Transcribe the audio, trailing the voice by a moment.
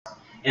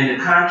and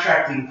the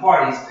contracting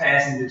parties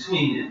passing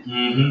between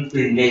them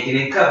in making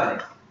a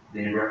covenant.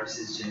 Then it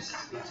references Genesis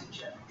 15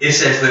 chapter. It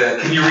says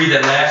that. Can you read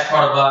that last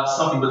part about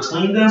something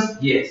between them?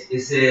 Yes,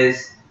 it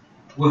says,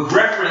 with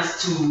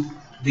reference to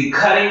the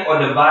cutting or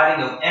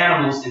dividing of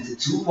animals into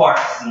two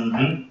parts,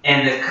 and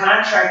the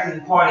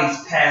contracting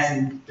parties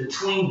passing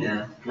between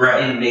them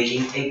in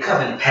making a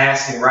covenant.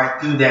 Passing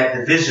right through that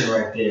division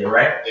right there,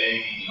 right?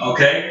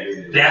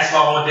 Okay? That's why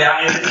I want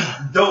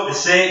that. Dope to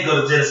say,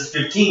 go to Genesis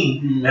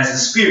 15. That's the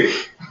spirit.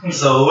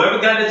 So whoever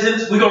got the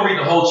Genesis, we're going to read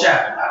the whole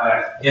chapter.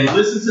 And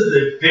listen to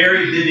the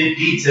very vivid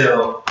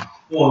detail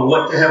on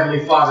what the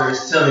Heavenly Father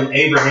is telling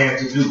Abraham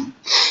to do.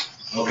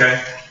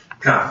 Okay?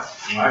 Come.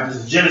 Alright, this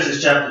is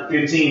Genesis chapter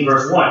 15,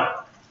 verse 1.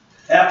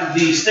 After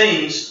these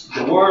things,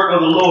 the word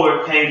of the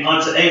Lord came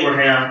unto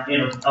Abraham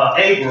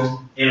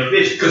Abram in a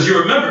vision. Because you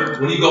remember,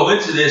 when you go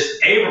into this,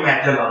 Abram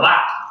had done a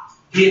lot.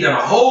 He had done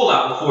a whole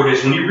lot before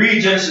this. When you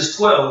read Genesis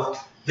 12,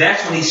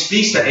 that's when he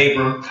speaks to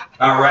Abram,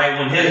 all right,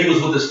 when he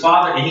was with his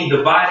father and he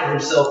divided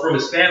himself from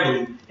his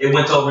family and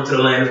went over to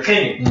the land of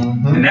Canaan.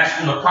 And that's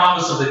when the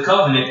promise of the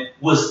covenant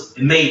was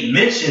made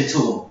mention to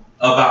him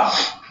about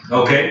it.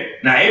 Okay?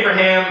 Now,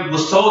 Abraham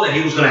was told that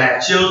he was going to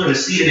have children, a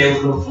seed, and they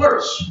was going to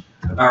flourish.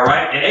 All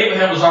right? And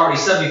Abraham was already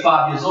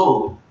 75 years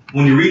old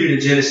when you read it in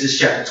Genesis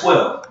chapter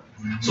 12.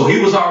 So he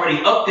was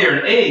already up there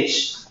in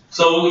age.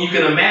 So you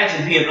can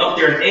imagine being up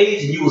there in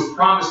age and you was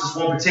promised this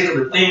one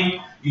particular thing.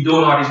 You're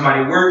doing all these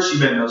mighty works. You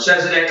met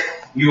Melchizedek.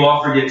 You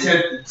offer your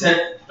tenth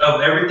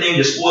of everything,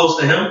 the spoils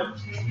to him.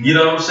 You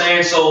know what I'm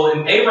saying? So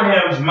in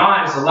Abraham's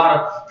mind, it's a lot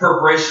of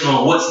preparation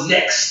on what's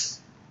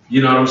next.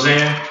 You know what I'm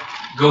saying?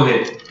 Go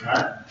ahead. All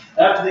right.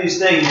 After these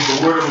things,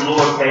 the word of the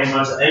Lord came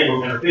unto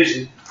Abram in a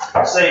vision,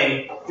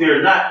 saying,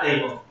 Fear not,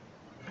 Abram.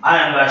 I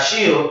am thy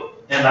shield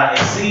and thy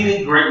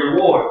exceeding great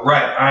reward.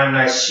 Right. I am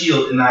thy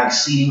shield and thy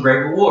exceeding great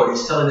reward.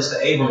 He's telling this to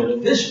Abram in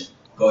a vision.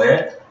 Go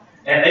ahead.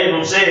 And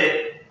Abram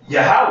said,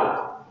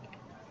 Yahweh,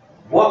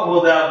 what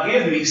wilt thou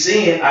give me,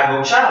 seeing I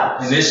go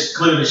childless? And this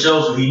clearly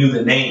shows that he knew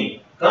the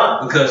name.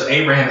 Because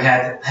Abraham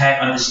had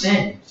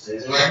understanding.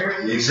 Says it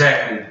right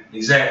here.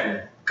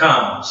 Exactly.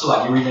 Come. So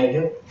like you read that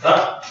again?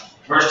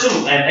 Verse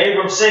 2, and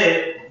Abram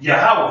said,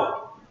 Yahweh,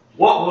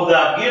 what wilt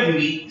thou give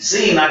me,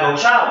 seeing I go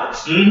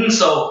childless?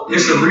 So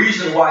it's the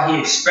reason why he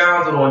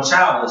expounded on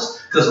childless.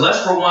 Because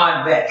let's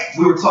rewind back.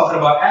 We were talking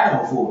about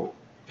Adam before.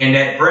 And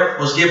that breath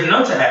was given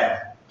unto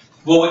Adam.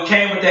 Well, what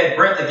came with that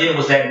breath again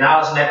was that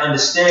knowledge and that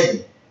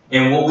understanding.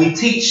 And what we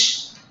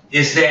teach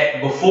is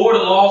that before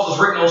the laws was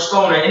written on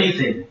stone or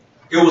anything,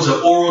 it was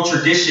an oral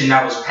tradition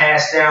that was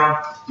passed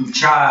down through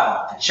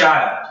child to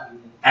child.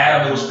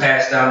 Adam, it was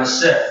passed down to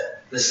Seth.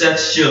 The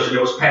Seth's children, it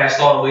was passed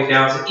all the way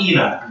down to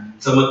Enoch,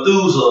 to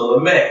Methuselah,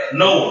 Lamech,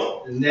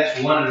 Noah. And that's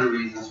one of the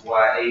reasons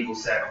why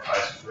Abel's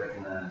sacrifice was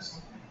recognized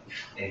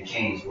and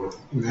Cain's work.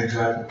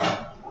 Exactly.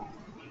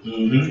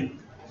 You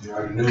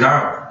already knew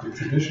the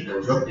tradition. There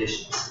was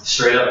tradition.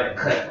 Straight up.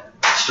 Cut.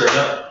 Straight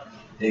up.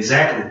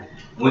 Exactly.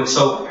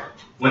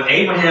 When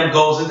Abraham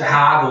goes into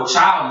how I go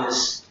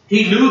childless,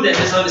 he knew that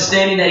this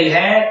understanding that he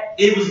had,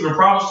 it was even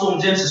promised to him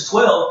in Genesis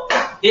 12,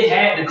 it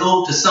had to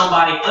go to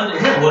somebody under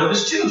him, one of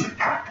his children.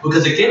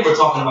 Because again, we're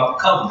talking about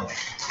the covenant.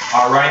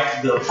 All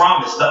right? The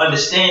promise, the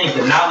understanding,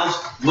 the knowledge,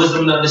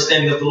 wisdom, and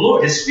understanding of the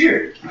Lord, his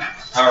spirit.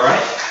 All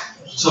right?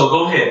 So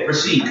go ahead,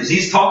 proceed. Because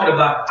he's talking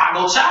about, I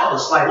go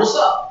childless. Like, what's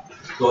up?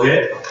 Go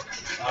ahead.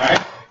 All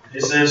right.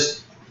 It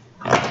says,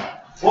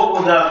 what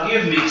wilt thou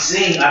give me,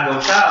 seeing I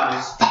go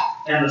childless?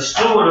 And the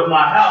steward of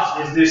my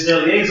house is this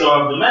Eleazar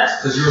of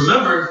Damascus. Because you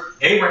remember,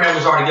 Abraham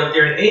was already up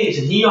there in age,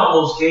 and he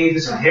almost gave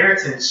his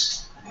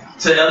inheritance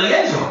to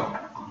Eleazar,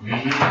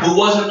 who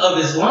wasn't of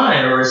his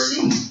line or his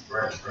seed.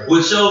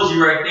 Which shows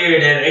you right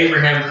there that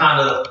Abraham kind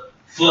of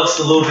fluxed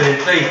a little bit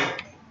in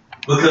faith.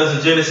 Because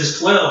in Genesis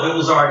 12, it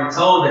was already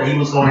told that he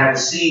was going to have a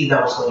seed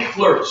that was going to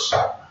flourish.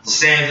 The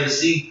sands of the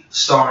sea,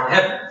 star in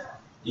heaven.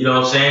 You know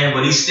what I'm saying?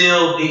 But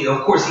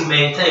of course, he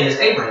maintained his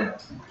Abraham.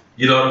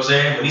 You know what I'm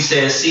saying? But he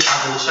said, see,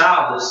 I go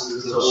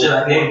childless. So shit,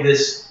 I gave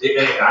this.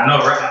 I know,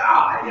 right?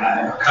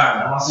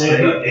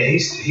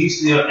 He's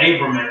still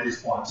Abram at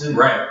this point, too.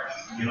 Right.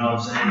 You know what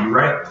I'm saying? You're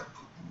right.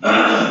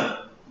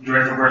 You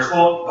ready for verse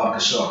 4?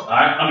 Sure. All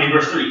right.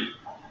 Verse 3.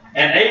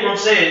 And Abram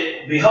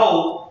said,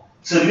 Behold,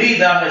 to me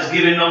thou hast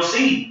given no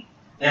seed.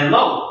 And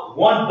lo,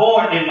 one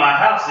born in my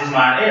house is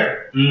mine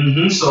heir.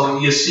 So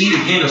your seed,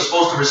 again, is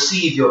supposed to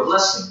receive your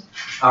blessing.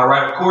 All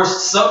right. Of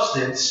course,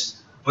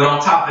 substance. But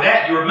on top of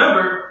that, you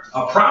remember,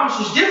 a promise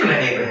was given to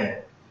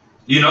Abraham.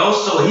 You know,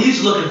 so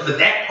he's looking for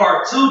that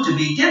part too to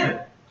be given.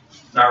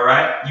 All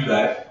right, you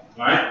got it.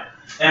 All right.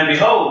 And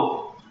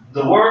behold,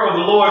 the word of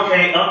the Lord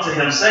came unto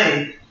him,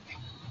 saying,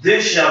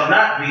 This shall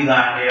not be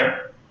thine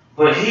heir,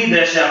 but he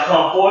that shall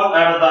come forth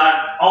out of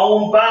thine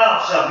own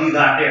bowels shall be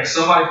thine heir.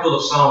 Somebody pull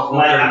up Psalm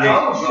 138. I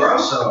told you, bro.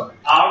 So,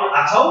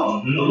 I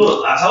told you.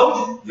 Look, I told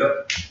you.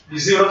 Yep. You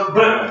see what?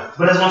 But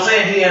that's what I'm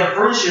saying. He had a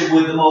friendship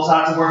with the Most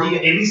High to where he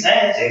at least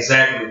asked.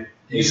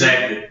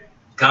 Exactly.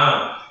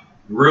 Come.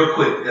 Real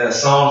quick,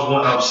 Psalms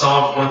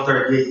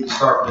 138. You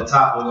start from the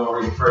top. We're gonna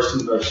read the first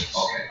 2 verses.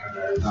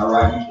 Okay. All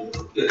right.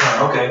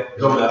 Okay.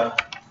 Go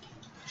back.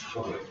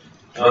 Okay.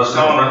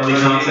 Psalm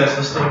context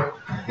and stuff.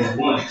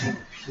 One.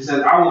 It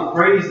says, I will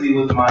praise thee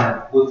with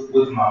my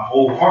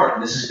whole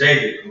heart. This is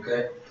David.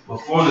 Okay.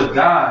 Before the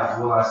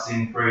gods will I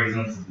sing praise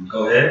unto thee.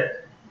 Go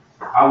ahead.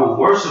 I will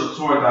worship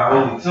toward thy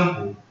holy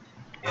temple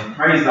and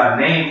praise thy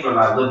name for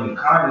thy loving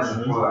kindness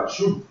and for thy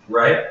truth.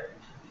 Right.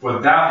 For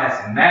thou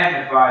hast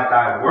magnified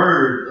thy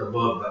word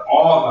above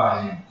all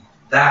thy name.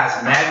 Thou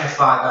hast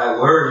magnified thy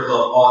word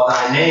above all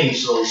thy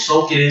names. So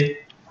soak it in.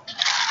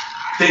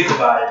 Think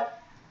about it.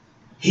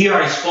 He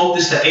already spoke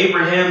this to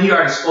Abraham. He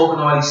already spoken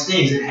all these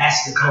things. It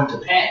has to come to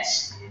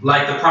pass.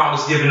 Like the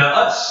promise given to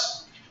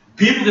us.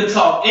 People can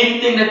talk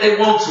anything that they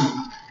want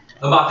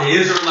to about the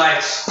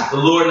Israelites. The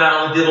Lord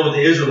not only dealing with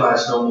the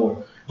Israelites no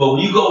more. But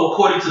when you go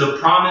according to the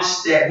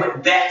promise that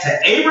went back to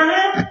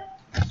Abraham,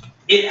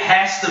 it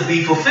has to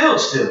be fulfilled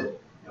still.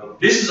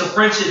 This is a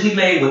friendship he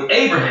made with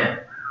Abraham.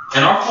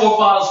 And our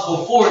forefathers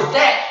before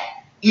that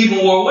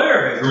even were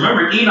aware of it.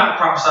 Remember, Enoch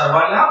prophesied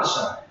about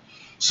Yahushua.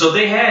 So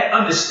they had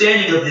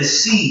understanding of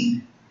this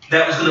seed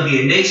that was going to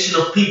be a nation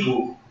of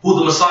people who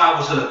the Messiah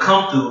was going to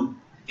come through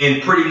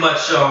and pretty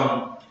much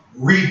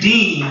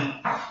redeem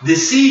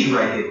this seed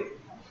right here.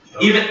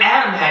 Even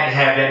Adam had to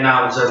have that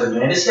knowledge of it,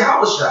 man. It's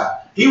Yahushua.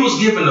 He was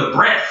given the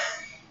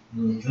breath.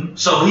 Mm-hmm.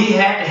 So he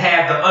had to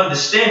have the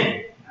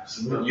understanding.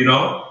 Absolutely. You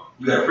know?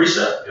 You got a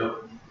precept? Yep.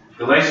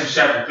 Galatians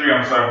chapter 3,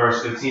 I'm sorry,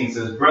 verse 15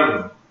 says,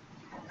 Brethren,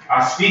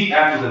 I speak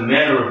after the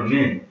manner of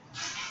men.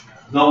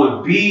 Though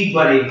it be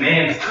but a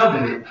man's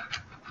covenant,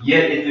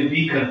 yet if it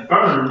be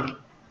confirmed,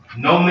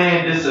 no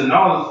man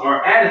disannulleth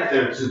or addeth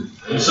thereto.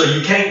 And so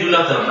you can't do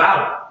nothing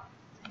about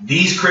it.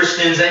 These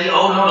Christians, they,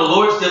 oh no, the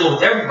Lord's dealing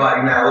with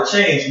everybody now. It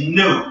changed.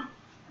 No.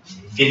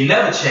 It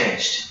never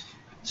changed.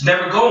 It's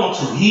never going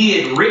to. He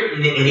had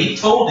written it and he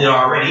told it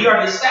already. He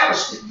already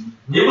established it.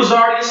 It was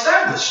already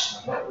established.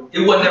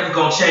 It wasn't ever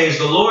going to change.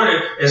 The Lord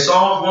in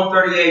Psalms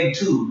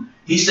 138:2,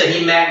 he said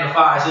he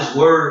magnifies his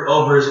word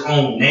over his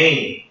own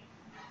name.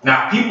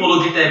 Now, people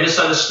look at that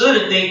misunderstood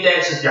and think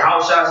that since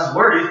Yahushua's his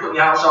word, he's putting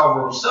Yahushua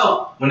over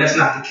himself, when that's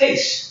not the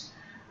case.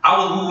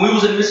 When we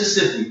was in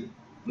Mississippi,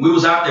 we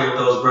was out there with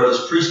those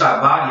brothers. Priest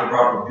Abadi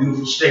brought up a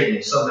beautiful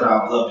statement, something that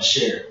I would love to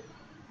share.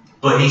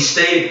 But he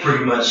stated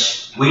pretty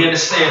much, we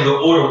understand the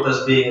order with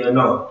us being in the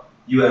know.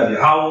 You have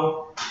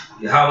Yahweh,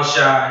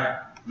 Yahushua,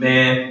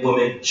 man,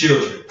 woman,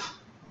 children.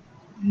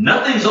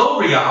 Nothing's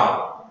over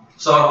Yahweh.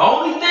 So the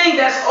only thing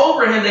that's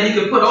over him that he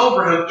can put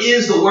over him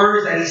is the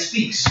words that he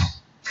speaks.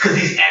 Because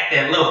he's at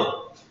that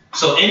level.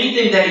 So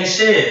anything that he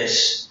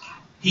says,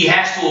 he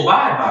has to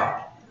abide by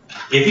it.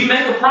 If he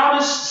make a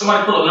promise,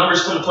 somebody pull up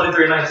Numbers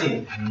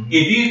 23:19.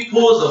 If he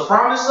pulls a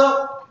promise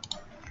up,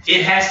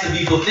 it has to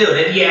be fulfilled.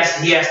 And he has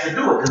to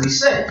do it because he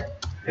said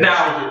it. Now,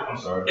 I'm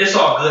sorry. It's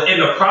all good. In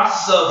the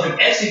process of him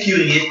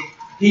executing it,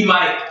 he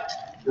might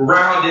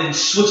round and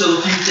switch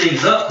a few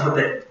things up, but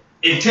the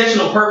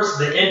intentional purpose,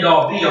 the end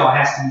all be all,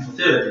 has to be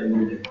fulfilled at the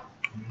end of the day.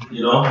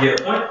 You know, you get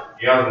a point?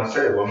 Yeah, I was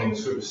gonna say, well, I mean, the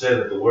scripture said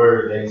that the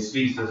word that he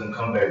speaks doesn't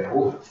come back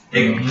void.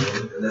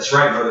 That's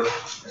right, brother.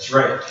 That's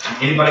right.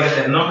 Anybody got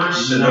that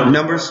numbers?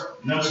 Numbers?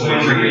 Numbers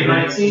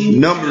 23:19.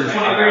 Numbers.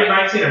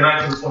 23:19 or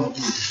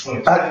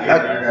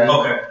 19:23?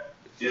 Okay.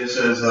 It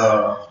says,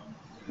 the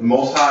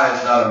Most High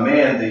is not a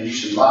man that he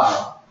should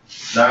lie,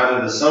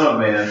 neither the Son of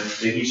Man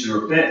that he should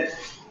repent.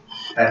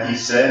 Hath he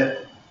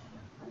said,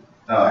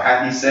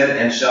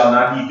 and shall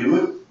not he do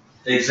it?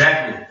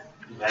 Exactly.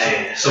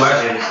 Man. So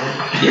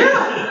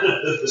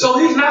yeah. So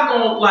he's not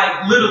gonna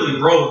like literally,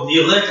 bro. The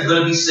elect are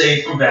gonna be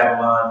saved from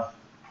Babylon.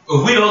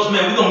 If we those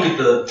men, we're gonna get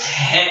the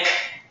heck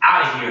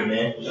out of here,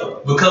 man.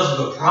 Because of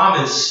the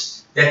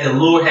promise that the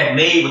Lord had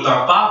made with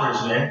our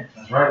fathers, man.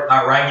 That's right.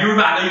 All right. You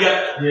remember? I know you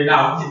got.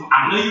 Now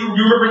I know you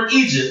remember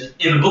Egypt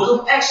in the book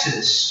of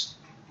Exodus.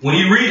 When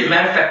you read it,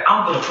 matter of fact,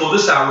 I'm gonna pull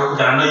this out real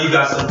quick. I know you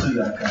got something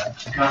too.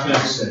 Can I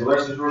finish the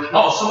Galatians real quick?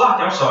 Oh, Salaki,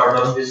 I'm sorry,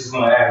 brother. This is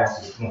gonna add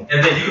on to the point.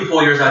 And then you can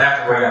pull yours out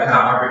afterward.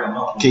 I'll bring them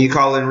up. Can you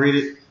call and read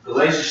it?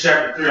 Galatians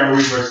chapter 3, I'm gonna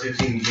read verse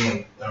 15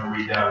 again. I'm gonna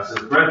read down. It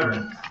says,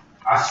 Brethren,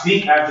 I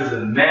speak after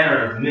the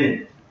manner of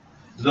men,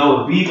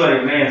 though it be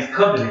but a man's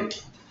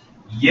covenant,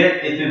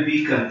 yet if it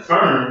be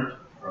confirmed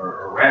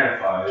or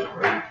ratified,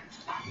 right,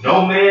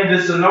 no man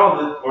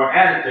disannulleth or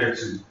addeth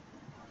thereto.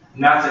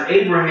 Now to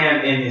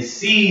Abraham and his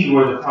seed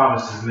were the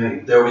promises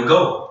made. There we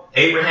go.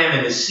 Abraham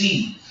and his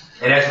seed.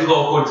 And as we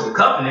go according to the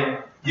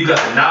covenant, you got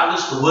the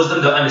knowledge, the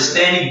wisdom, the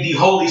understanding, the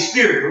Holy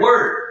Spirit, the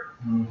word.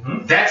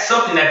 Mm-hmm. That's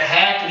something that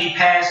had to be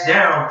passed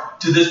down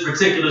to this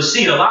particular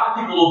seed. A lot of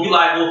people will be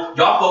like, well,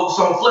 y'all focus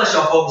on flesh,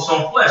 y'all focus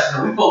on flesh.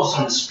 No, we focus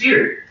on the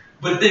spirit.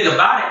 But the thing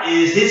about it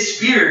is his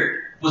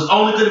spirit was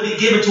only going to be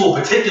given to a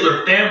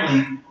particular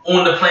family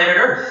on the planet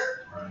Earth.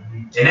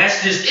 Mm-hmm. And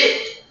that's just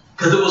it.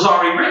 Because it was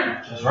already written.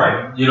 That's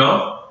right. You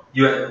know?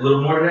 You have a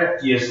little more to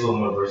that? Yes, a little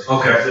more verse.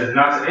 Okay. It says,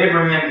 Not to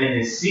Abraham and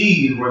his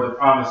seed were the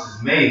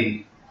promises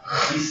made.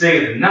 He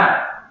saith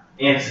not,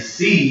 and to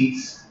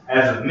seeds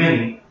as of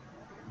many,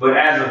 but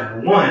as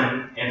of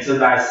one, and to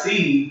thy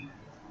seed,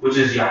 which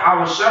is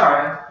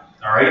Yahushua.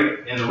 All right,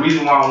 and the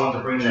reason why I want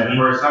to bring that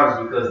verse out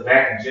is because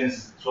back in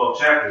Genesis 12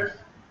 chapter,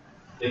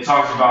 it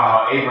talks about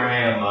how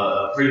Abraham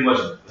pretty much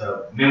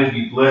men will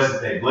be blessed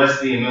if they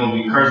bless thee, and men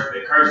will be cursed if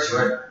they curse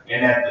you,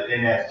 and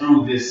that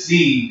through this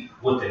seed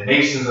would the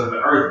nations of the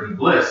earth be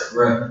blessed.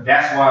 Right.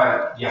 That's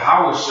why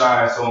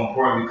Yahushua is so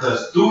important,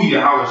 because through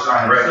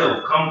Yahushua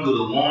himself, coming through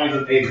the loins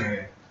of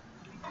Abraham,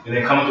 and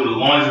then coming through the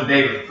loins of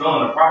David,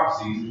 fulfilling the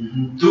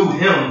prophecies. Through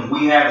him,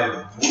 we had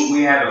an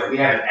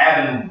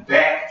avenue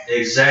back to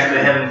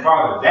the Heavenly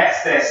Father.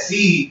 That's that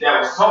seed that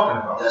was talking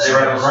about. That's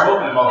that was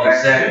spoken about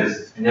back in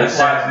Genesis. And that's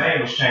why his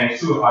name was changed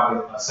too, if I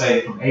could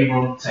say, from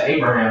Abram to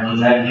Abraham. Because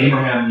that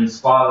Abraham means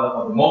father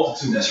of the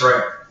multitude. That's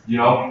right. You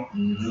know,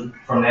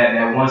 from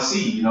that one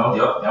seed, you know,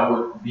 that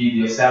would be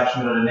the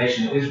establishment of the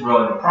nation of Israel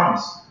and the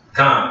promise.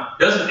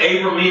 Doesn't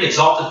Abram mean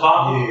exalted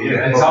father?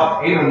 Yeah.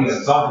 Abram means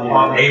exalted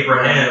father.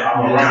 Abraham.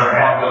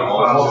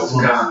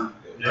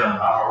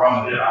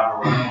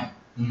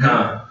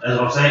 That's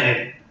what I'm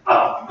saying.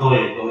 Go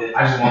ahead. I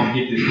just want to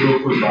get this real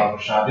quick, Dr.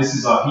 Rashad. This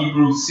is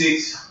Hebrews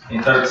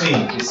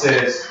 6:13. It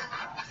says,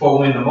 "For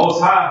when the Most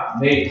High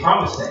made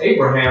promise to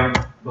Abraham,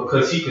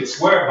 because he could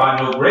swear by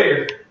no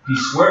greater, he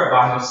swore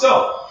by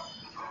himself."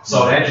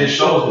 So that just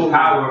shows the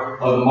power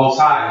of the Most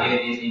High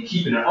in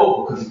keeping an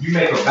oath. Because if you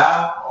make a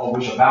vow, or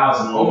which a vow is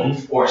an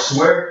oath, or a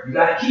swear, you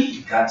gotta keep it.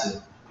 You got to.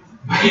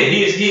 Yeah,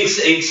 he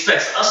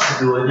expects us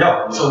to do it.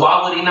 Yo. So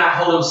why would he not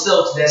hold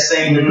himself to that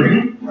same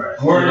degree?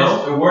 The word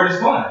is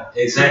going.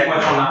 Exactly. Pretty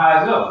much on the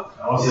highest level.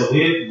 So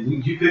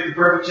you picked the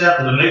perfect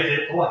chapter to make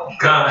that point.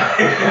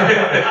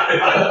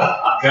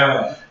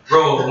 God.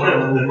 Bro,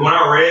 when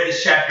I read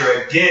this chapter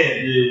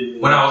again,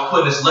 when I was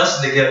putting this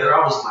lesson together, I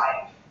was like,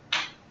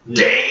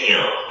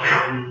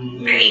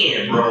 damn,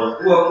 man, bro.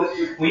 Well,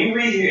 when you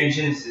read here in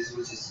Genesis,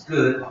 which is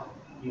good,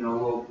 you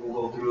know, we'll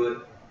go through it,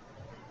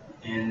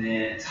 and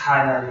then it's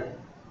highlighted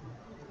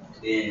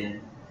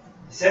in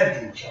the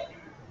 17th chapter,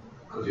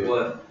 because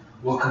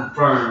what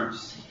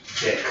confirms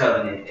that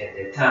covenant at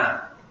that time,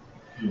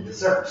 the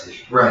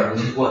circumcision, Right.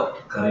 Which is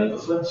what? Cutting the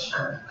flesh.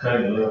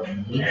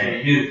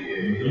 And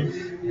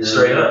you,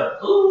 Straight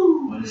up.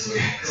 Ooh. See,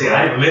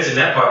 I didn't even mention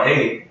that part.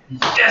 Hey,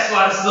 that's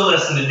why this is a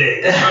lesson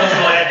today. That's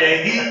why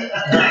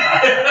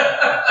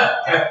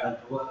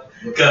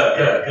Cut.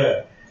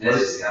 That's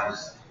just, I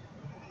was,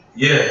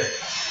 Yeah.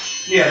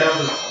 yeah, that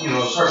was, you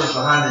know, the purpose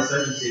behind that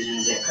circumcision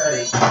is that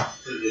cutting.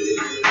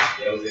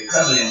 That was the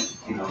covenant,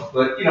 you know.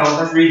 But, you know,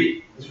 let's read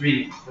it. Let's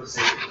read it for the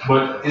sake of it.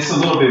 But it's a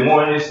little bit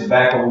more in this to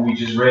back up what we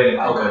just read in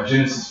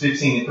Genesis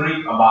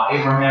 15:3 about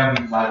Abraham.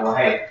 He's like, well,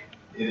 hey,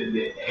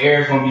 the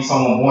heir is going to be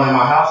someone born in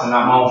my house and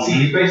not my own seed.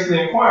 He's basically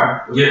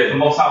inquiring if the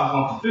Most High was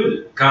going to fulfill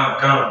it.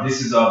 Come.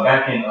 This is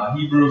back in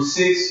Hebrews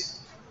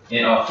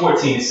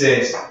 6:14. It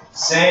says,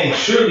 saying,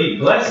 surely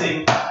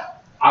blessing,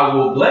 I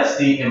will bless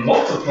thee, and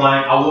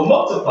multiplying, I will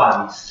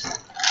multiply thee.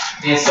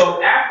 And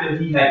so after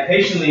he had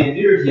patiently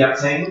endured, he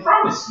obtained the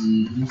promise.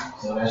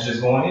 So that's just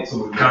going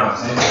into it.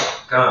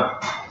 Come.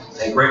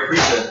 Hey, great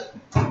precept.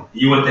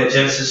 You went that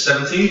Genesis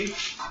 17?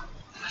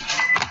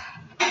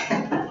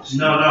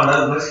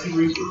 No, let's keep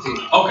reading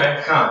too.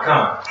 Okay, come.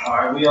 All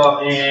right, we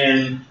are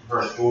in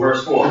verse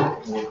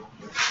 4.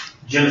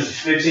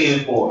 Genesis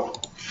 15:4.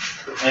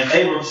 And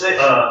Abram said,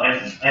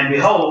 and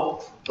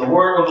behold, the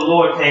word of the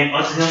Lord came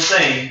unto him,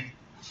 saying,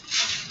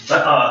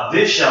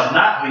 this shall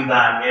not be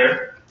thine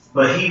heir,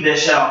 but he that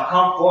shall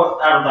come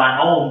forth out of thine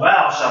own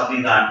bowels shall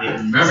be thine heir.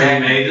 Remember, he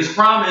made this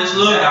promise.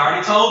 Look, I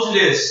already told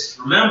you this.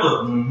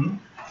 Remember.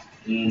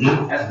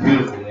 That's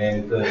beautiful,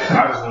 man, because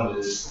I just wanted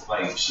to just,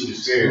 like, shoot a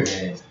spirit,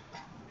 man.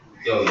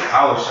 Yo,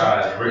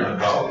 Yahushua is written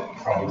about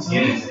from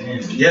beginning to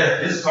end.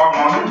 Yeah. This is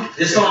talking about him.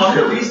 It's talking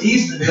about him.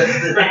 He's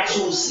the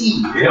actual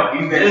seed. Yep,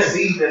 he's that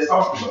seed that's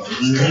talking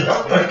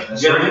about.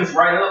 That's It links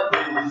right up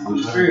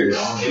with the spirit.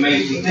 It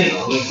makes me think.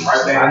 It links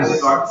right back to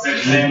start 2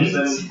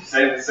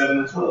 Samuel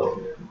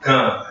 7:12.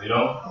 Come. You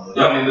know?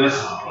 I mean,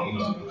 listen.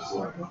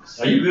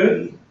 Are you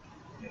good?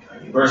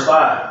 Verse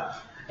 5.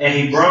 And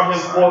he brought him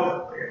forth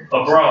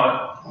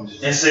abroad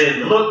and said,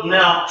 look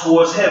now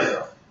towards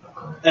heaven,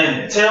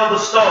 and tell the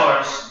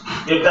stars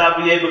if thou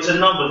be able to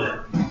number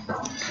them.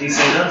 He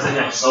said unto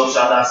him, so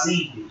shall thy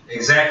seed be.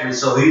 Exactly.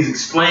 So he's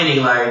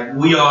explaining, like,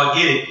 we all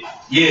get it.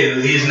 Yeah,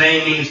 his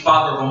name means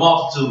father of a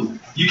multitude.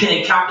 You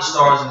can't count the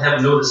stars in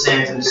heaven nor the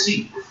sands in the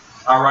sea.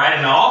 All right.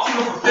 And the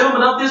ultimate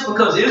fulfillment of this,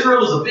 because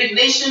Israel is a big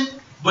nation,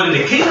 but in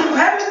the kingdom of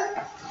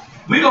heaven,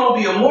 we're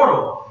going to be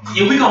immortal.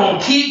 And we're going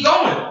to keep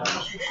going.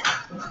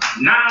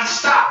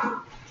 Non-stop.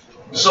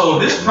 So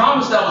this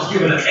promise that was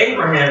given to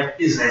Abraham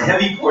is a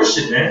heavy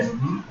portion,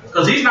 man.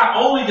 Because he's not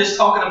only just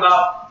talking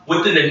about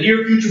within the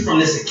near future from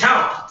this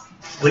account,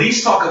 but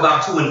he's talking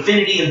about to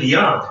infinity and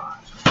beyond.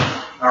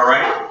 All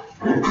right?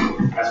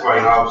 That's why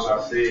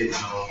Yahushua said, you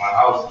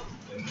know,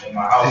 in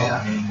my house,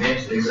 I mean,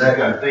 eventually,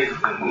 exactly. I think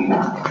that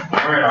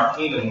we're in our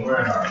kingdom, we're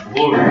in our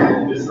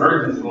glory. This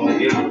earth is going to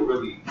be able to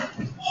really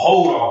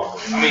hold all of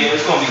it. I mean,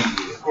 it's going to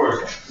be of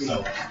course,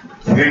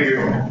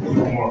 bigger,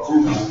 more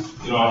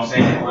fruitful. You know what I'm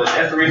saying? But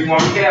that's the reason why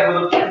we have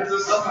little chickens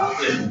and stuff out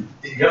there. And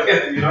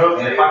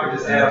if I could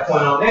just add a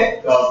point on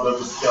that, during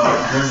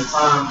the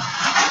time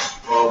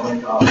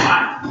when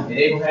Lot and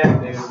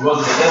Abraham, they were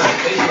brothers together, they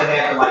basically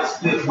had to like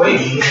split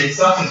ways, and their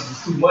substance was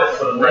too much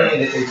for the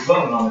land that they were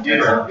dwelling on.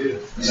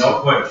 It's a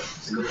good point.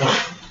 It's a good point.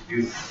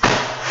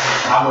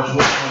 How much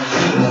more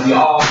when we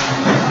all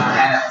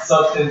have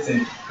substance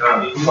and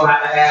we're gonna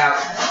have to have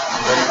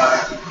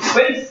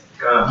space,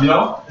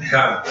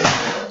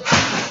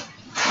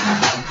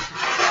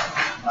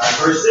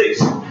 Verse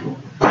 6.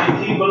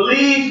 And he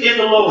believed in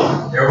the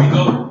Lord. There we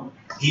go.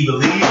 He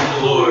believed in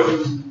the Lord.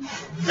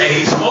 And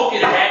he spoke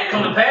it and had it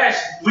come to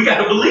pass. We got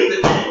to believe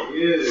it,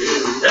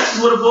 man. That's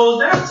what it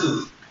boils down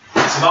to.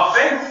 It's about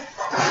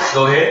faith.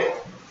 Go ahead.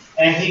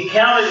 And he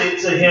counted it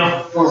to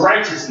him for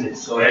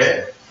righteousness. Go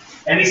ahead.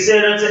 And he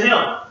said unto him,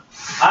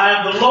 I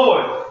am the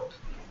Lord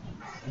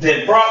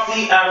that brought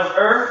thee out of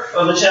Ur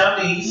of the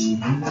Chaldees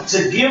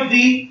to give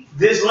thee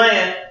this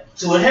land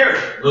to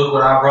inherit. Look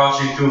what I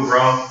brought you through,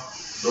 bro.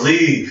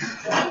 Believe.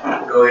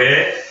 Go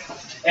ahead.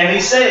 And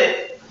he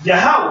said,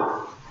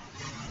 Yahweh,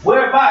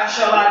 whereby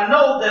shall I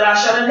know that I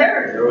shall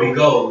inherit it? There we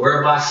go.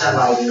 Whereby shall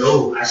I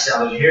know I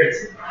shall inherit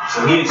it?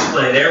 So he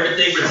explained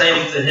everything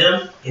pertaining to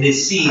him and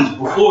his seeds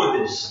before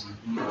this.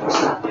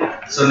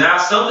 So now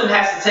something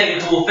has to take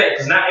into effect,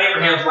 because now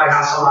Abraham's like,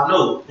 how shall I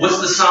know? What's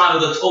the sign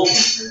of the token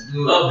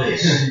of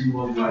this?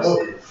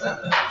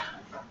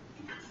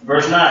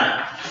 Verse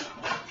 9.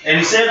 And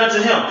he said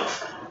unto him,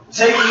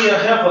 take me a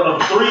heifer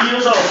of 3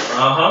 years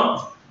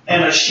old,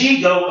 and a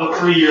she-goat of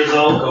 3 years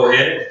old, Go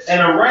ahead.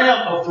 and a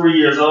ram of 3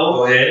 years old,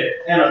 Go ahead.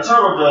 and a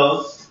turtle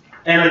dove,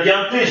 and a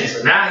young pigeon.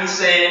 So now he's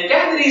saying,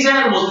 gather these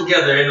animals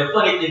together. And the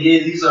funny thing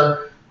is, these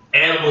are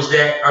animals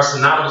that are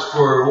synonymous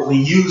for what we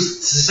use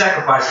to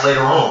sacrifice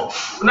later on.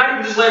 But not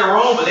even just later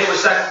on, but they were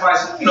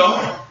sacrificing,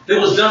 it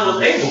was done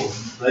with Abel.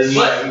 But he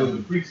was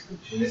the priest.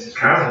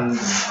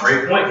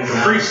 Great point, he's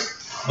a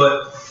priest.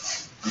 But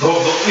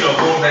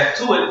going back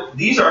to it,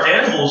 these are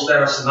animals that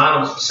are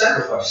synonymous with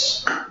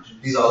sacrifice.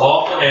 These are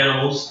lawful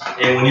animals,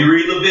 and when you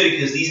read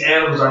Leviticus, these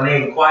animals are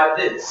named quite a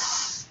bit.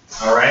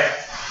 All right,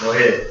 go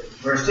ahead.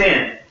 Verse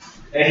 10.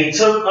 And he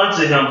took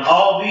unto him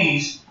all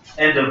these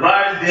and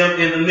divided them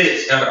in the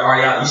midst. All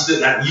right,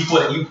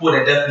 you put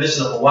that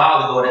definition up a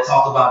while ago that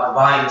talked about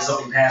dividing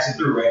something passing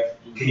through, right?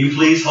 Can you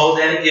please hold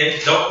that again?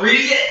 Don't read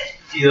it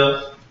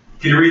again.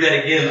 Can you read that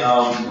again?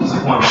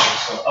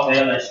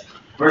 Okay,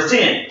 verse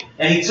 10.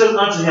 And he took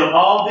unto him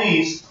all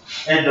these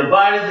and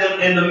divided them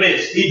in the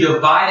midst. He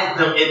divided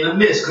them in the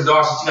midst.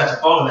 Kadar, since you got your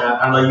phone now,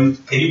 I know you.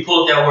 Can you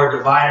pull up that word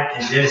divided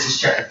in Genesis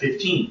chapter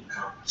 15?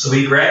 So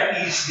he grabbed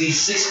these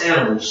 6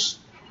 animals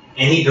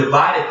and he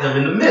divided them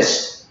in the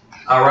midst.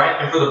 All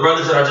right. And for the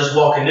brothers that are just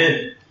walking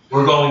in,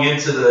 we're going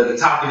into the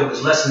topic of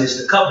this lesson is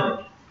the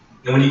covenant.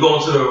 And when you go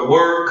into the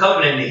word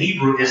covenant in the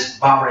Hebrew, it's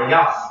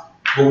barayah.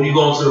 But when you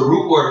go into the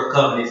root word of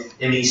covenant,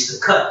 it means to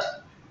cut.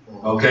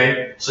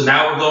 Okay. So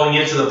now we're going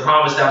into the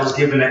promise that was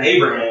given to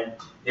Abraham,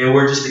 and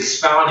we're just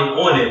expounding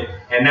on it.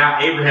 And now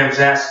Abraham's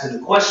asking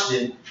the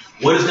question,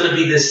 what is going to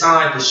be this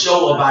sign to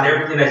show about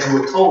everything that you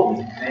have told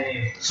me?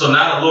 So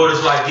now the Lord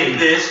is like, get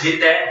this, get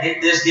that,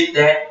 get this, get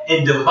that,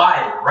 and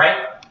divide it,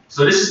 right?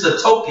 So this is the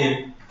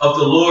token of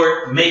the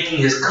Lord making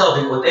his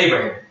covenant with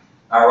Abraham.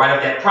 All right,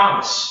 of that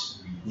promise.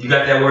 You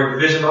got that word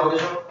division, Brother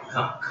Israel?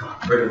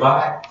 Or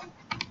divide?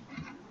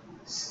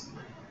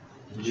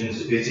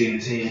 Genesis 15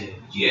 and 10.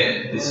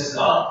 Yeah, this is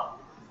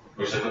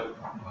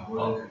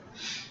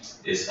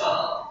it's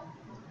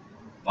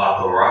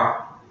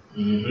Bathorah.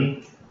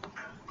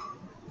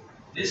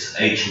 It's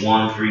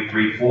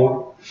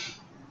H1334.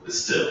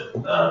 It's the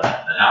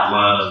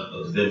outline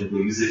of the biblical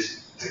usage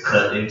to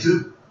cut in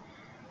two.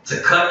 To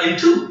cut in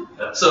two.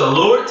 So the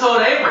Lord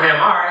told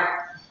Abraham, all right,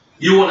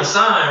 you want a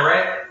sign,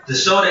 right? To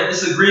show that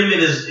this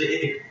agreement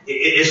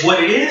is what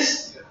it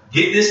is.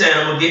 Get this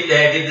animal, get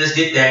that, get this,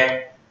 get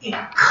that, and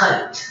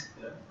cut it.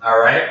 All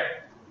right?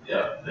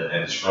 Yeah,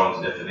 and the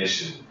Strong's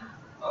definition,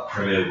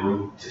 primitive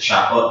root, to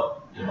chop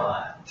up,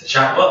 divide. To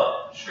chop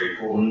up.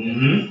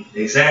 Straightforward.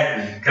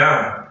 Exactly.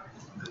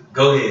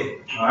 Go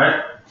ahead. All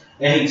right.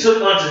 And he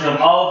took unto him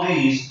all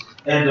these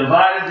and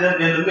divided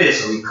them in the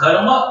midst. So he cut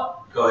them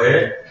up. Go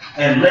ahead.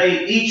 And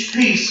laid each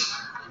piece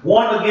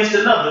one against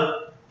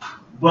another,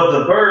 but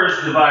the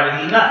birds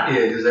divided he not.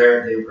 Yeah, because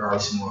they were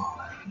already small.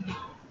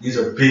 These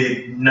are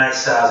big,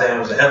 nice sized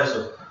animals. The heifers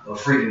a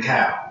freaking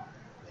cow.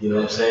 You know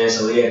what I'm saying?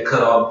 So he had to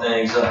cut all the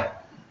things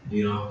up.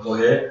 Go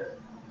ahead.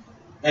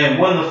 And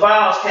when the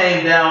fowls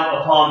came down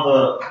upon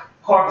the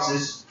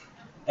carcasses,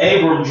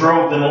 Abram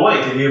drove them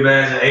away. Can you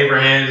imagine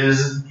Abraham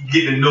just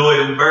getting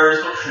annoyed with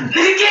birds? Nigga,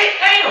 get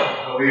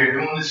damn! Over here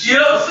doing this You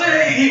know what I'm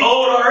saying? He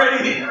old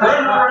already. He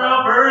running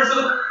around birds.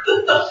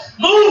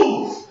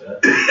 Move!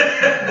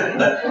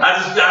 I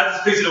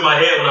just pictured it in my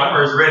head when I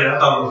first read it. I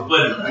thought it was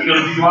funny. You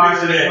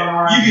picture that.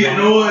 You get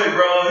annoyed,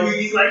 bro.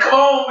 He's like, come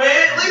on,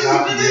 man. Leave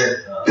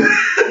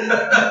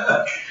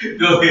me.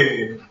 Go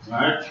ahead. All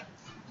right.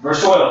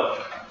 Verse 12.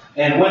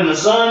 And when the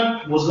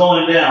sun was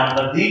going down,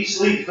 a deep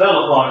sleep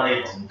fell upon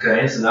Abram.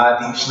 Okay, so now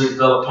a deep sleep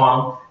fell upon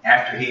him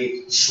after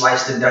he had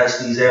sliced and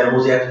diced these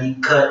animals, after he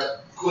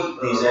cut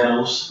these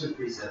animals. Quick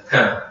precept.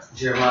 Huh.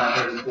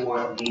 Jeremiah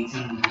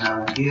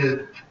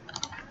 34:18.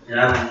 And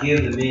I will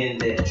give the men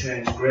that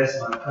transgress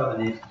my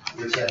covenant,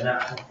 which have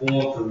not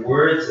performed the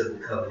words of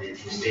the covenant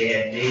which they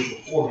had made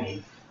before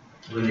me,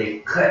 when they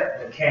cut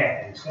the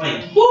calf in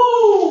twain,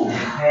 Woo!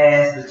 and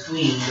passed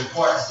between the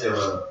parts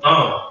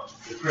thereof.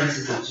 The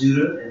princes of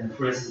Judah and the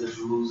princes of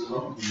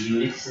Jerusalem, the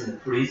eunuchs and the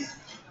priests,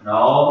 and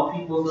all the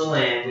people of the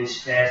land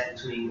which passed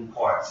between the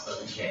parts of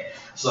the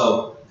calf.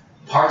 So,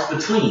 parts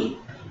between,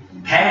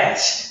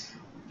 past.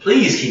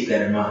 Please keep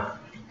that in mind.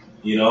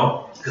 You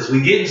know, because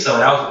we getting some.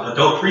 That was a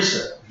dope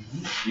precept.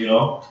 You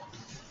know,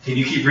 can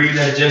you keep reading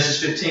that in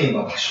Genesis 15,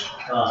 Mike?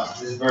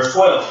 This is verse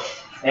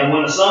 12. And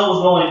when the sun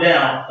was going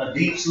down, a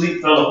deep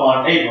sleep fell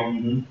upon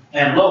Abram,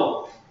 and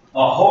lo,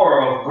 a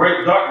horror of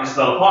great darkness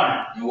fell upon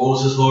him. And what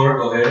was his horror?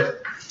 Go ahead.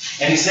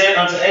 And he said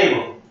unto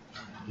Abram,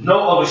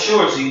 Know of a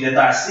surety that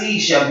thy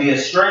seed shall be a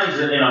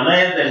stranger in a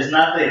land that is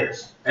not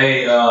theirs.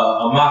 Hey,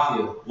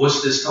 Amathia,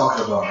 what's this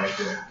talking about right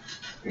there?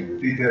 Can you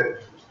repeat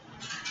that?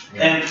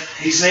 And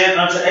he said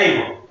unto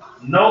Abram,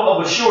 Know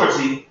of a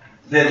surety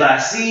that thy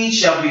seed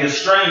shall be a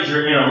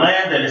stranger in a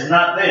land that is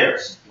not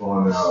theirs.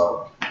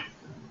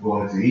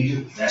 Going to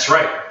Egypt? That's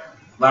right.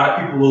 A lot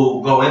of people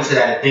will go into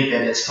that and think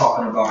that it's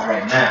talking about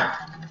right now.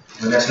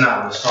 But that's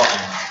not what it's talking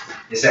about.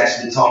 It's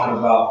actually talking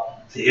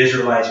about the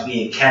Israelites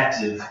being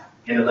captive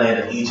in the land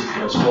of Egypt for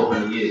those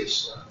 400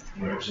 years.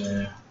 You know what I'm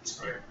saying?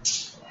 That's right.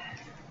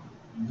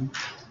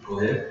 Go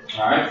ahead.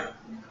 Alright.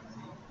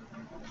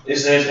 It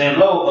says, And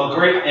lo, a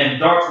great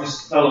and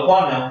darkness fell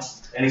upon him.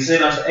 And he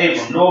said unto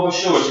Abram, Know of a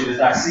surety that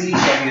thy seed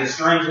shall be a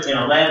stranger in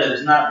a land that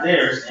is not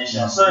theirs, and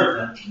shall serve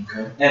them.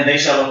 Okay. And they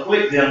shall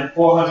afflict them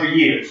 400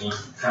 years.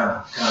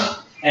 Come.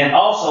 And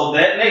also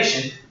that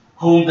nation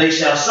whom they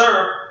shall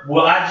serve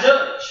will I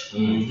judge.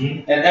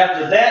 Mm-hmm. And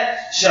after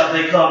that shall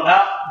they come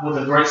out with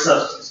a great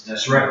substance.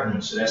 That's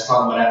right. So that's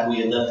talking about after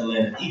we had left the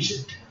land of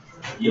Egypt.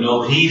 You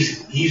know,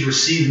 he's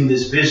receiving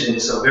this vision.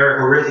 It's a very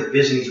horrific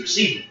vision he's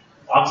receiving.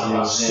 I'm talking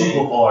about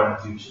super far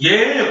in the future.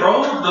 Yeah,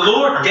 bro. The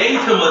Lord gave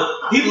him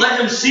he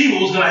let him see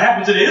what was going to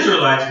happen to the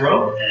Israelites,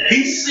 bro.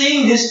 He's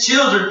seeing his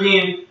children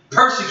being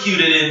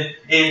persecuted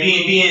and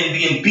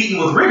being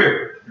beaten with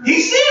rigor.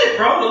 He seen it,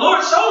 bro. The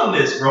Lord showed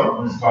him this,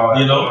 bro.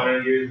 You know?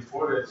 100 years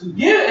before that, too.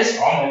 Yeah, it's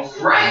Almost.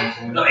 right.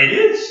 No, it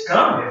is.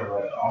 Come. Yeah,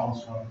 like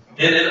almost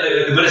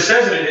 100. But it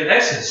says it in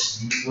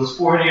Exodus. It was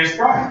 400 years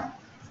prior.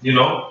 You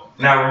know?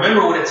 Now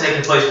remember what had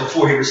taken place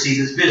before he received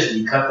his vision.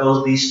 He cut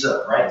those beasts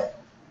up, right?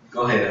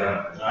 Go ahead.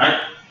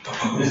 Alright?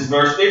 This is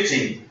verse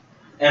 15.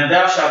 And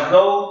thou shalt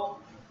go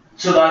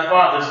to thy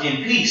fathers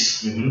in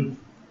peace. Mm-hmm.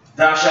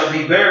 Thou shalt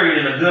be buried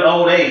in a good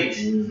old age.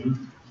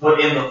 Mm-hmm.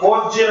 But in the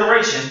fourth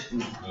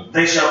generation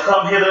they shall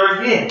come hither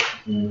again.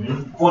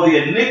 Mm-hmm. For the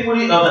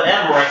iniquity of the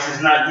Amorites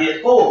is not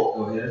yet full.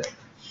 Go ahead.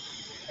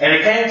 And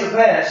it came to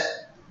pass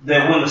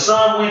that when the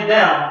sun went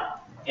down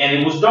and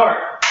it was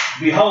dark,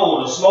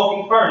 behold, a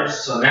smoking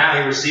furnace. So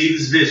now he received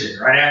his vision.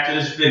 Right after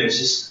this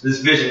finishes, this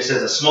vision, it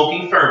says a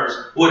smoking furnace.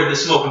 What did the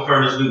smoking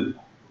furnace do?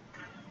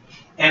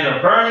 And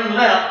a burning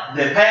lamp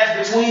that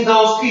passed between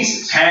those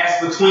pieces.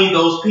 Passed between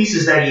those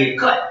pieces that he had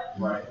cut.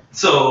 Right.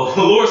 So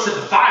the Lord set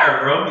the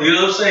fire, bro. You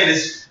know what I'm saying?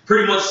 It's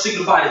pretty much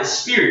signified his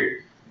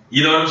spirit.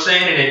 You know what I'm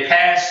saying? And it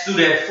passed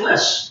through that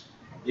flesh.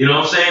 You know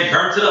what I'm saying?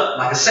 Burnt it up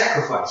like a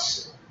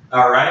sacrifice.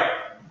 All right.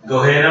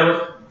 Go ahead,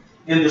 Ella.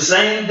 In the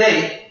same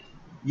day,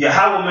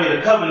 Yahweh made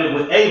a covenant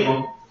with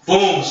Abram.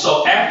 Boom.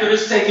 So after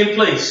this taking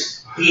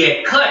place, he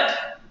had cut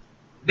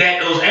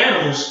those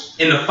animals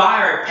and the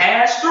fire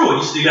passed through it.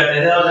 You see, you got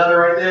that hell down there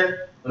right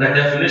there on that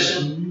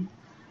definition? Mm-hmm.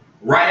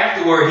 Right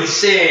afterward, he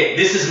said,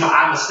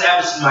 I'm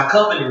establishing my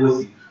covenant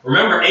with you.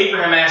 Remember,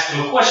 Abraham asked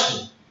him a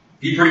question.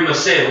 He pretty much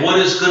said, what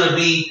is going to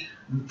be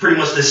pretty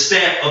much the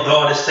stamp of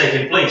all this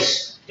taking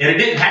place? And it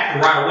didn't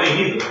happen right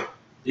away either.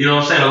 You know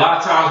what I'm saying? A lot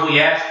of times we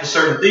ask for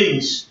certain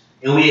things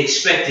and we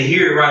expect to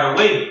hear it right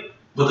away.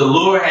 But the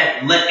Lord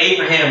had let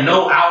Abraham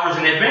know hours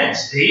in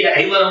advance. He let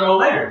him know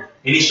later.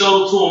 And he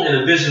showed it to him in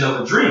a vision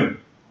of a dream.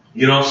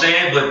 You know what I'm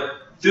saying? But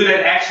through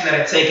that action that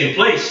had taken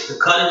place, the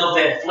cutting of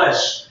that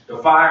flesh, the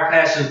fire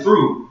passing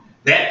through,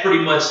 that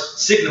pretty much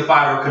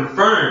signified or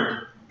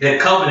confirmed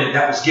that covenant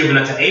that was given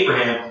unto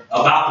Abraham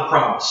about the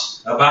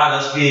promise, about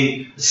us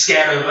being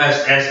scattered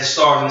as the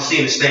stars in the sea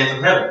and the stands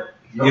of heaven.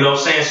 You know what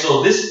I'm saying?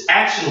 So this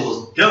action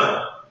was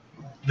done.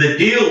 The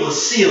deal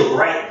was sealed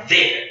right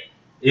there.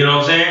 You know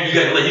what I'm saying? You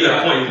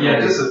got a point. Yeah,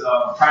 just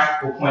a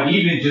practical point.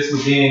 Even just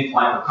within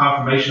like a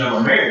confirmation of a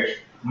marriage,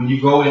 when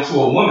you go into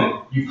a woman,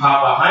 you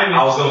pop a hymen.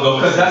 I was gonna go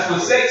because that's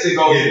what sex it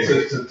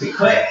goes to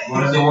cut. What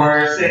does the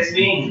word sex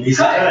mean?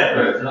 Cut.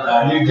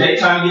 They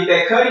trying to get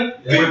that cutty.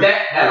 But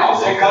that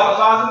also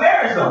qualifies a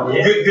marriage though.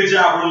 Yeah. Good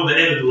job ruling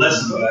the end of the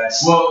lesson,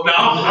 guys. Well, no,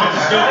 I'm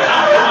just joking.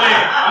 I'm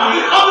playing.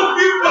 I'm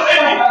just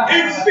playing.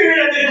 In spirit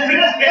at the end of the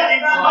day.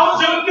 I'm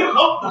joking.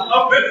 I'm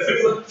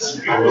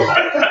like,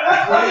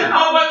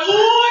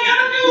 ooh, I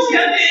gotta do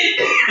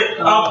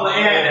something. I'm like,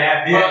 it had to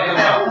happen. But at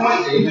that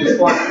point, it just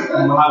sparked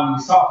how we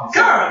was talking.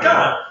 God.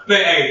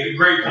 Man, hey,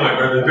 great point,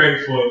 brother.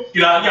 Great point.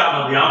 Y'all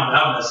know me.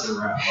 I'm messing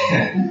around.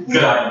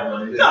 Good.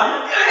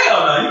 No,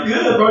 hell no. You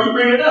good, bro. You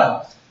bring it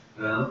up.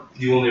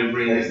 You want me to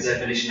bring this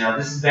definition out?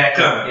 This is back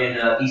in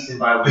Eastern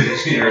Bible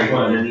Dictionary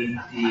underneath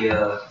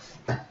the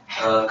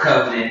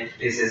covenant.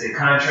 It says a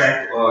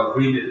contract or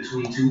agreement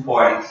between two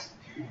parties.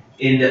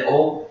 In the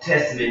Old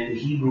Testament, the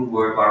Hebrew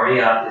word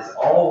barayat is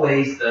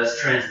always thus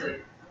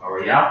translated.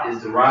 Barayat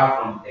is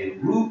derived from a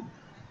root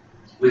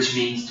which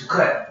means to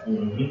cut.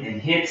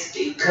 And hence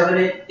a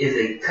covenant is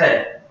a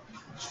cut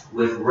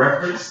with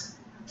reference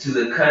to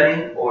the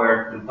cutting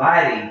or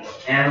dividing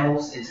of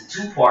animals into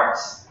two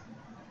parts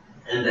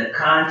and the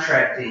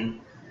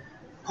contracting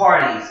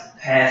parties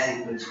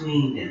passing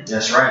between them.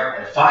 That's right.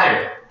 And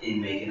fire.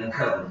 In making a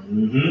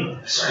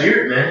covenant.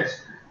 Spirit, man.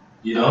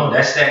 You know,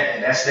 that's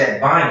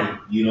that binding,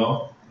 you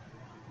know.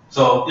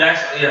 So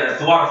that's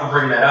the water for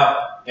bringing that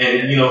up.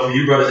 And you know, for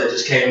you brothers that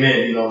just came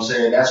in, you know what I'm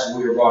saying, that's what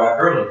we were brought out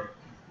earlier.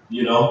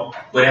 You know.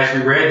 But as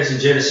we read this in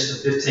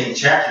Genesis the 15th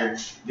chapter,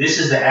 this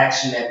is the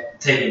action that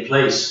taking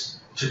place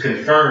to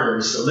confirm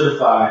and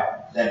solidify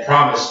that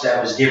promise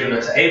that was given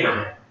unto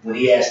Abraham when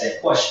he asked that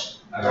question.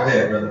 Go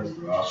ahead, brother. I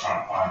was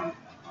trying to find it.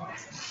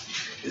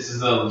 This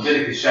is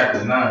Leviticus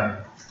chapter 9.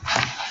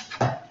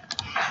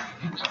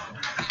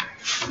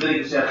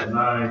 Leviticus chapter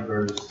 9,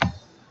 verse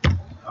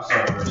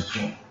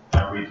 20.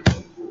 I read the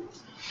 24.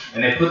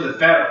 And they put the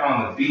fat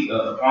upon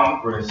the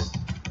breast,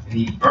 and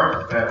he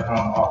burnt the fat upon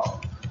the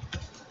altar.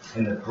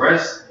 And the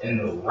breast and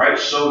the right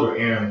shoulder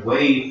Aaron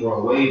waved for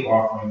a wave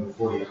offering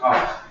before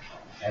Yahweh,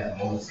 as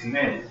Moses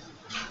commanded.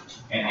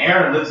 And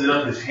Aaron lifted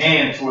up his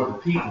hand toward the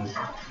people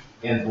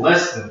and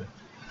blessed them,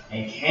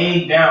 and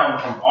came down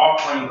from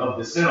offering of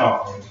the sin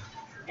offering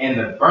and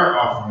the burnt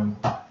offering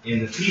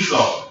and the peace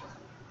offering.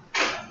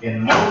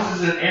 And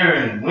Moses and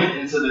Aaron went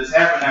into the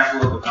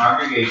tabernacle of the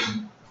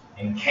congregation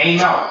and came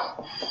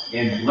out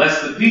and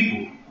blessed the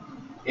people.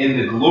 And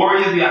the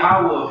glory of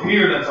Yahweh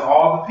appeared unto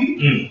all the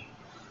people.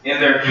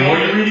 And there came, what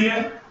are you reading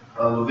at?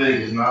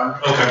 Leviticus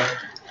 9. Okay.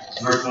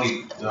 Verse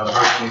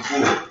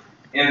 24.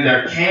 And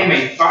there came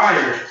a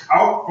fire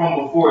out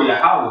from before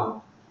Yahweh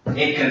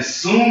and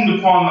consumed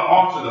upon the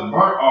altar the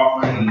burnt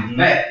offering and the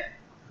fat,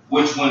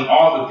 which when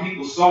all the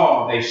people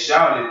saw, they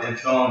shouted and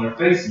fell on their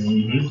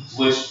faces.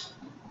 Which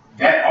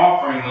that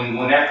offering,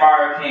 when that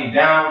fire came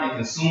down and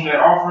consumed that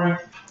offering,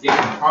 it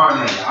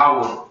confirmed that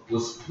Yahweh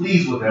was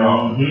pleased with that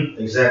offering.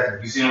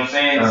 Exactly. You see what I'm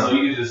saying? So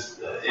you just,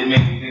 it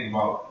made me think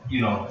about,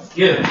 you know,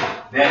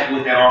 that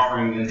with that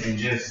offering in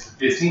Genesis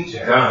 15th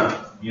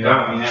chapter. You know what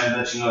I mean? That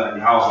lets you know that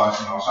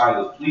Yahweh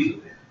was pleased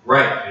with it.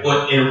 Right.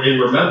 Well, and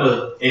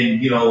remember,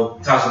 and you know,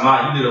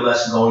 Tazama, you did a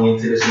lesson going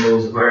into this, and it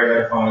was a very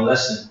edifying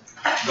lesson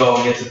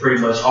going into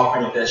pretty much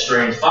offering up that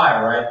strange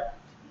fire, right?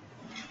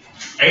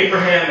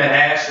 Abraham had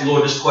asked the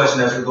Lord this question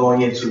as we're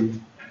going into,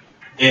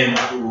 and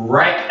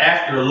right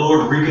after the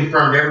Lord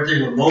reconfirmed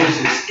everything with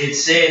Moses, it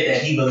said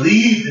that he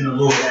believed in the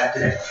Lord after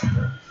that.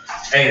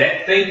 Hey,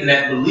 that faith and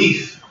that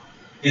belief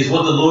is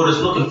what the Lord is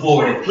looking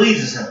for, and it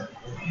pleases him.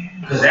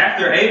 Because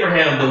after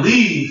Abraham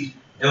believed,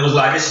 it was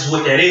like, this is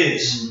what that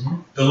is.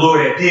 The Lord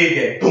that did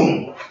that,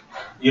 boom.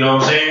 You know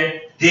what I'm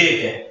saying?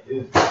 Did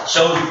that.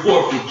 Shows you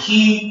forth the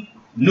key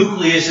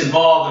nucleus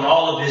involved in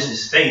all of this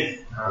is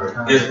faith,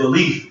 is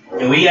belief.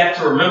 And we have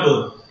to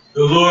remember,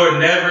 the Lord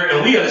never,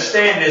 and we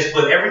understand this,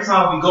 but every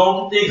time we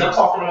go through things, I'm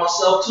talking to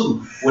myself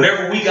too.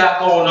 Whatever we got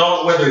going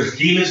on, whether it's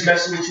demons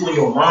messing with you in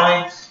your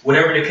mind,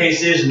 whatever the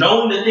case is,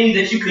 knowing the things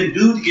that you can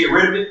do to get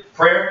rid of it,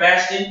 prayer,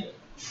 fasting,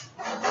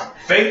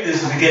 faith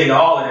is the beginning of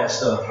all of that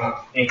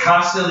stuff. And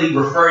constantly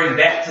referring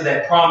back to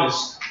that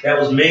promise that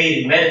was made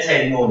and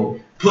meditating on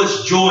it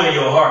puts joy in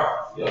your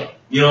heart.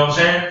 You know what I'm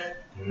saying?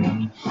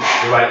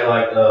 Like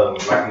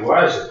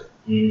Elijah.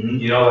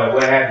 You know, like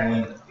what happened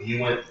when he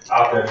went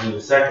out there to do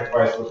the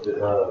sacrifice with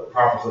the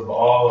prophets of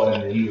Baal,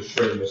 and then he was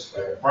pretty much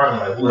like affirming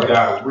like who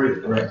God was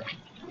really. Right.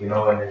 You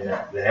know, and then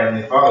the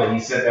Heavenly Father, he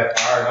sent that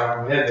fire down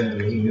from heaven,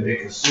 and they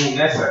consumed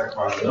that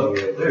sacrifice.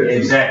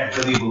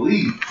 Exactly. Because he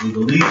believed. He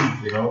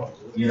believed, you know.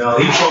 You know,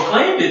 he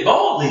proclaimed it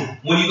boldly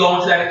when you go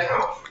into that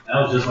account.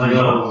 That was just like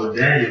with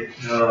Daniel,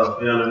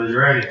 fell in the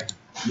dragon.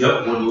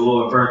 Yep. When the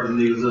Lord burnt the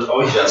niggas up.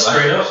 Oh, yeah,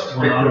 straight up.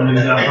 When all the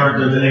niggas got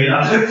burnt up, they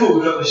got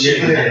food up and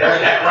shit.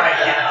 That's right.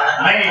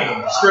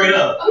 Man, straight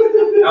up.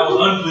 That was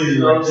unpleasing. You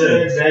know what I'm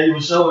saying? Daniel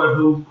was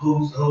showing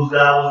whose God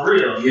was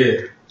real.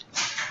 Yeah.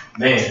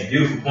 Man,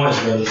 beautiful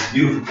points, brothers.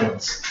 Beautiful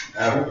points.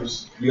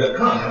 You got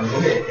come. Go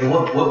ahead. And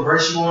what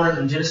verse you on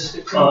in Genesis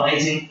 15?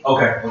 18.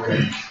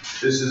 Okay.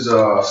 This is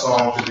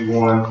Psalm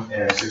 51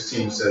 and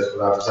 16 says, "For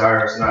thou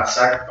desirest not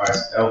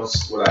sacrifice,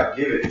 else would I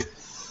give it.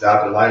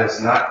 Thou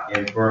delightest not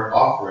in burnt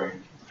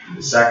offering.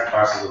 The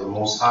sacrifices of the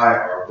Most High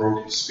are a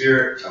broken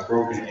spirit, a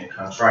broken and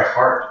contrite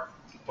heart.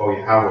 O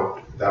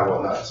Yahweh, thou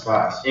wilt not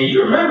despise." And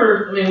you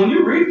remember, I mean, when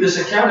you read this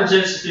account of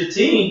Genesis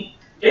 15,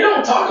 they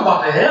don't talk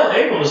about the hell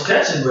Abram was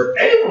catching, but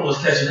Abram was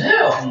catching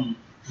hell.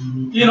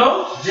 You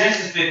know?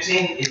 Genesis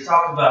 15, it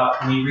talked about,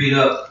 when you read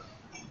up,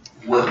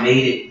 what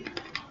made it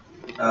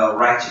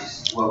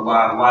righteous.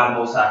 Why the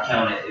Most High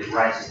counted it as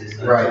righteousness.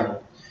 Right.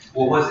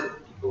 What was it?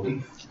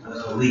 Belief.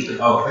 Belief.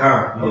 Oh,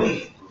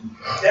 Belief.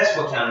 That's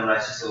what counted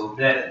righteous. So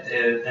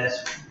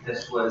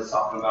that's what it's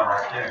talking about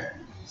right there.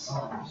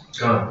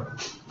 Come.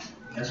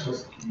 That's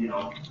what,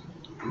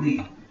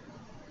 belief.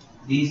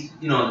 These,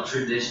 the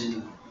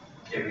tradition,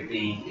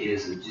 everything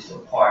is just a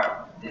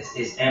part.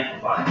 It's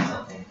amplifying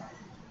something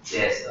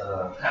that's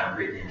kind of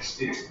written in the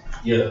spirit.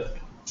 Yeah.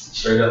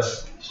 Straight up.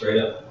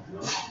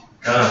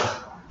 Come.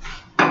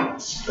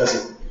 That's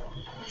it.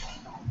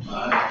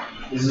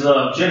 This is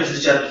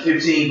Genesis chapter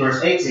 15,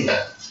 verse 18.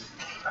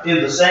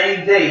 In the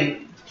same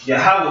day,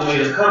 Yahweh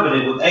made a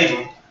covenant with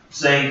Abram,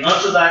 saying,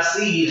 Unto thy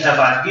seed have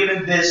I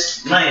given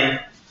this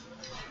land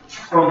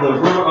from the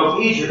river of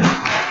Egypt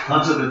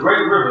unto the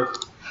great river,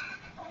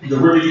 the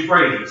river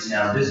Euphrates.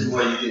 Now, this is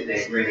where you get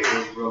that Greater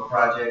Israel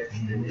project,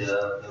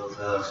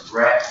 the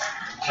rap.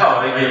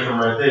 Oh, they get it from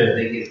right there.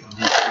 They get it from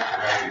this scripture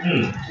right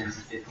here,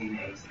 Genesis 15,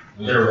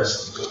 18.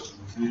 Interesting.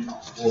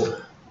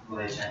 Go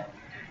ahead, Shane.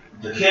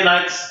 The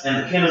Kenites and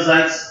the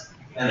Kenizzites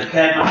and the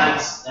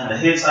Cadmonites and the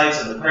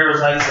Hittites and the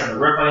Perizzites and the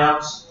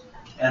Rephaims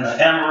and the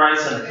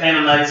Amorites and the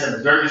Canaanites and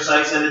the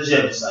Girgashites and the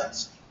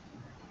Jebusites.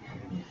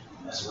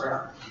 That's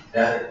right.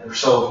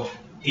 So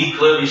he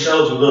clearly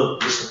shows you, look,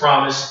 this is the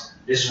promise.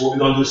 This is what we're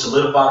going to do to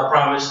solidify the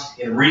promise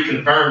and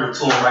reconfirm it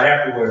to him right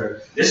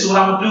afterward. This is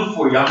what I'm going to do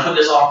for you. I'm going to put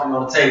this offering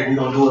on the table. We're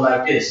going to do it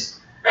like this.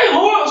 Hey,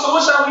 Lord, so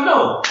what shall we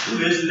know? Do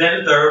this, do that,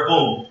 and the third.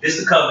 Boom. This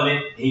is the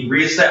covenant. And he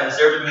reestablished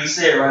everything he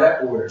said right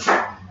afterward.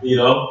 You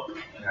know?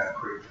 I got a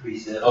quick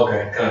precept.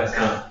 Okay, come.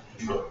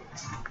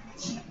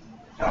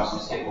 I was going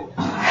to say what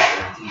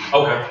Genesis 17.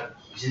 Okay.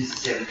 Genesis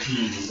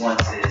 17,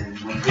 1 says, And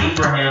when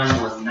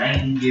Abraham was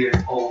 90 years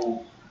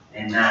old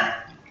and 9,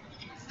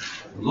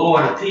 the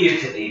Lord appeared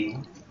to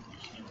Abram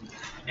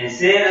and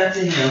said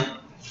unto him,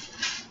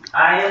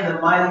 I am the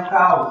mighty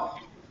power.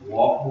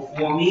 Walk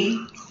before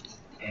me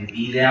and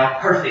be thou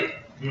perfect.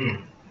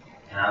 And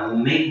I will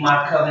make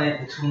my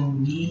covenant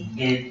between me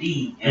and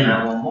thee, and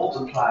I will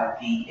multiply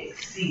thee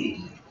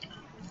exceedingly.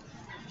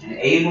 And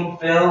Abram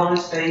fell on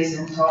his face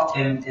and talked,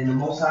 and the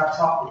Most High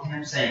talked with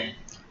him, saying,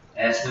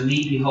 As for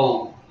me,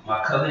 behold,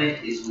 my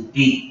covenant is with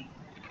thee,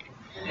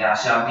 and thou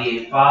shalt be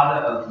a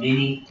father of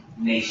many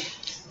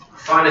nations. I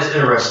find this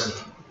interesting.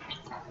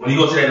 When you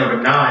go to that number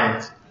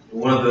 9,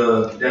 one of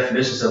the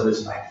definitions of it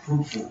is like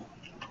fruitful.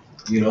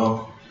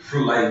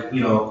 Fruit, like,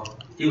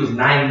 he was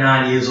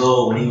 99 years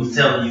old when he was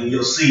telling you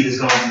your seed is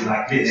going to be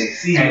like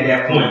this at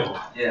that point.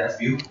 Yeah, that's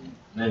beautiful.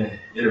 Man,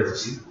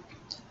 interesting.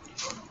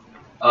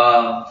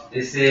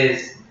 It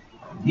says,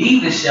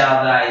 Neither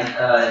shall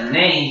thy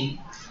name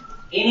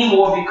any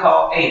more be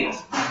called Abram,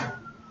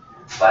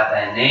 but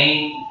thy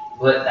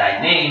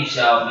name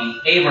shall be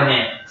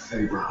Abraham.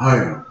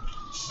 Abraham.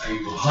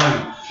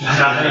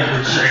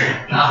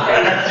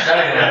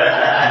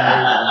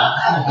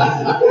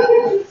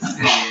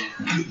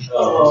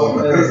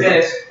 It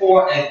says,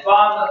 For a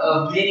father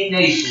of many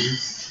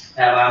nations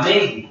have I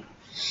made thee,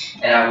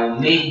 and I will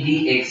make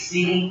thee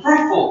exceeding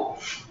fruitful.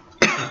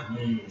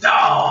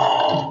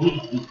 Oh,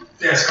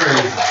 that's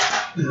crazy.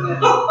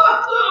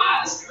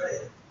 That's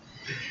crazy.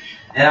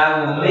 And I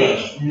will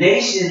make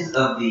nations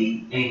of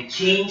thee, and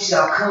kings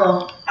shall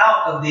come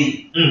out of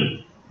thee.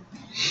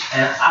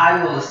 And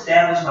I will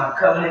establish my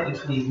covenant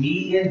between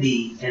me and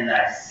thee, and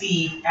thy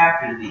seed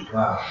after thee.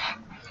 Wow.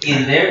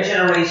 In their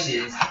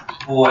generations,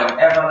 for an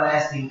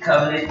everlasting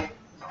covenant,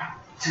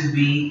 to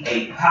be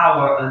a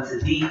power unto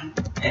thee,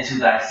 and to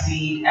thy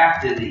seed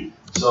after thee.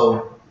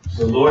 So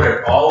the Lord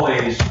had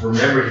always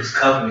remembered his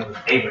covenant with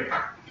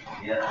Abraham.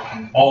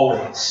 Yeah.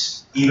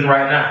 Always. Even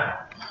right now.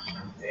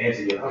 To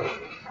answer your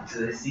question. To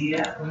the seed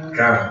after thee.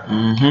 God.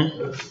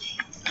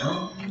 I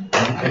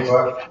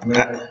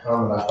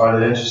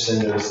find it interesting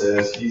that it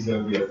says he's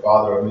going to be a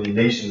father of many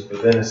nations,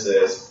 but then it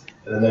says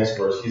in the next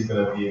verse, he's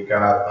going to be a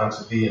God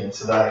unto thee and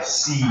to thy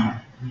seed.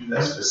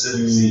 That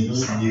specific seed.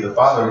 He's the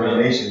father of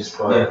many nations,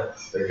 but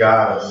the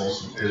God of the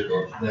nation of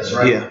Israel. That's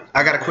right. Yeah,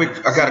 I got a quick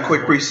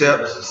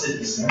precept. This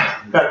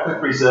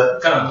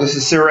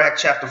is Sirach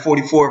chapter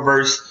 44,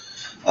 verse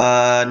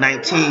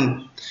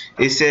 19.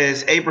 It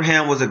says,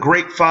 Abraham was a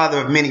great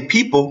father of many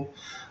people.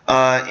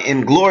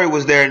 In glory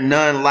was there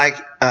none like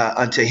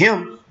unto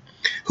him,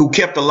 who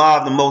kept the law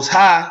of the Most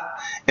High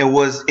and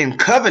was in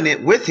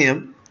covenant with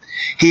him.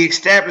 He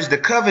established the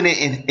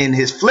covenant in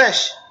his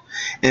flesh,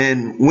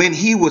 and when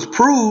he was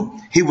proved,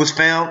 he was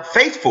found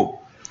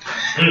faithful.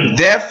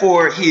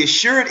 Therefore he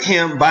assured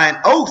him by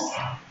an oath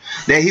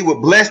that he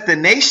would bless the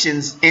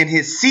nations in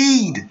his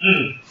seed,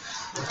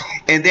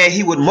 and that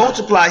he would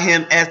multiply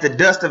him as the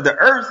dust of the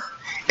earth,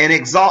 and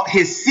exalt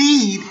his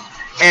seed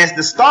as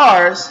the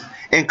stars,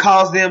 and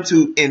cause them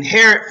to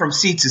inherit from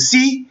sea to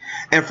sea,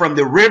 and from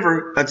the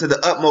river unto the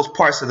utmost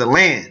parts of the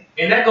land.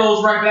 And that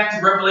goes right back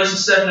to Revelation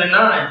 7 and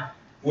 9,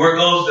 where it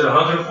goes to the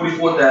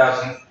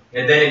 144,000,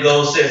 and then it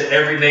goes, says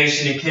every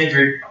nation and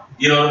kindred,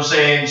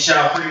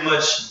 shall pretty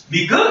much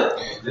be good.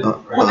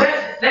 Well,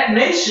 that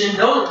nation,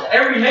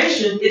 every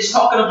nation, it's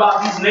talking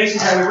about these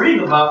nations that we're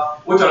reading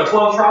about, which are the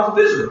 12 tribes of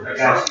Israel.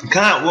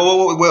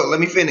 Well, let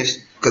me finish,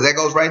 because that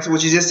goes right to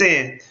what you just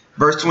said.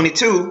 Verse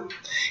 22,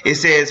 it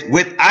says,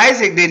 with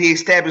Isaac did he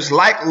establish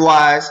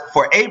likewise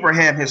for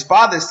Abraham his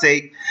father's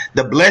sake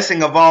the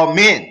blessing of all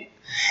men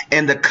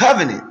and the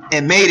covenant,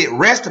 and made it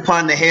rest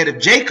upon the head of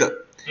Jacob.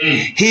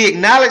 He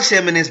acknowledged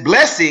him in his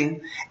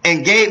blessing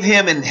and gave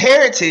him an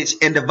heritage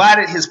and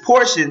divided his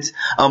portions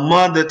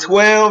among the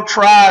 12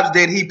 tribes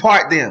that he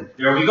part them.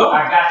 There we go.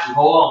 I got you.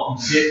 Hold on.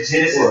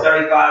 Genesis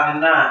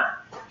 35:9.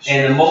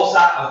 And the Most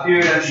High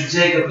appeared unto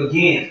Jacob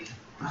again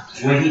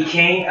when he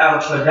came out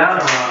of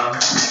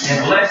Padanaram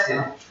and blessed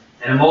him.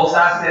 And the Most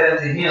High said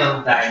unto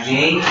him, thy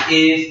name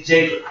is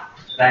Jacob.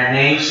 Thy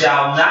name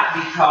shall not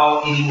be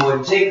called any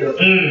more Jacob,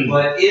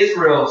 but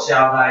Israel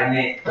shall thy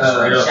name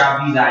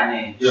shall be thy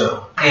name.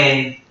 Yeah.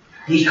 And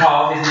he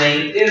called his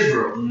name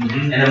Israel.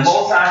 And the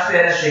Most High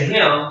said unto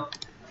him,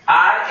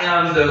 I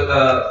am the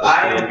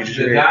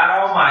God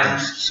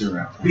Almighty.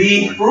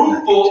 Be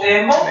fruitful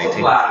and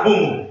multiply.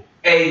 Boom.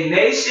 A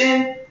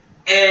nation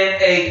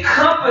and a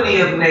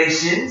company of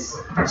nations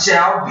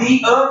shall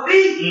be of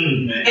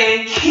thee,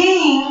 and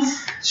kings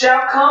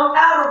shall come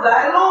out of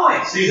thy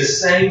loins. See, the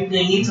same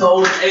thing he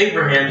told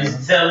Abraham,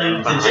 he's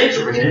telling to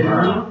Jacob.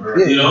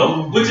 You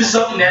know, which is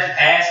something that's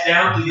passed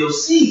down through your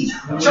seed,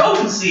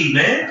 chosen seed,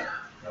 man.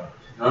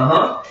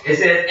 It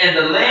says, and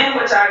the land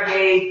which I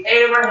gave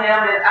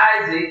Abraham and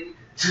Isaac,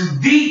 to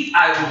thee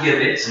I will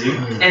give it,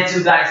 and to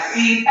thy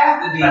seed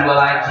after thee will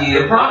I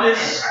give the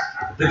promise,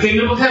 the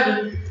kingdom of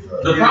heaven,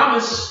 the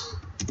promise,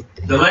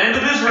 the land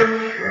of Israel.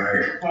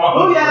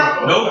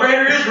 No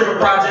greater Israel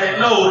project,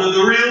 no,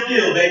 the real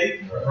deal,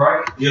 baby.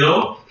 Right. You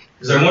know?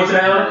 Is there more to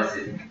that?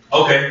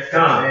 Okay,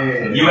 come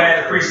on. You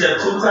add a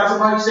precept 2 times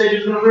about you said you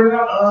was going to bring it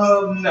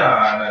out?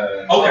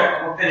 Nah. Okay.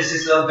 We'll finish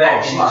this up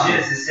back in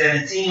Genesis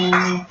 17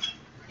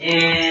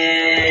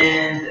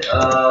 and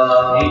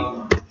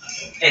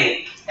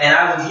 8. And I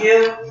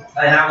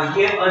will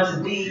give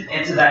unto thee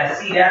and to thy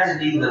seed after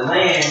thee the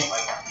land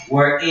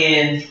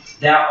wherein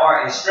thou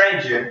art a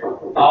stranger,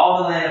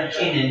 all the land of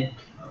Canaan,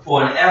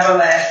 for an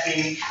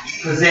everlasting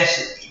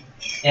possession,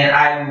 and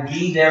I will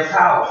be their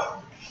power.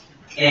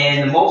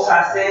 And the Most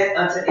High said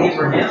unto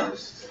Abraham,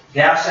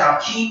 thou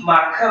shalt keep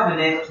my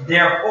covenant,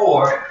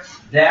 therefore,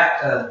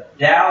 thou and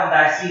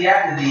thy seed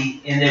after thee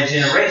in their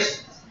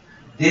generations.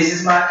 This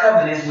is my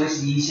covenant which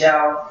ye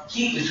shall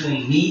keep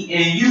between me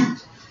and you,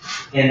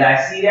 and thy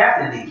seed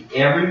after thee.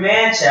 Every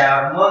man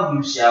child among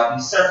you shall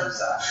be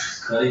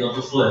circumcised. Cutting of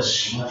the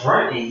flesh. That's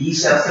right. And ye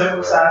shall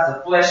circumcise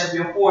the flesh of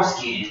your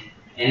foreskin,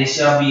 and it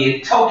shall be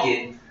a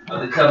token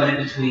of the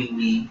covenant between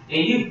me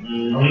and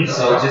you.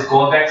 So just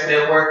going back to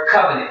that word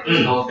covenant,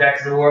 it goes back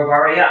to the word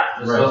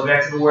barayah. It goes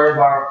back to the word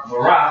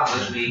barah,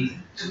 which means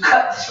to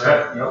cut. That's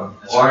right.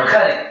 Or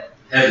cutting.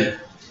 Heavy.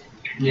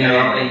 You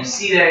know, and you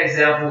see that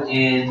example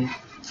in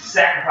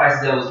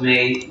sacrifices that was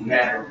made. You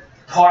have to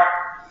part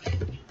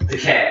the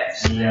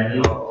calves, you have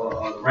to,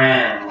 or the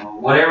ram, or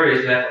whatever it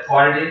is, you have to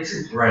part it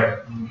into. Right.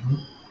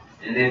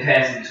 And then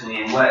pass it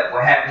between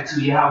what happened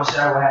to Yahweh,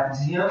 what happened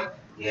to him.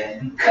 He had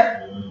to be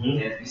cut. He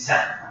had to be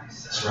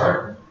sacrificed. That's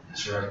right.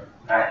 That's right.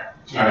 Right.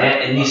 And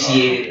that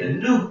initiated the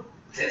New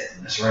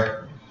Testament. That's right.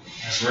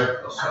 That's right.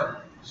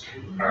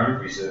 Alright,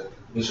 precept.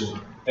 This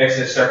one.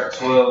 Exodus chapter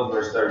 12,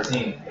 verse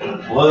 13.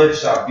 Blood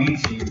shall be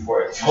to you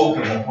for a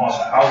token upon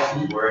the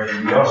houses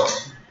wherein you are.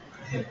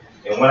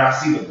 And when I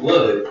see the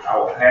blood, I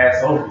will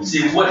pass over you.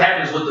 See, what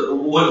happens with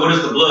what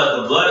is the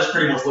blood? The blood is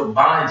pretty much what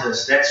binds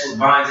us. That's what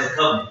binds that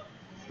covenant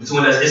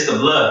between us. It's the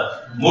blood.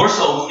 More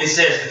so, it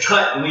says to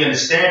cut, and we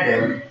understand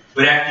that.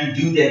 But after you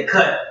do that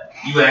cut,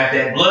 you have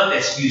that blood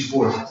that spews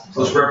forth,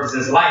 which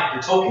represents life,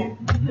 the token.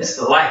 It's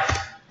the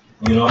life.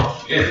 You know?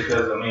 Yeah,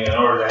 because, I mean, in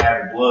order to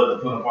have the blood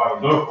to put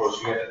upon your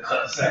doorpost, you have to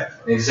cut the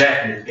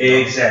sacrifice.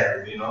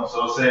 Exactly. You know,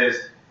 so it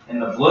says,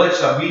 and the blood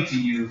shall be to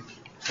you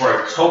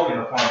for a token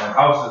upon the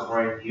houses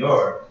wherein ye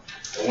are.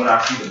 And when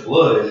I see the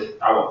blood,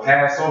 I will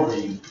pass over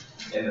you,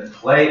 and the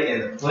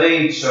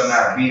plague shall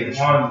not be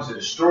upon you to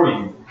destroy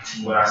you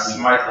when I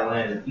smite the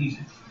land of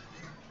Egypt.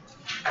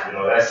 You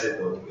know, that's it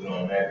though, you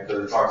know, man,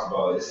 because it talks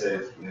about, it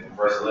says in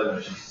verse 11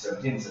 of Genesis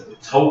 17, it says a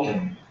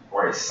token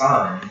or a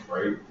sign,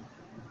 right,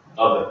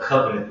 of the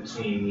covenant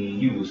between me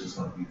and you, which is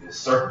going to be this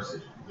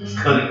circumcision, this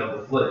cutting of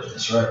the flesh.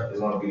 That's right. It's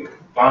going to be a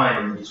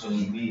binding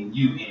between me and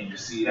you and your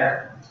seed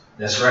after.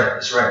 That's right.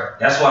 That's right.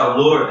 That's why the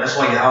Lord, that's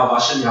why Yahweh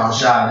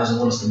doesn't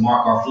want us to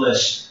mark our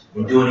flesh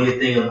or do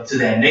anything up to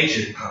that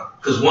nature.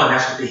 Because one,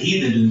 that's what the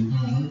heathen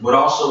do. But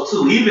also,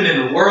 too, even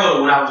in the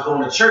world, when I was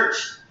going to church,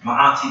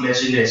 my auntie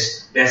mentioned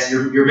this. That's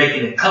you're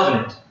making a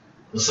covenant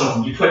with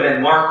something. You put that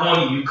mark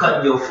on you, you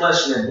cut your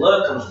flesh, and that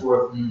blood comes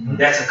forth.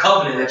 That's a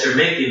covenant that you're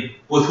making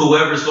with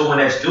whoever's the one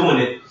that's doing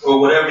it, or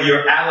whatever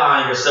you're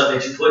allying yourself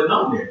that you're putting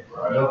on there.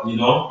 Right. You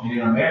know? And in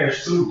a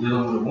marriage too,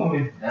 dealing with a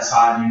woman, that's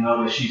how you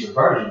know that she's a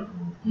virgin.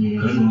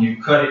 Because when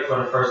you cut it for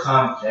the first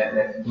time,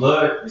 that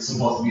blood is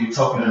supposed to be the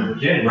token of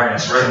virginity. Right.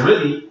 That's right. To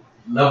really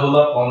level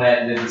up on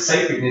that the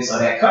sacredness of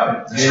that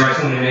covenant. That's right.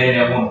 Between the man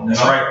and that woman.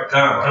 That's right.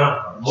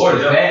 Come. Lord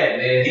is bad,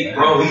 man.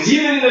 He's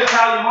even in the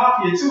Italian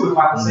mafia too, if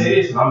I can say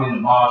this, because I'm in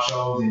the mob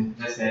shows and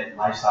that's that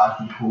lifestyle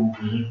pretty cool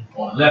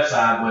on the left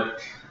side.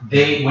 But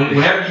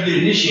whenever you get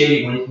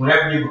initiated,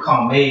 whenever you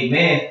become a made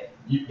man,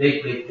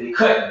 they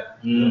cut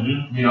you.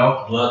 You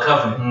know, blood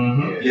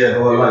covenant. Yeah,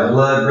 Or like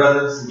blood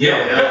brothers.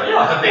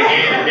 Yeah. They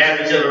hand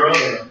dab each other up.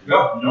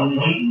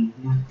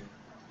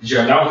 Did you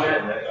know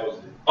that?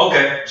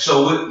 Okay,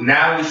 so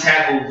now we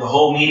tackled the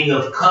whole meaning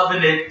of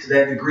covenant to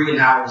that degree and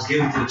how it was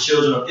given to the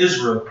children of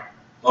Israel.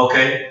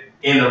 Okay,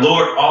 and the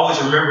Lord always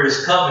remembered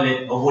His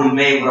covenant of what He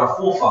made with our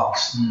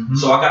forefathers.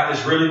 So I got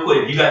this really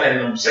quick. You got that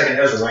in 2nd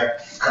Ezra, right?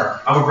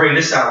 I'm gonna bring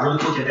this out really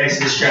quick in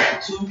Exodus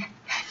chapter 2,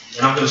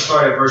 and I'm gonna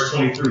start at verse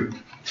 23.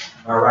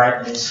 All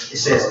right, it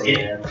says,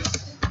 and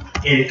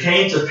it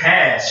came to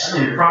pass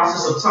in the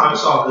process of time,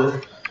 it's all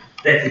good,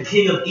 that the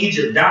king of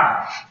Egypt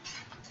died.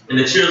 And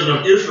the children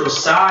of Israel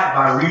sighed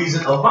by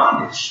reason of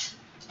bondage.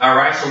 All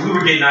right, so we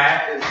were getting,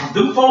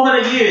 them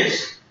 400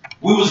 years,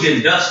 we was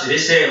getting dusted. It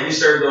said we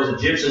served those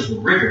Egyptians with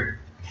rigor.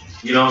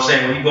 You know what I'm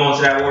saying? When you go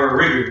into that word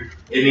rigor,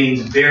 it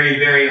means very,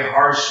 very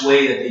harsh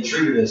way that they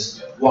treated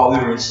us while we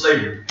were in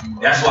slavery.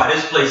 That's why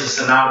this place is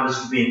synonymous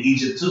with being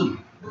Egypt too,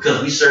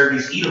 because we served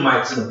these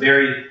Edomites in a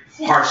very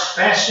harsh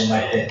fashion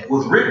like that,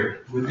 with rigor.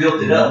 We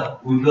built it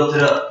up. We built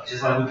it up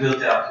just like we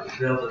built up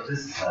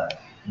this side.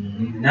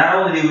 Not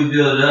only did we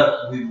build it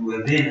up, we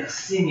were then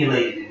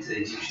assimilated into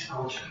Egyptian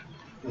culture.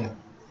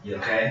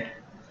 Okay?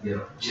 Yeah.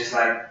 Just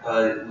like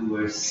we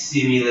were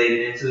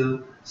assimilated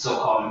into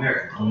so-called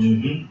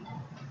American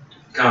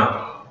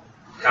culture.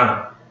 Come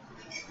on.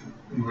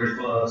 You ready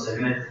for a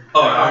second?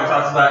 Oh, I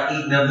talks about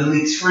eating of the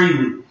leeks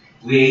freely.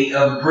 We ate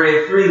of the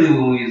bread freely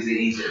when we was in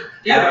Egypt.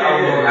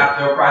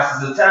 After a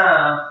process of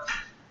time,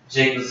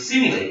 Jake was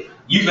assimilated.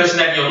 You mentioned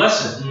that in your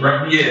lesson,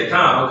 right?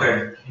 Yeah,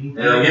 okay.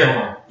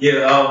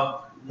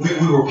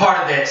 We were part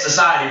of that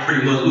society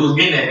pretty much. We was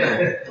in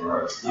that thing.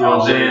 You know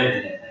what I'm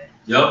saying?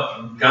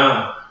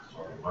 Yup.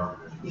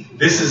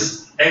 This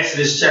is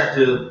Exodus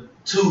chapter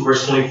 2,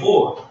 verse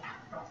 24.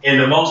 And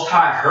the Most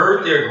High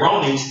heard their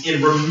groanings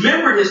and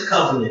remembered His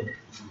covenant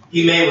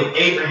He made with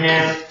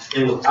Abraham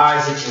and with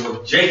Isaac and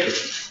with Jacob.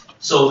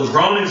 So the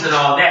groanings and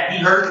all that, He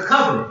heard the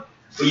covenant.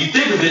 But you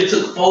think of it, it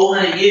took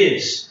 400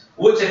 years,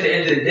 which at the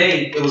end of the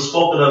day, it was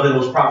spoken of and it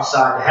was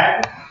prophesied to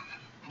happen.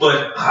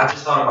 But I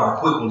just thought about a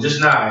quick one just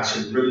now,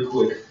 actually, really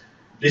quick.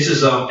 This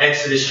is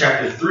Exodus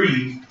chapter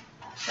 3,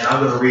 and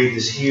I'm going to read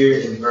this here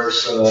in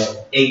verse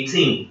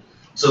 18.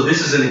 So this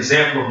is an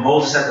example of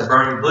Moses at the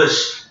burning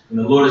bush, and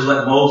the Lord has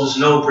let Moses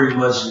know pretty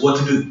much what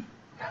to do.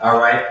 All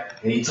right?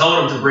 And He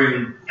told him to bring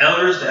the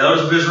elders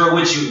of Israel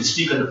with you and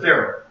speak unto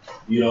Pharaoh.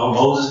 You know,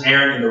 Moses,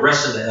 Aaron, and the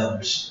rest of the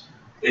elders.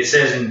 It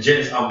says in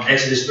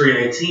Exodus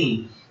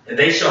 3:18, and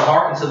they shall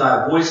hearken to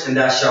thy voice, and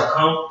thou shalt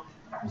come,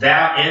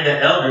 thou and the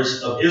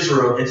elders of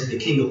Israel, into the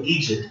king of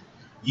Egypt.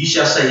 Ye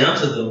shall say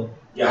unto them,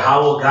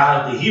 Yahweh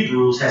God of the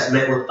Hebrews has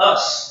met with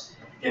us.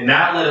 And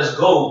now let us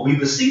go, we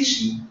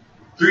beseech you,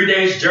 3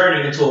 days'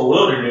 journey into a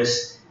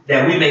wilderness,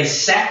 that we may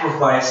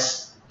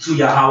sacrifice to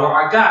Yahweh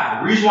our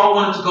God. The reason why I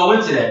wanted to go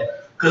into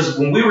that, because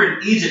when we were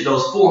in Egypt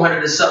those 400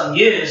 and something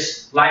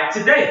years, like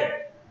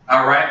today,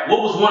 all right,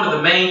 what was one of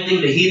the main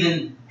things the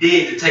heathen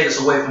did to take us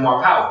away from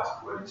our power?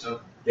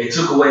 They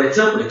took away the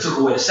temple. They took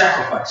away the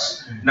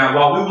sacrifice. Now,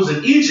 while we was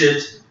in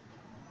Egypt,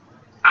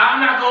 I'm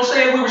not going to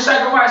say if we were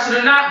sacrificing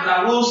or not, but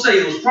I will say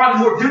it was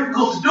probably more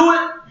difficult to do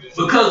it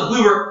because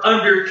we were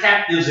under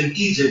captives in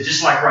Egypt,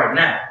 just like right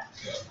now.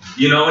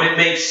 You know, and it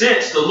makes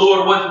sense. The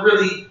Lord wasn't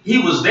really, He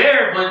was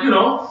there, but, you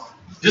know,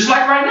 just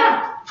like right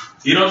now.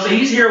 You know what I'm saying?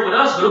 He's here with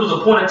us, but it was a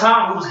point in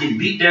time we was getting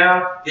beat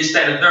down, this,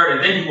 that, and the third,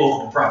 and then He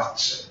woke up the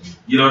prophets.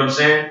 You know what I'm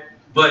saying?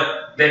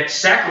 But that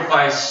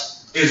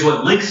sacrifice is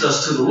what links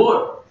us to the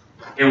Lord.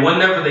 And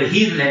whenever the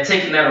heathen had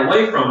taken that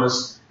away from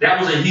us, that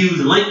was a huge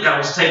link that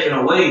was taken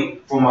away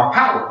from our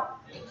power.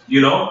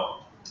 You know?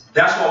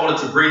 That's why I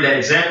wanted to bring that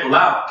example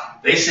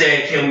out. They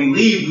said, can we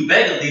leave? We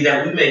beg of thee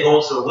that we may go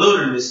into the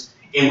wilderness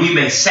and we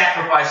may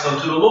sacrifice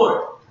unto the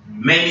Lord.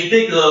 Made me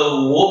think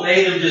of what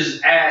made them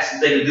just ask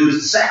if they could do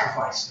this to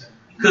sacrifice.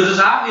 Because it's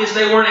obvious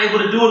they weren't able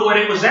to do it the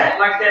way they was at,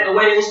 like that, the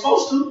way they was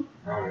supposed to.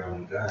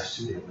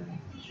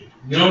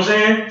 You know what I'm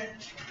saying?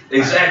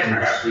 Exactly.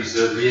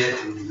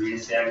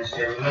 Reestablish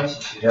their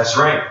relationship. That's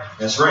right.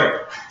 That's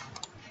right.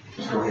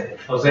 Go ahead.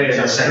 Hosea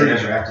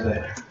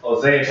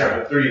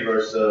chapter 3,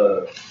 verse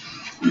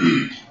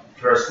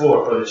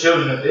 4. For the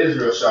children of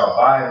Israel shall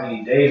abide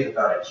many days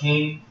without a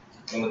king,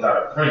 and without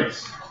a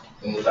prince,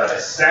 and without a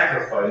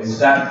sacrifice.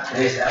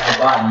 They shall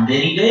abide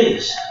many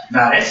days.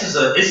 Now this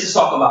is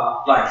talking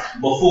about like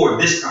before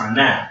this time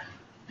now.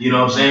 You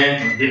know what I'm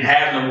saying? Didn't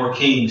have no more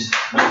kings,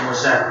 no more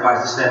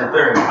sacrifices, that and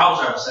third. I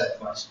was having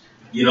sacrifice.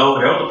 You know,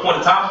 there was a point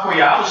of time before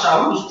Yahushua,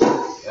 we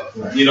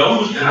was, you know,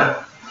 we was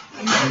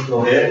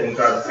Go ahead.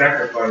 Without a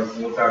sacrifice,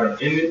 without an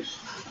image,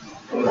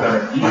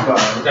 without an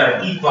ephod.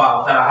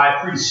 Without a high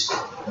priest.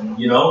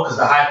 You know, because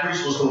the high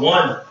priest was the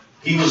one.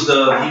 He was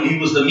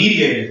the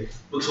mediator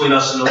between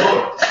us and the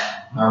Lord.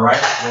 All right,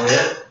 go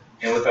ahead.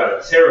 And without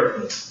a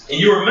teraphim. And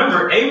you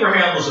remember,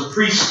 Abraham was a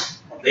priest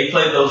They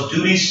played those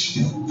duties.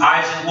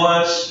 Isaac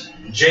was,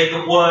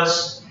 Jacob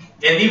was,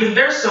 and even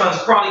their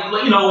sons probably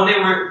played, when they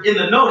were in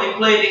the know,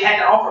 they had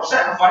to offer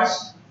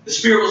sacrifice. The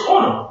Spirit was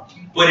on them.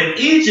 But in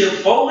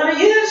Egypt, 400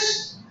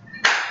 years,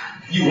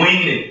 you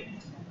winged it.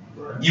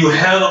 You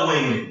hella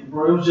winged it.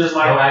 Bro, it was just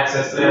like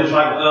access to it was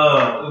like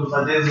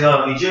they was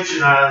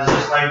Egyptianized,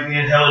 just like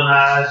being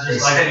Hellenized,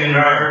 just like being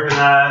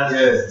Americanized.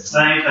 Yeah.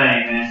 Same thing,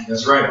 man.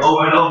 That's right.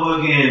 Over and over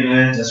again,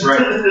 man. That's right.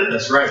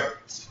 That's right.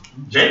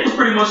 Jacob was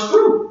pretty much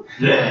through.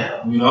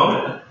 Yeah.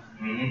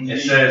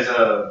 It says,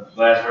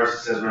 last verse, it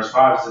says, verse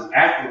 5, it says,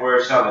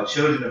 afterwards shall the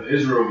children of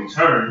Israel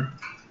return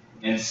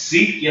and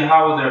seek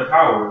Yahweh their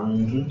power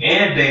and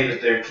David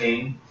their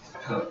king.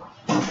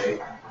 Okay.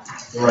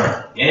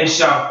 Right. And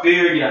shall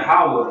fear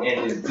Yahweh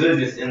and his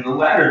goodness in the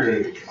latter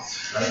days.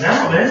 Right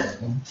now,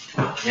 man.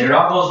 And it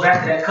all goes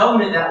back to that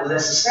covenant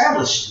that's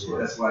established.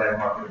 That's why that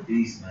mark of the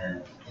beast,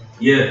 man.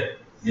 Yeah.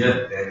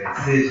 Yeah. That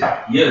decision.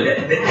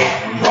 Yeah.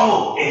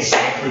 Bro,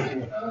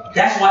 exactly.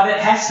 That's why that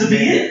has to be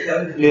it.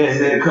 Yeah,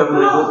 they're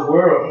covenant with the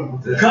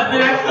world.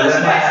 Covenant after this.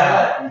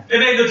 It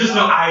ain't just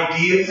no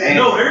idea.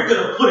 No, they're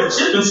gonna put a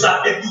chip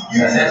inside if you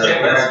use that.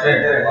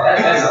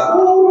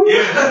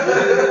 Yeah.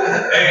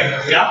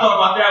 Hey, I thought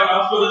about that when I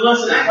was for the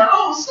lesson. I was like,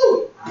 oh,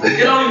 shoot.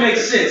 It only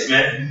makes sense,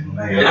 man.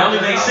 It only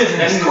makes sense.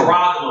 That's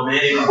Karagama, man.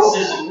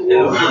 It's in the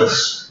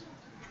bush.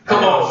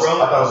 Come on,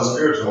 bro. I thought it was a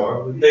spiritual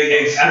mark.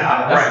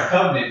 Right.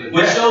 Covenant.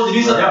 Which shows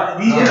that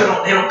these people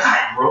don't got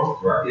it, bro.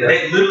 Right.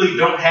 They literally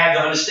don't have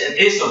the understanding.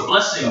 It's a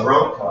blessing,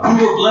 bro. We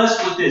were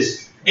blessed with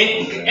this.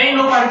 Ain't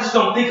nobody just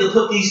gonna think to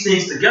put these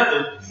things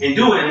together and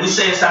do it. And we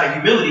say it's out of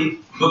humility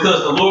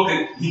because the Lord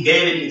He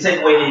gave it, He can take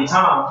away at any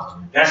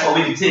time. That's why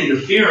we continue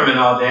to fear Him and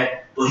all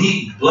that. But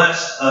He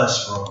blessed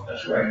us, bro.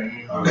 That's right.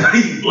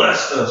 He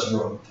blessed us,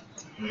 bro.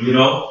 You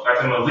know, like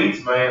them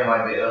elites, man,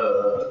 like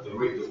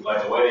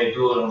the way they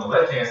do it on the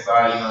left hand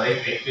side,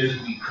 they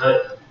physically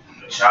cut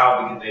the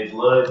child to get their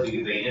blood, to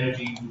get their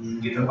energy, to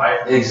get the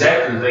life.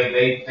 Exactly.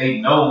 They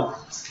know,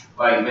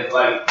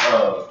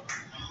 Ariana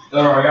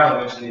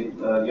mentioned it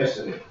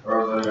yesterday,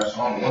 or I got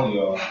one of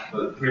y'all,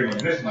 but pretty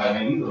much mentioned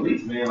man, these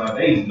elites, man,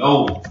 they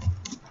know.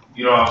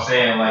 You know what I'm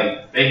saying?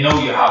 Like they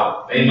know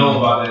Yahweh. They know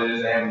about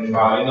the Heavenly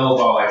Father. They know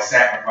about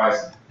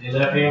sacrificing.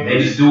 They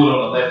just do it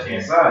on the left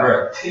hand side.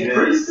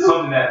 Right.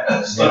 Something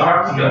that stuck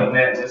out to me on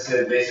that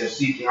said they said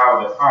seek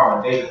Yahweh their power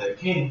and David their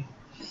king.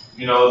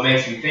 It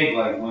makes me think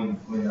like when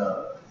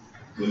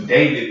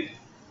David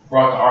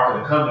brought the Ark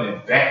of the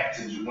Covenant back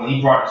to when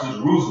he brought it to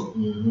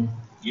Jerusalem.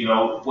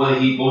 What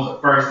was the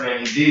first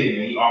thing he did?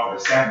 And he offered a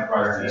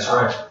sacrifice.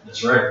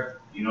 That's right.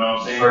 You know what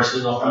I'm saying? First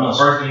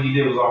thing he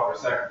did was offer a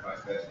sacrifice.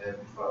 That's the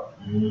Heavenly Father.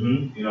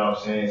 You know what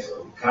I'm saying?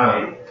 So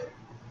Come.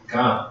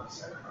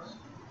 sacrifice.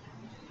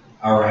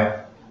 All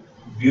right.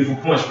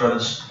 Beautiful points,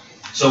 brothers.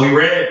 So we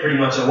read pretty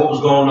much on what was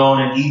going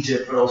on in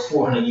Egypt for those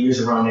 400 years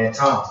around that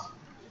time.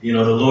 The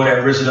Lord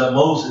had risen up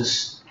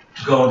Moses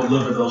to go and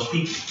deliver those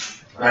people.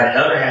 Right. The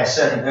other had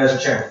set in Ezra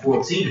chapter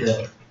 14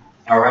 there.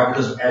 All right,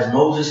 because as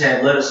Moses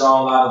had led us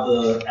all out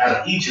of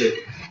Egypt,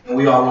 and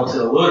we all went to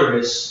the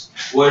wilderness,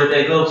 where did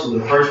they go to?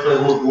 The first place,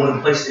 one of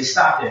the places they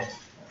stopped at,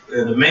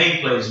 the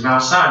main place,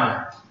 Mount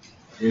Sinai.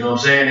 You know what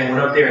I'm saying? They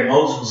went up there, and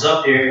Moses was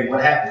up there, and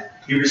what happened?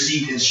 He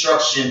received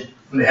instruction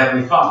from the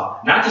Heavenly Father.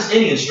 Not just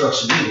any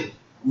instruction either.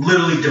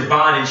 Literally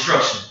divine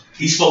instruction.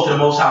 He spoke to the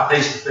Most High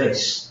face to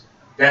face.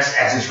 That's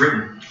as it's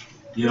written.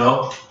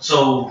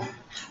 So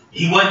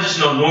he wasn't just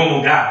no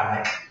normal guy.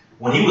 Like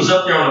when he was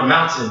up there on the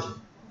mountain,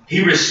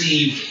 he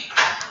received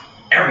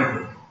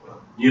everything.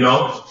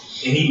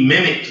 And he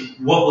mimicked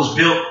what was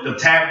built, the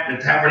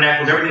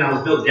tabernacles, everything that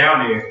was built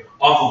down there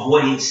off of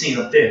what he'd seen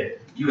up there.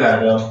 You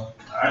got it, All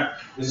right.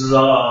 This is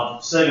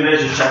 2nd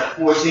Ezra chapter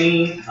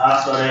 14.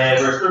 I'll start at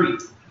verse 3.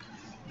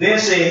 Then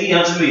said he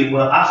unto me,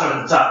 well, I'll start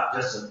at the top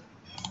just to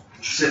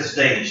set the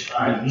stage.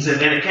 All right. He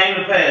said, and it came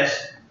to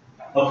pass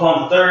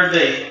upon the third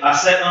day, I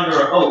sat under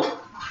an oak,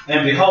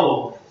 and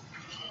behold,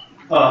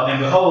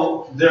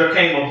 there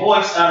came a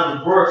voice out of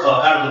the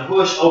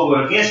bush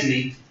over against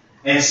me,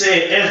 and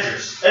said,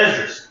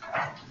 Esdras.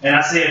 And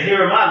I said,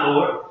 Here am I,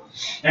 Lord.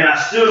 And I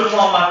stood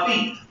upon my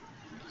feet.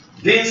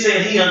 Then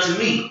said he unto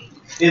me,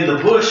 In the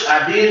bush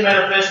I did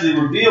manifestly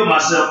reveal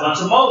myself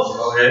unto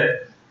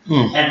Moses,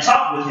 and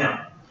talked with him,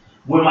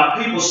 when my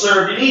people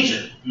served in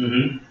Egypt.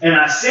 And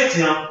I sent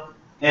him,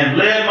 and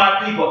led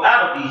my people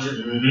out of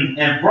Egypt,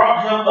 and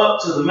brought him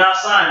up to the Mount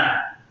Sinai,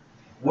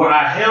 where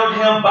I held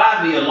him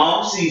by me a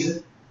long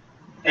season,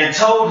 and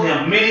told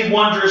him many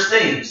wondrous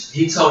things.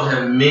 He told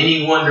him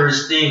many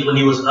wondrous things when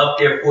he was up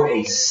there for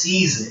a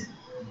season.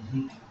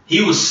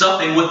 He was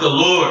supping with the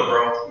Lord,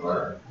 bro.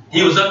 Right.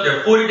 He was up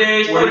there 40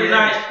 days, 40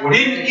 nights,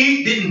 didn't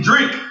eat, didn't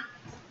drink.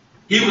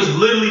 He was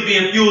literally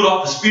being fueled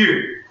off the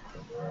Spirit.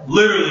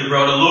 Literally,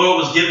 bro. The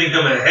Lord was giving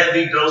him a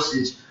heavy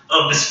dosage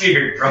of the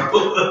Spirit, bro.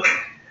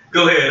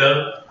 Go ahead,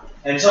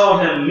 and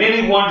told him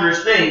many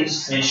wondrous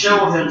things, and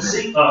showed him the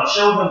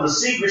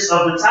secrets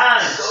of the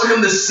times. Showed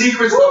him the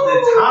secrets of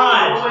the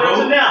times, All the way up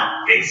to bro.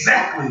 now.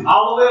 Exactly.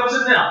 All the way up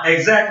to now.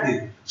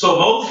 Exactly. So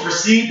Moses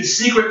received the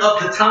secret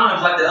of the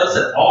times, like the other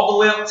said, all the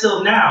way up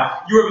till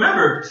now. You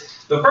remember,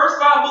 the first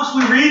 5 books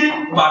we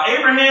read about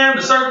Abraham,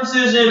 the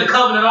circumcision, the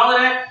covenant, all of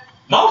that,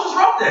 Moses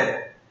wrote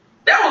that.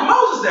 That was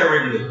Moses that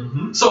written it.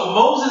 Mm-hmm. So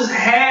Moses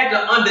had the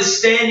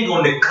understanding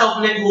on the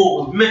covenant, who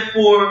it was meant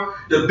for,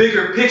 the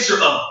bigger picture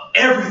of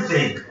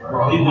everything.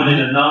 Bro, he went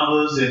into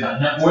numbers and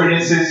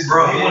Ordinances,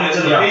 Bro, he went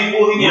into the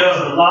people, he went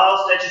into the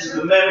laws, statutes,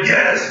 and commandments.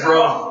 Yes,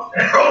 bro.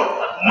 Bro,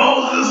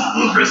 Moses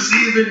was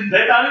receiving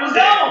They thought he was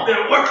gone.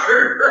 their word.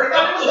 They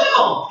thought he was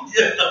gone.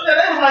 Yeah. Yeah,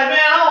 they was like, man,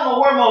 I don't know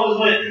where Moses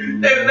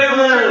went. They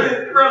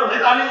were, bro. They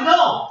thought he was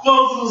gone.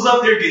 Moses was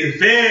up there getting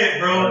fed,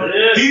 bro.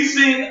 Yeah. He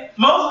seen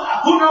Moses.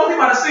 Who knows he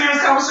about to see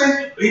this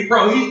conversation?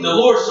 The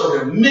Lord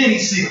showed him many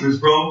secrets,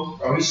 bro.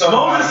 Bro, he saw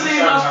Moses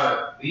seen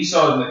us. he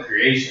saw in the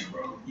creation,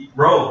 bro.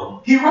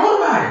 Bro, he wrote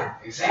about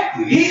it.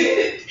 Exactly.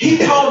 He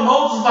told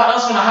Moses about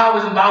us on the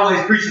highways and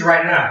byways preaching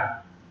right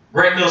now.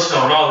 Great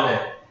millstone, all of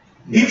that.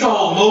 He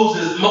told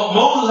Moses.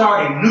 Moses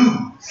already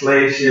knew.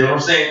 Slave You know what I'm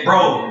ship. saying,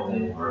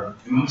 bro?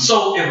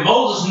 So if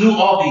Moses knew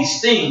all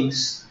these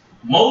things,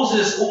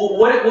 Moses,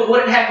 what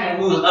had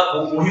happened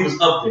when he was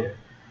up there?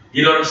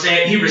 You know what I'm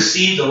saying? He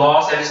received the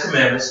laws and his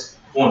commandments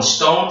on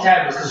stone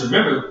tablets, because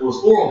remember, it was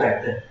oral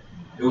back then.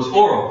 It was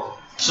oral.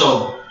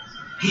 So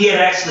he had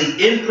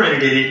actually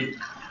imprinted it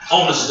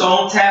on the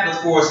stone tablets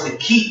for us to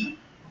keep.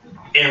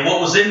 And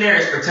what was in there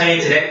is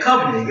pertaining to that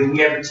covenant. And we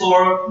have the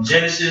Torah,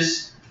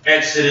 Genesis,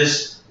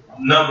 Exodus,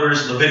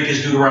 Numbers,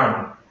 Leviticus,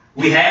 Deuteronomy.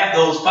 We have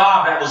those 5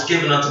 that was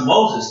given unto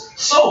Moses.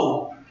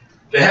 So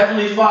the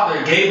Heavenly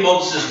Father gave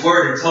Moses his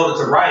word and told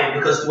it to write it,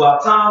 because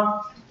throughout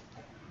time,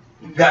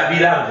 God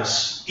beat out of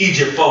us.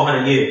 Egypt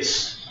 400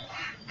 years.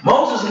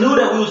 Moses knew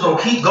that we was going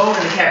to keep going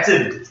into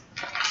captivity.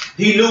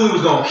 He knew we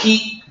was going to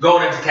keep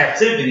going into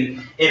captivity.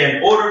 And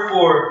in order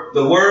for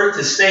the word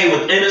to stay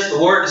within us, the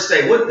word to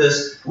stay with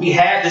us, we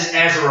had this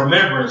as a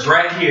remembrance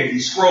right here,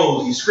 these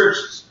scrolls, these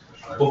scriptures.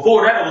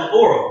 Before that, it was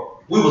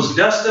oral. We was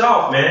dusted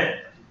off, man.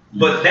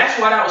 But that's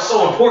why that was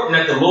so important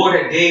that the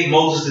Lord had gave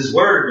Moses this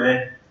word,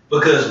 man.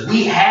 Because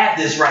we have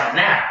this right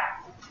now.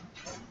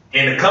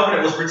 And the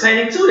covenant was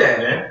pertaining to that,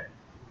 man.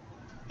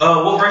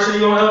 What verse are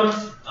you on,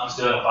 Elder? I'm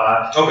still at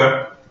 5.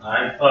 Okay.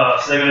 Alright,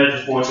 2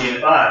 Ezra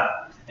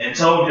 14:5. And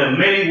told him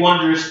many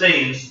wondrous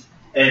things,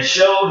 and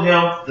showed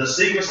him the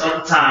secrets of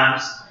the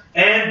times,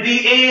 and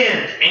the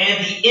end.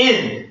 And the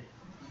end.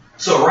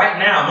 So right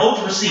now,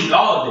 Moses received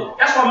all of it.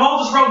 That's why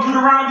Moses wrote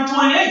Deuteronomy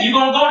 28. You're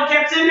going to go into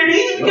captivity to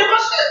Egypt and get my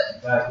shit.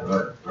 Exactly.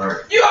 Right.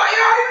 You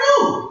already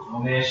knew. No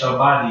man shall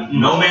buy thee.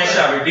 No man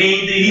shall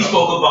redeem thee. He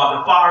spoke about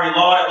the fiery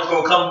law that was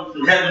going to come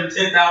from heaven,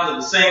 10,000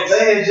 of the saints.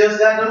 They had just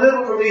got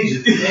delivered from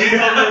Egypt. And he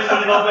told them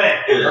to go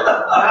back.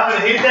 I'm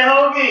going to hit that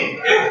hole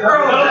again.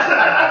 Bro,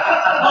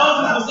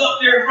 Moses was up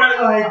there in front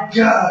of like,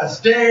 gosh,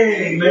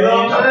 dang, man. You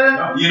know what I'm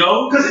saying? You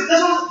know? Because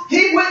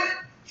he went,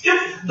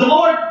 if the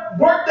Lord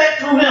worked that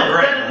through him,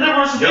 Right. that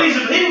deliverance from Yep.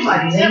 Egypt. He was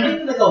like, damn, we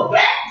gonna go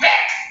back.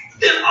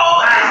 Then all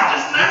that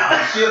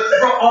is just now.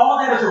 Bro, all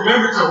that is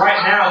remembered to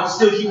right now is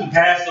still keeping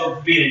Passover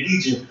from being in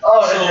Egypt.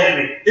 Oh, that's So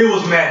heavy. it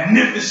was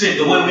magnificent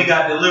the way we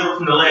got delivered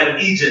from the land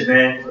of Egypt,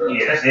 man.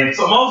 Yeah, that's heavy.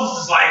 So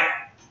Moses is like,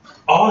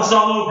 this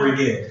all over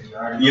again.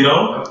 You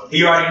know?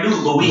 He already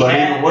knew, but we But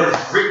had even worse.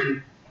 this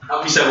written.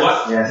 You said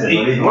what? Yeah, I said, but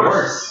even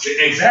worse.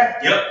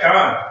 Exactly. Yep, come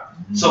on.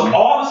 So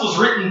all this was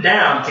written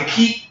down to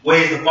keep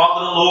ways to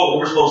follow the Lord, what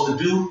we're supposed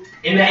to do,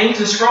 in the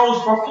ancient scrolls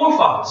of our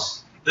forefathers.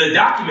 The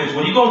documents,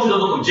 when you go to the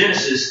book of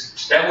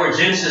Genesis, that word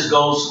Genesis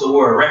goes to the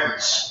word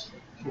records.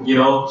 You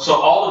know, so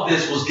all of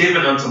this was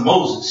given unto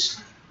Moses.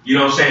 You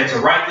know what I'm saying? To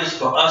write this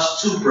for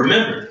us to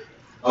remember.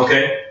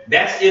 Okay?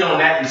 That's it on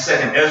that in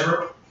 2nd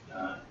Ezra.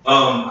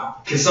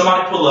 Can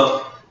somebody pull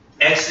up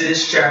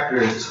Exodus chapter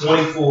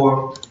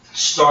 24,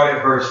 start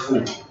at verse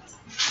 4.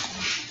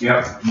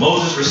 Yep.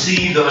 Moses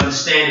received the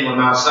understanding on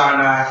Mount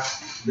Sinai,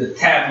 the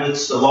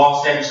tablets, the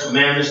law, statutes,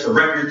 commandments, the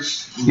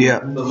records. Yeah.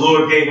 The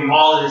Lord gave him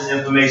all of this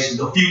information,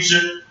 the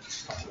future.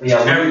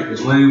 Yeah,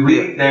 when we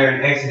read there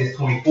in Exodus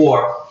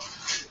 24,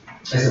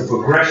 it's a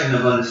progression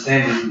of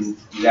understanding.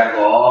 You gotta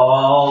go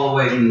all the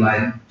way to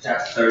like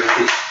chapter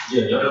 36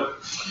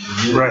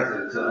 Yeah.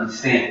 Right. to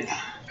understand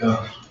it.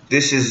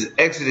 This is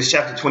Exodus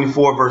chapter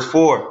 24, verse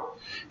 4.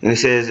 And it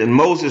says, And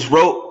Moses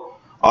wrote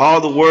all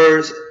the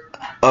words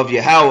of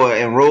Yahweh,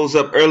 and rose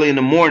up early in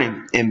the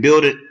morning, and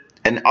builded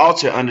an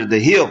altar under the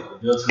hill.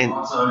 Built an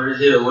altar under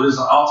the hill. What is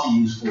an altar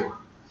used for?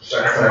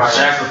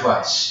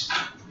 Sacrifice.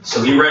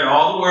 So he read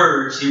all the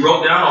words. He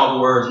wrote down all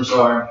the words. I'm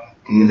sorry.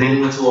 And then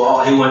he went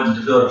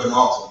to build up an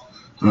altar.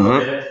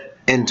 Okay?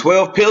 And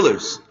 12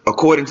 pillars,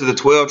 according to the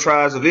 12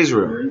 tribes of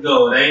Israel. There you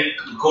go. It ain't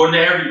according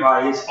to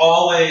everybody. It's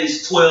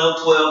always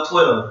 12, 12,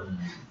 12.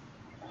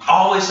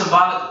 Always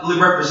symbolically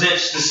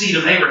represents the seed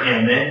of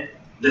Abraham, man.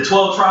 The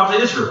 12 tribes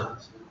of Israel.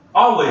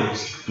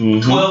 Always.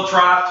 12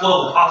 tribes,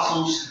 12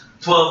 apostles,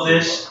 12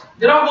 this.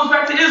 It all goes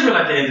back to Israel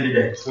at the end of the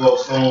day. 12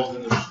 stones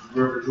in the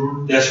River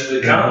Jordan. That's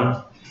the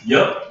count.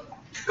 Yep.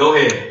 Go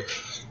ahead.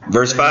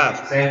 Verse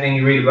 5. Same thing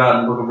you read about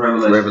in the book of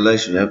Revelation.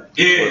 Revelation, yep.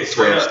 Yeah,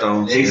 12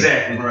 stones.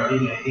 Exactly. Bro,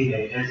 he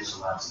gave Ezra a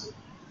lot too.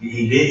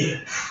 He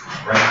did.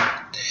 Right.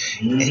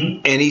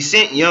 Mm-hmm. And he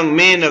sent young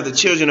men of the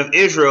children of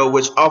Israel,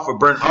 which offer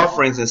burnt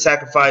offerings and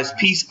sacrifice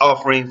peace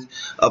offerings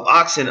of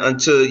oxen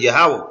unto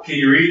Yahweh. Can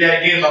you read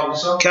that again, Bible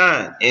son?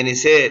 Khan. And it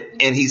said,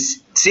 and he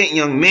sent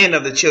young men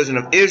of the children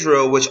of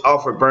Israel, which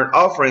offer burnt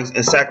offerings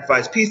and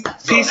sacrifice peace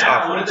So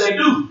now, what offerings. did they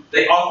do?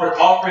 They offered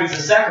offerings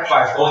and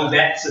sacrifice, going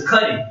back to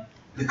cutting,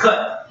 the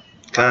cut.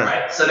 Khan.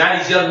 Right? So now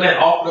these young men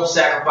offered up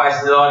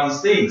sacrifices and all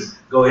these things.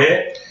 Go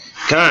ahead.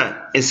 Khan.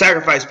 And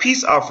sacrifice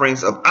peace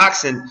offerings of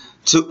oxen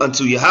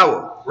unto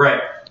Yahweh.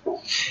 Right.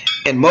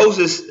 And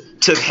Moses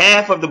took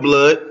half of the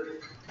blood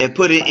and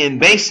put it in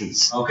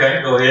basins,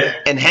 Okay, go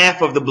ahead. and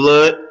half of the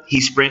blood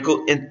he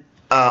sprinkled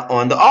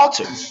on the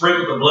altar.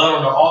 Sprinkle the blood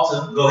on the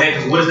altar. Go ahead,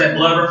 because what does that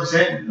blood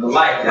represent? The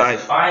life. That's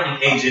Life. the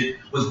binding agent,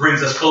 which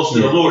brings us close to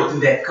the Lord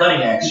through that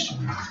cutting action.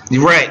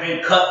 Right.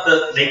 They cut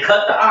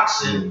the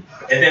oxen,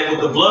 and then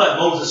with the blood,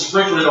 Moses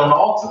sprinkled it on the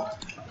altar.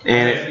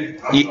 And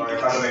I'm sorry,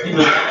 if I You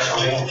make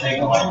know,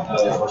 anything like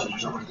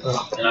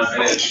and I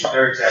finished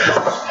third chapter,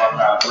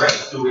 about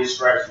rest through his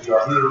stripes we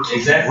are healed.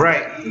 exactly.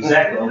 right.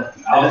 Exactly.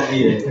 I'll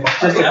get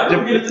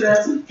into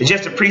that too.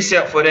 Just a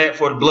precept for that,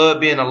 for the blood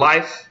being a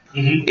life,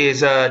 Mm-hmm.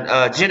 is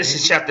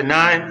Genesis chapter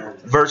 9,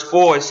 verse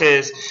 4. It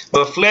says,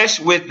 but flesh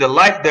with the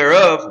life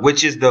thereof,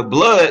 which is the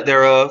blood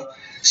thereof,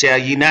 shall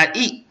ye not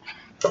eat.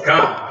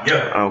 Come on.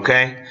 Yeah.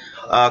 Okay.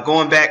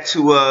 Going back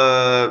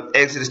to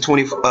Exodus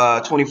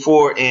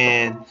 24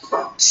 and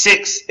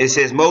 6, it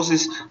says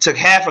Moses took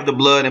half of the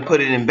blood and put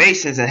it in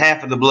basins, and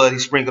half of the blood he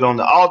sprinkled on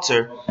the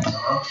altar.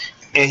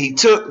 And he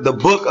took the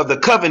book of the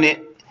covenant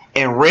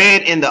and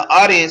read in the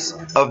audience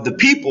of the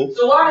people.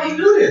 So why did he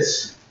do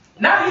this?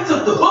 Now he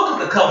took the book of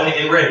the covenant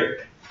and read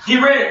it. He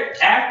read it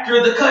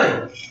after the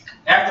cutting,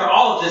 after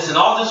all of this, and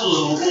all this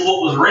was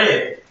what was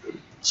read.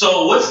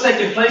 So what's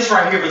taking place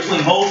right here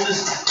between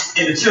Moses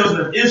and the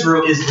children of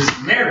Israel is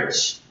this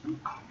marriage.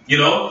 You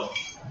know,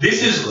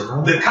 this is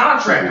the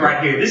contract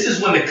right here. This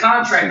is when the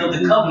contract of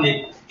the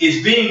covenant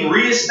is being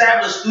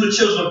reestablished through the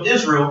children of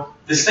Israel.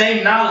 The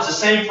same knowledge, the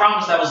same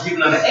promise that was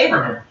given unto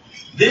Abraham.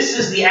 This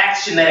is the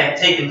action that had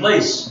taken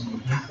place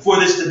for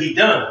this to be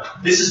done.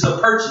 This is the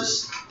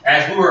purchase.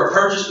 As we were a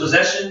purchased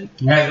possession,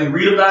 as we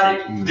read about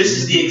it, this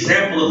is the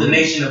example of the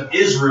nation of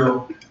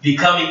Israel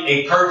becoming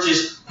a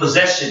purchased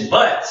possession.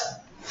 But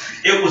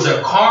it was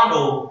a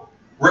carnal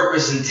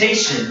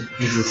representation,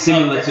 It's a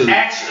similitude.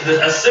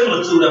 a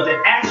similitude of the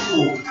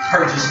actual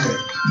purchasement.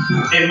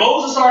 And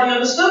Moses already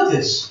understood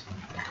this.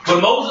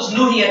 But Moses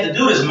knew he had to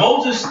do this.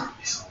 Moses,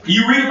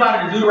 you read about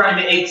it in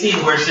Deuteronomy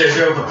 18 where it says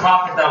there was a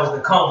prophet that was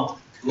to come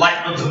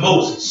like unto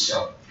Moses.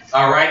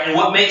 All right? And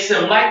what makes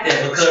him like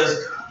that?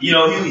 Because, you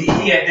know, he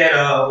had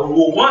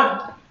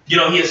that, he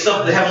had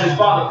suffered the Heavenly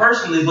Father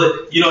personally,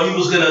 but, you know, he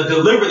was going to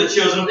deliver the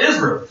children of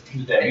Israel.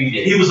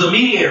 He was a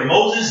mediator.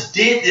 Moses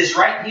did this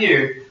right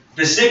here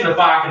to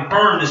signify,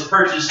 confirm this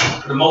purchase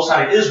for the Most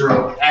High of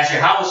Israel as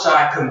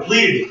Yahushua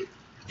completed it.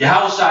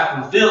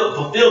 Yahushua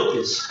fulfilled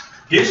this.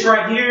 This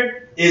right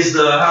here is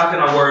the, how can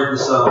I word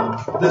this,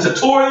 the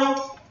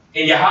tutorial,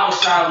 and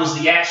Yahushua was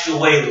the actual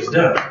way it was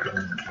done.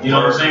 You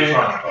know what I'm saying?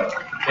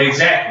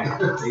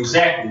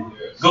 Exactly.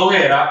 Go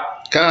ahead,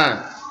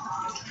 Khan.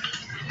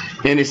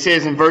 And it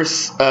says in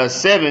verse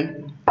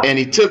 7, and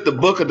he took the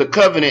book of the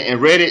covenant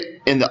and read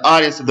it in the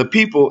audience of the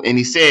people, and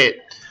he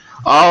said,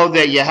 all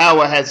that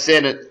Yahweh has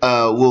said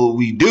will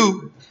we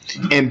do,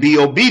 and be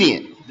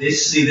obedient.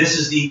 This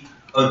is the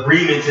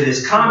agreement to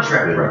this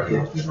contract right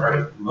here.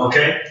 Right.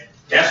 Okay?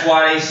 That's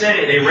why they said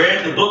it. They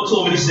read the book to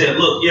him and he said,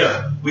 look,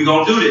 yeah, we're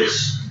going to do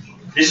this.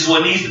 This is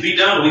what needs to be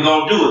done. We're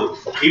going to do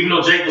it. Even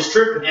though Jake was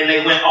tripping and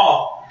they went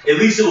off, at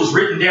least it was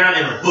written down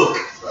in a book.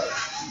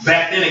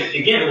 Back then,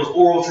 again, it was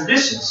oral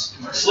traditions.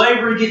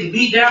 Slavery, getting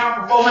beat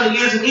down for 400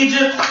 years in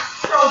Egypt.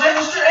 Bro, they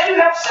didn't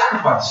have to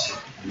sacrifice.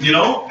 You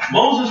know,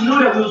 Moses knew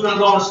that we was going to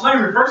go into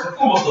slavery. First and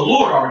foremost, the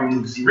Lord already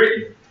knew because he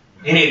written it.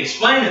 And he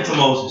explained it to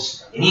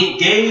Moses. And he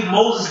gave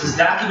Moses this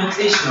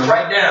documentation to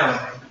write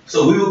down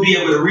so we will be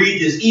able to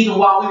read this even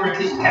while we were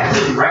in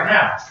captivity right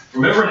now.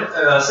 Remember in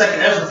 2nd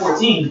Ezra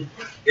 14,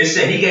 it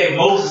said he gave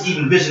Moses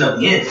even vision of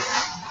the end.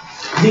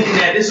 Thinking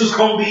that this was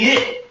going to be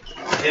it.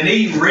 And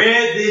they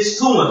read this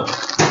to him.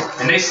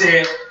 And they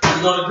said,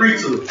 we're going to agree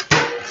to it.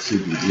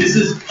 This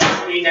is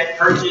that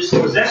purchased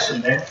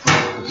possession, man.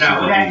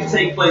 Now, what had to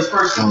take place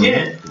first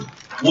again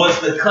was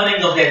the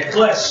cutting of that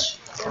flesh,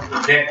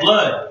 that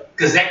blood,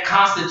 because that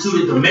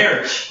constituted the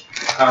marriage.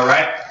 All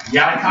right?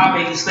 Yaakov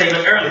made the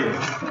statement earlier.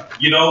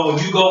 You know, when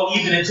you go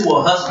even into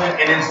a husband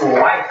and into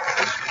a wife,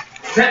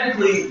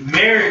 technically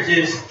marriage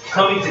is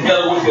coming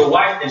together with your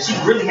wife, and she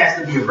really has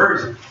to be a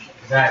virgin.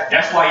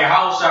 That's why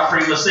Yahushua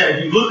pretty much said,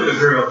 if you look at a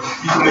girl,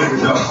 you commit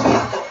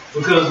adultery.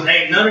 Because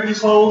ain't none of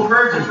these whole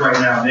virgins right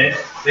now, man.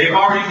 They've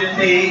already been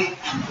made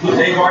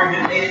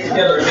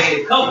together and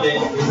made a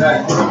covenant with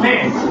a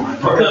man.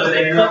 Because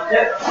they cut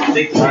that.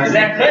 They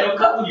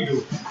cut when you do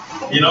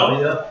it. You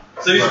know?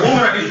 So these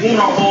women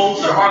are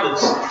hoes, they're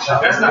harlots.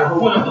 That's not the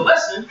point of the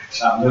lesson.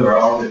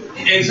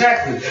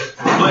 Exactly.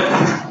 But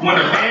when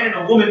a man and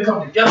a woman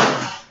come together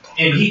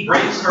and he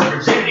breaks her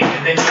virginity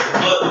and then the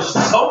blood which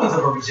is tokens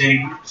of her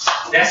virginity,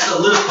 that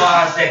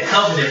solidifies that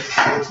covenant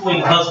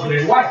between husband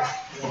and wife.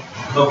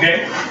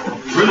 Okay?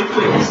 Really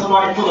quick,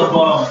 somebody pull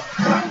up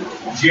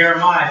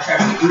Jeremiah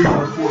chapter 3,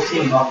 verse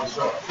 14 off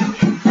the chart.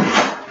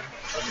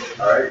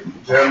 Alright,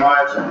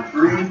 Jeremiah chapter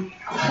 3,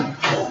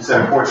 you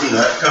said 14,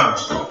 right? Come.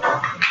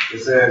 It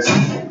says,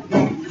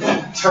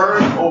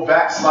 Turn, O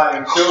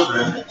backsliding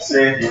children,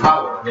 saith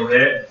Yahweh, Go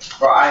ahead.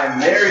 for I am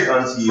married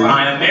unto you. For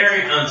I am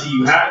married unto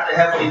you. How did the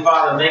Heavenly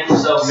Father make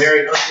himself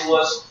married unto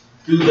us?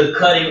 Through the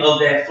cutting of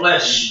that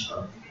flesh.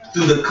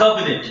 Through the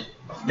covenant.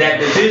 That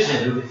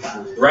division.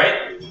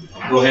 Right?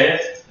 Go ahead.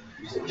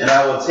 And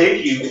I will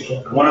take you,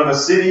 one of a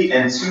city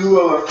and two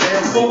of a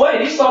family. But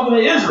wait, he's talking to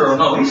Israel.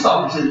 No, he's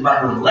talking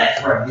about the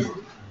elect right here.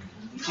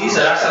 He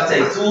said, I shall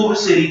take two of a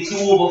city,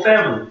 two of a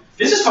family.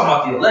 This is talking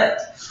about the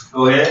elect.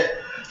 Go ahead.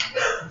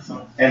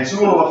 And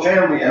two of a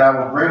family, and I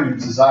will bring you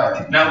to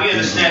Zion. Now we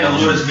understand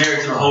the Lord is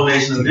married to the whole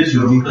nation of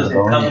Israel because the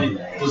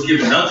covenant was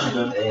given unto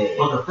them.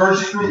 But the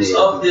first fruits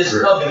of this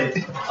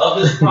covenant, of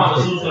this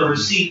promise, who's going to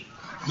receive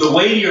the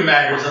weightier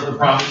matters of the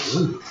promise,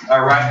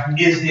 all right,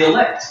 is the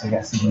elect.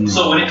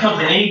 So when it comes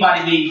to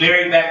anybody being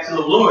married back to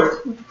the Lord,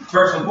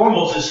 first and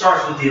foremost, it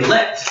starts with the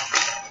elect.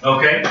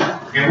 Okay?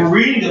 And we're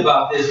reading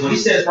about this. When he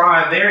says, for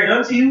I am married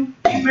unto you,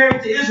 he's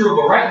married to Israel.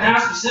 But right now,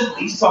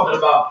 specifically, he's talking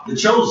about the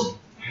chosen.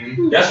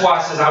 That's why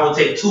it says, I will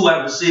take two out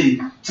of a city,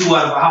 two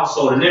out of a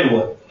household, and then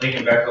what?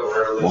 Thinking back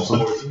over Revelation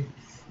 14.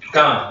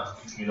 Come.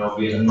 You know,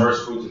 being the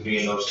first fruits of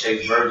being those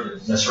chaste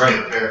virgins. That's right.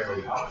 Prepare for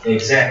the holiday.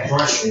 Exactly.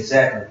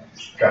 Exactly.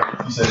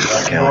 Okay. You said,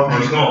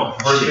 Where's going?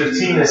 Verse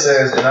 15, it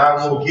says, And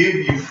I will give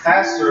you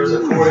pastors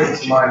according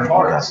to mine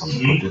heart,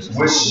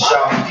 which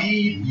shall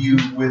feed you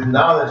with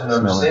knowledge and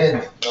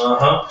understanding.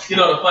 You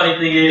know, the funny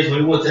thing is, when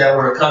we went to that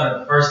word covenant,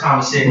 the first time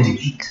it said to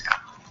eat.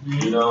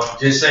 You know,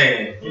 just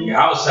saying, your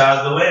house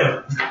size the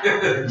lamb.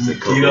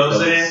 You know what I'm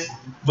saying?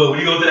 But when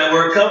you go to that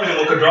word covenant,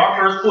 when Kadar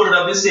first pulled it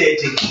up, it said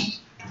to eat.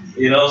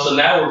 You know, so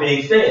now we're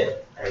being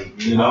fed. Hey,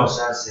 you know,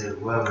 I said,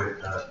 whoever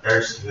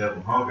thirsts, whoever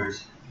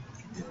hungers,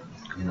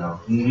 you know,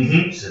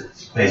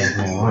 it's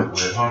basically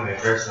with hunger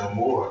and thirst no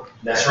more.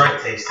 That's right.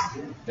 Taste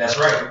again. That's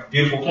right.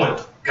 Beautiful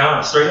point.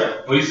 Gone straight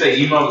up. When you say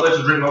eat my flesh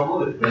and drink my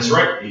blood. That's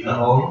right. Eat the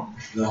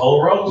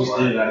whole road. We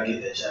still gotta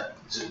get that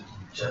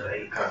chapter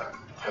 8 covered.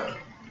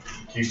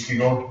 Keep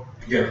going.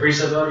 You got a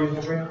precept out you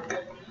can bring up?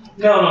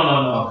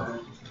 No.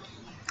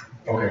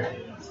 Okay.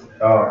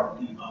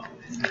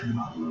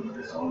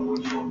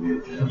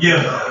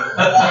 Yeah.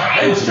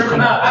 They was tripping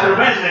out. I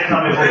imagine they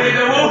coming.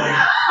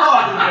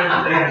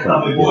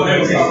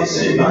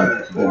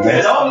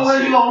 The only way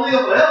you gonna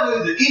live forever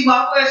is to eat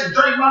my flesh and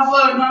drink my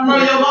blood and not run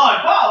your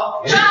mind.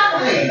 Paul,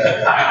 Charlie.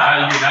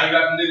 Now you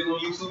got the niggas on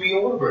YouTube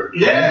eating Whataburger.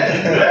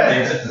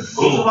 Yeah.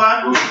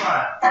 Crucified.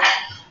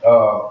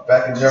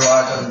 Back in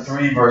Jeremiah chapter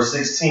 3, verse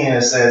 16,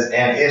 it says,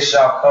 And it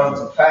shall come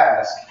to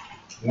pass,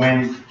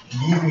 when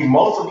ye be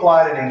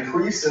multiplied and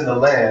increased in the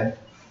land,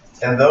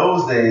 in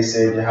those days,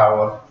 said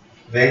Yahweh,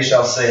 they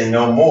shall say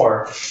no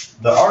more,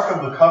 the ark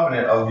of the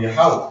covenant of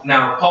Yahweh.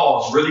 Now,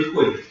 pause really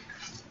quick.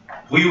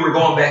 We were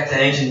going back to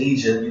ancient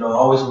Egypt, you know,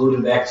 always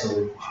alluding back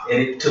to it.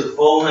 And it took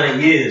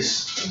 400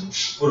 years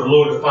for the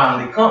Lord to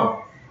finally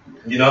come.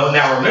 You know,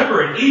 now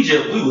remember in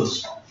Egypt, we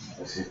was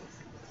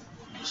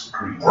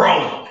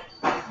growing.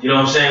 You know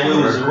what I'm saying?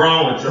 We was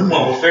growing to the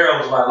point where Pharaoh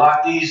was like,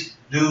 lock these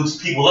dudes,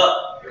 people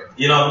up.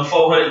 You know, in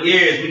 400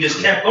 years, we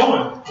just kept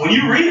going. When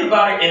you read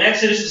about it in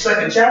Exodus, the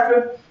 2nd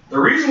chapter, the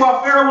reason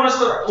why Pharaoh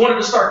wanted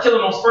to start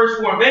killing those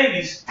firstborn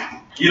babies,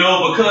 you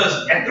know,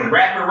 because at the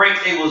rapid rate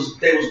they was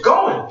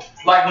going.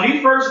 Like when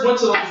he first went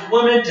to those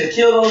women to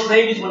kill those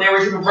babies, when they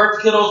were giving birth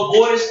to kill those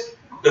boys,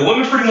 the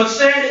women pretty much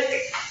said,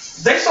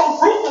 they so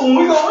fruitful when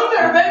we go in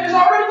there, the baby's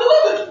already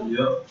delivered.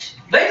 Yep.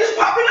 They just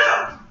popping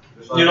out.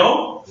 You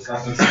know?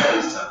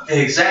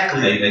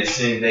 Exactly.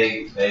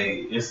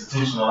 They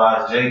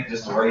institutionalized Jake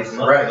just to raise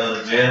him up Right. to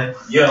go to jail.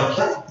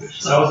 Yeah.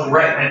 So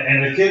right,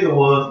 and the kicker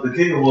was the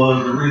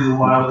reason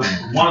why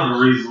one of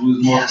the reasons we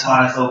was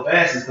multiplying so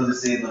fast is because it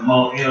said the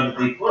more hell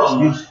they put on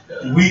you,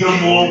 the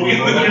more we, you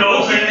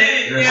know what I'm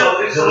saying? Yeah.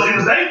 So it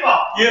was their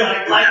fault.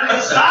 Yeah. Like they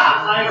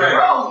stop. Like,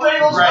 bro, we ain't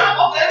gonna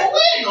stop. Okay, well, we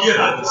ain't gonna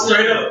Yeah, stop.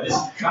 straight up.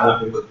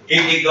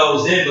 It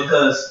goes in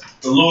because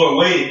the Lord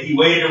waited. He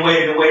waited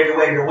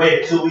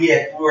until we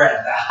were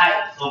at the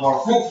height of our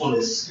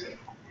fruitfulness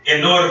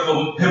in order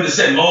for him to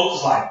send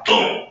Moses like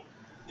boom.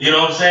 You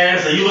know what I'm saying?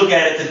 So you look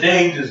at it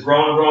today, just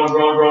growing. You know what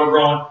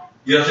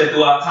I'm saying,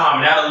 throughout time.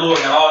 And now the Lord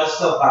got all this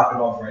stuff popping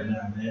off right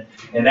now, man.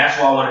 And that's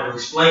why I wanted to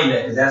explain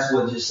that, because that's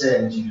what it just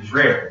said what you just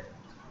read.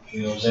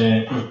 You know what I'm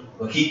saying?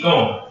 But keep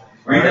going.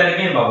 Read that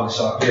again, Bible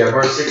Shop. Yeah,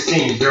 verse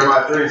 16,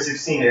 Jeremiah 3 and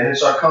 16. And it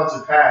shall come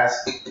to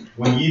pass,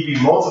 when ye be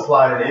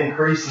multiplied and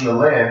increased in the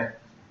land,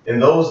 in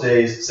those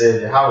days,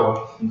 said Yahweh,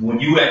 When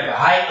you at the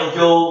height of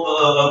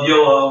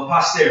your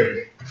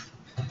posterity,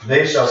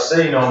 they shall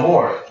say no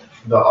more,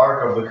 the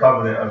ark of the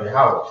covenant of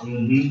Yahweh.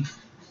 Mm-hmm.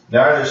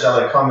 Neither shall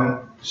it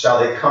come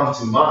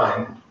to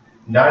mind,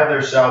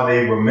 neither shall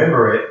they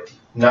remember it,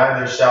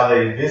 neither shall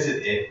they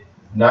visit it,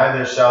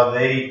 neither shall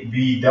that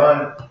be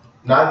done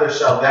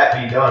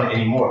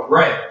anymore.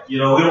 Right. You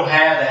know, we don't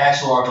have the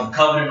actual Ark of the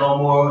Covenant no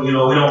more. You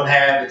know, we don't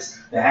have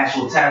the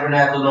actual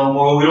tabernacle no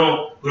more. We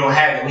don't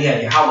have it. We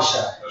have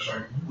Yahushua. That's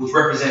right. Which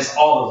represents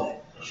all of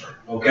that. That's right.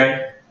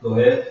 Okay? Go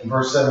ahead.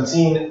 Verse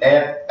 17, and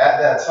at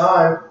that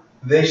time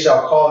they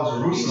shall call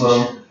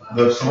Jerusalem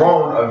the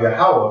throne of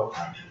Yahweh,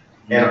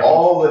 and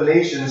all the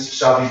nations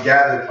shall be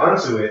gathered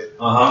unto it,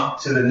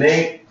 to the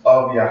name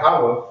of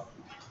Yahweh,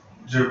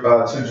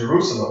 to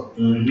Jerusalem.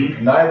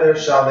 Mm-hmm. Neither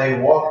shall they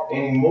walk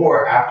any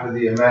more after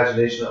the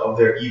imagination of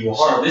their evil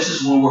heart. So this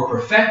is when we're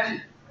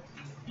perfected.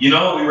 You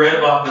know, we read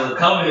about the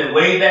covenant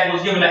way back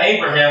was given to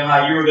Abraham,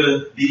 how you were going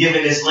to be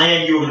given this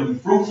land, you were going to be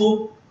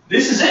fruitful.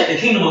 This is it, the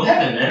kingdom of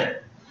heaven, man.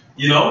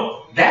 You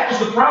know, that was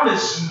the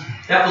promise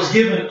that was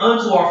given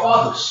unto our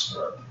fathers.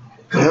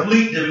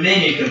 Complete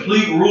dominion,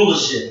 complete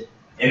rulership.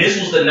 And this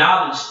was the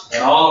knowledge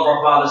that all of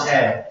our fathers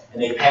had.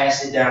 And they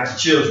passed it down to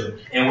children.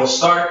 And what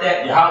started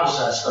that?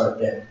 Yahushua started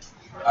that.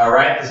 All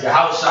right? Because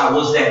Yahushua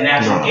was that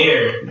natural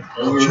heir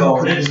that we were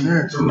going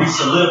into to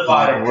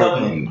re-solidify that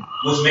covenant,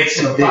 which makes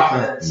him a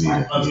prophet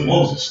unto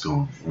Moses.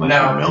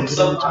 Now,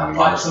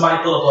 somebody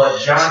pull up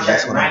John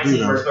chapter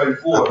 19, verse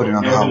 34. I put it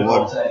on hot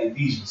water. To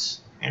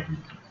Ephesians.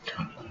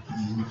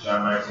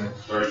 John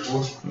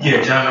 19:34.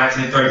 Yeah, John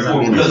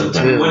 19:34.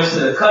 Because we went into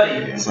the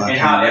cutting and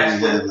how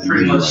that's what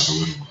pretty much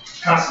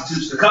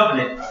constitutes the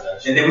covenant.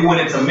 And then we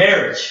went into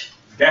marriage.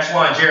 That's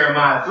why in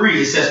Jeremiah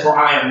 3 it says, "For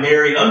I am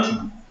married unto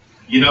you."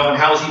 You know, and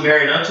how is he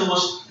married unto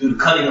us? Through the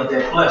cutting of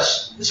that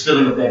flesh, the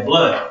spilling of that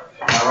blood.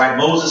 All right,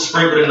 Moses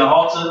sprinkled in the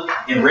altar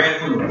and read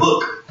from the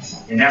book.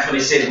 And that's what they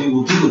said we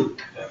will do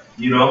it.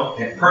 You know,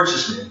 and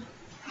purchasement.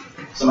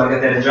 Somebody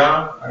got that in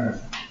John?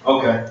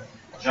 Okay.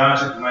 John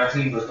chapter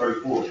 19, verse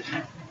 34.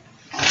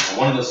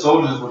 One of the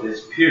soldiers with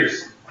his spear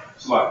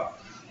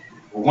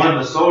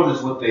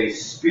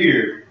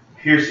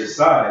pierced his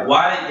side.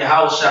 Why did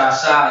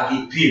Yahushua's side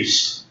get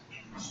pierced?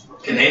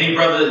 Can any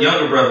brother,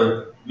 younger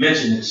brother,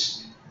 mention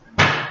this?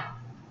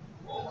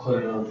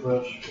 Cutting of the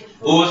flesh.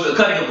 It was the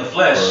cutting of the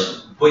flesh.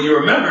 But you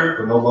remember,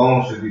 But no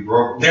bones should be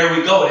broken. there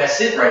we go.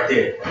 That's it right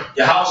there.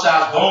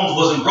 Yahushua's bones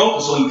wasn't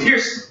broken, so he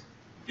pierced them.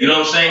 You know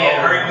what I'm saying? He had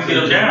to hurry up and get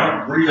them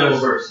down. Read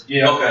those verse.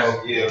 Yeah, okay.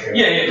 Okay.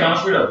 Yeah, come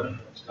on, read up.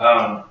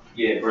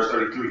 Verse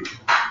 33.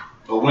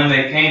 But when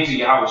they came to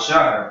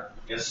Yahushua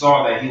and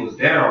saw that he was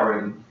dead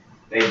already,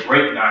 they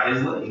brake not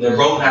his legs. They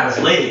broke out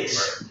his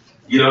legs.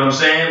 You know what I'm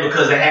saying?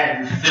 Because they had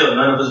to be fulfilled.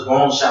 None of his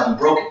bones shall be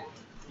broken.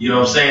 You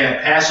know what I'm saying?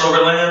 That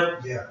Passover lamb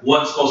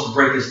wasn't supposed to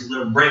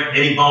break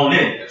any bone in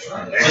it. That's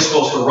right. It's just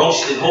supposed to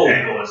roast it whole.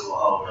 That goes to a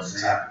whole other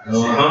topic.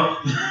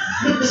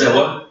 Is that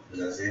what?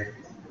 That's it.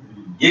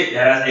 Yeah,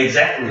 that's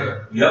exactly.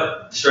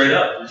 Yep. Straight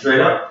up.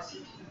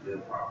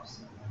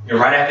 And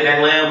right after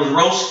that lamb was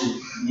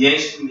roasted,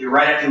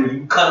 right after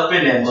you cut up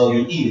in that mug,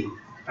 you eat it.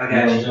 I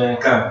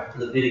got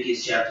you.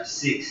 Leviticus chapter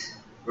 6,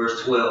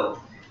 verse 12.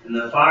 And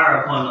the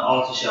fire upon the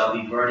altar shall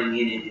be burning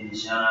in it, and it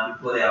shall not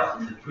be put out.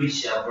 And the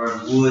priest shall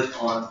burn wood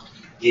on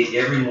it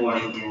every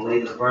morning, and lay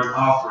the burnt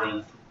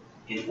offering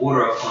in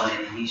order upon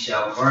it. And he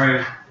shall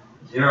burn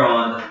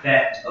thereon the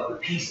fat of the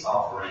peace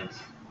offerings.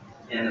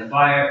 And the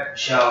fire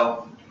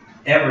shall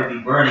ever be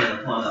burning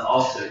upon the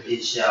altar,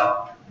 it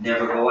shall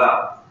never go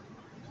out.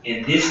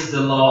 And this is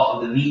the law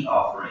of the meat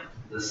offering.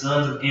 The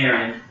sons of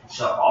Aaron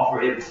shall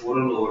offer it before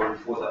the Lord,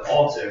 before the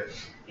altar,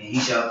 and he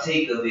shall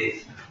take of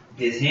it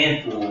his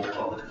handful of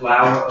the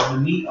flour of the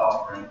meat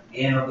offering,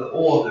 and of the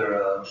oil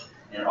thereof,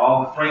 and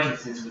all the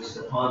frankincense which is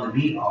upon the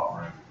meat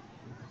offering,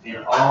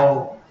 and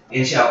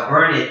shall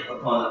burn it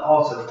upon the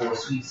altar for a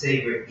sweet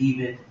savor,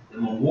 even the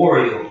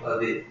memorial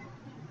of it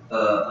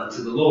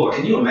unto the Lord.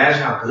 Can you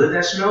imagine how good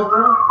that smelled,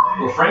 bro?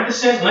 With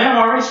frankincense, lamb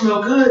already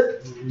smelled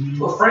good.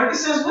 With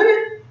frankincense with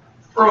it?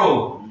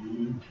 Bro.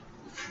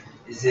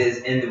 It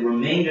says, and the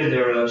remainder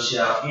thereof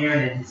shall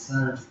Aaron and his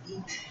sons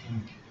eat.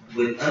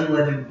 With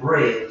unleavened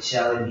bread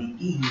shall it be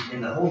eaten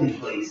in the holy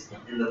place,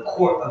 in the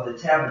court of the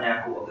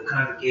tabernacle of the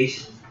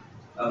congregation.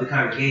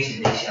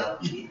 They shall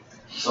eat it.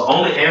 So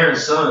only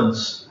Aaron's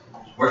sons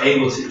were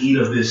able to eat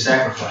of this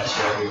sacrifice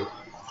right here.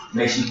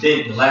 Makes you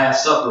think the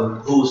Last Supper,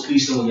 who was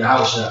feasting with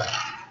Yahushua?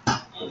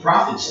 The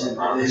prophets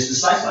and his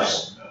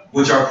disciples,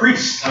 which are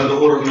priests under the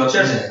order of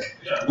Melchizedek,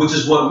 which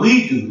is what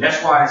we do.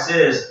 That's why it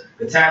says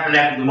the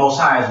tabernacle of the Most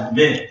High is with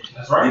men.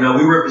 That's right. You know,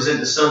 we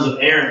represent the sons of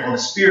Aaron on a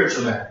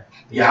spiritual matter.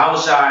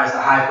 Yahushua is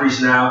the high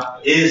priest now,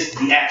 is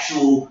the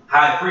actual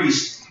high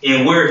priest,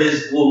 and we're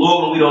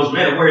Lord will be those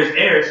men, and we're his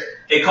heirs.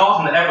 It calls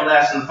him the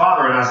everlasting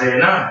Father in Isaiah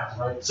 9.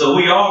 Right. So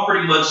we all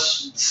pretty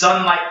much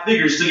son-like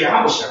figures to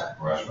Yahushua.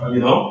 Right. You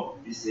know?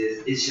 It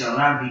says, it shall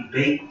not be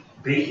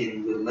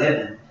baken with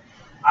leaven.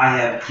 I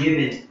have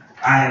given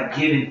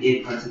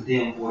it unto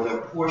them for their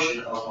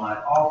portion of my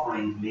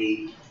offering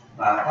made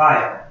by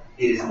fire.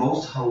 It is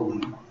most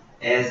holy,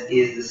 as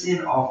is the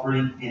sin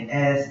offering, and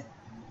as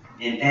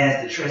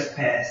the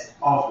trespass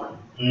offering.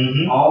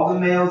 All the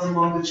males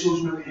among the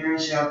children of Aaron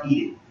shall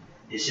eat it.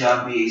 It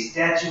shall be a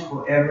statute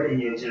forever in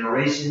your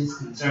generations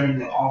concerning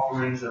the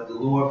offerings of the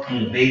Lord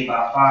made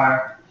by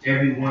fire.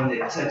 Everyone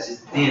that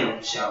touches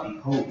them shall be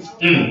holy.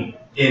 An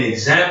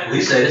example.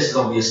 He said this is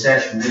going to be a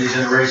statute for many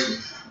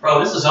generations. Bro,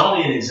 this is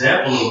only an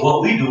example of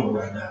what we doing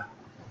right now.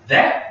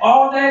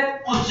 All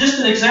that was just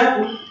an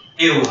example.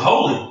 It was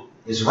holy.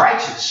 It's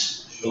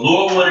righteous. The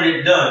Lord wanted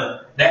it done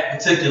that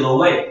particular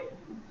way.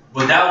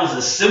 But that was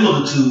a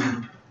similitude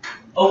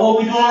of what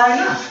we're doing right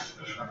now.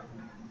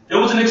 It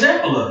was an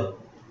example of it.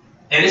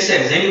 And it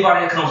says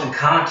anybody that comes in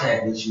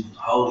contact with you is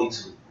holy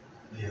too.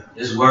 Yeah.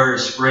 This word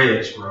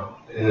spreads, bro.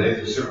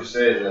 The scripture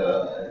says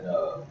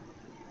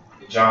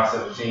in John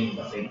 17,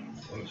 I think,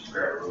 let me just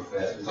grab it real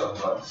fast. It's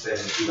talking about the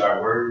 72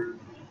 hour word.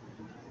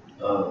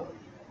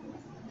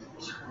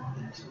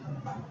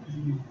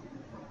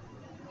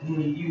 You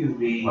can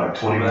read Like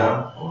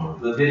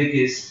 21.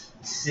 Leviticus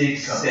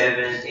 6,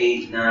 7,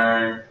 8,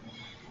 9.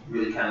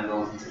 Really kind of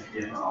goes into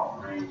different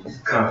offerings.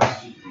 Come.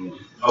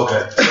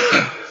 Okay.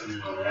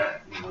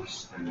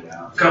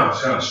 Come.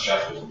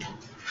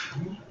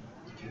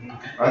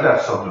 I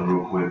got something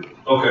real quick.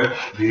 Okay.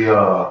 The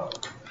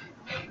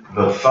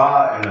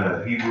tha in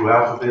the Hebrew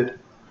alphabet,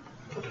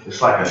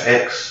 it's like an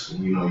X.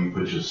 You know, you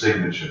put your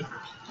signature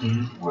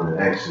where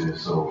the X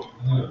is. So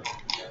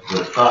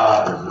the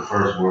tha is the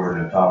first word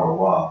in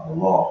Tawrawah, the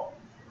law.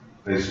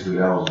 Basically,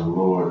 that was the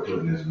Lord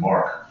putting his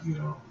mark, you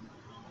know,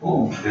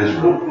 on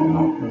Israel. You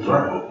know,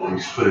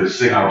 he put his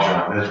signature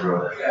on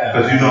Israel.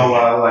 Because you know,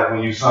 like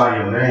when you sign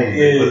your name,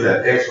 you put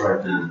that X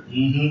right there.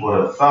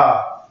 Well, the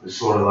tha is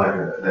sort of like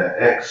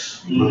that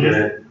X. You look at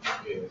it.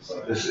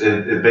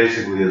 It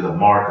basically is a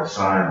mark, a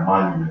sign, a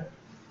monument.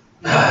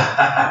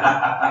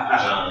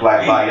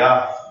 Like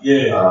Bayah,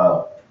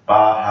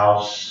 Ba,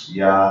 house,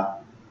 Yah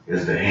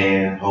is the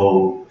hand,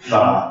 hold,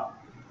 Tha.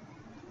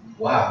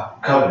 Wow.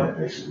 Covenant,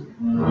 basically.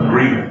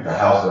 Agreement, the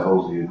house that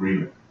holds the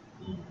agreement.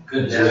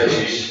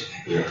 Goodness.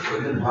 Yeah.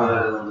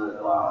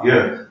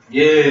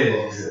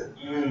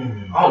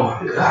 Oh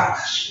my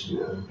gosh.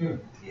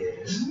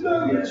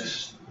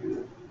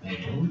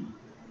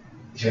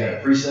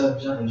 Yeah.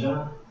 Precept, John?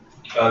 John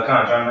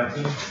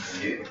 19.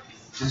 Yeah.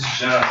 This is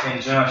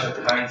St. John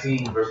chapter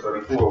 19, verse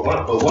 34.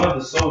 But one of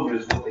the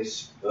soldiers with a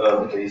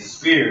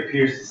spear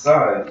pierced his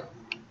side,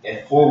 and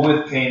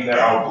forthwith came there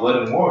out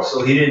blood and water.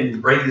 So he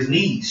didn't break his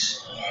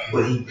knees,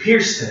 but he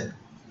pierced him.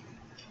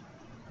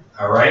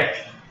 All right?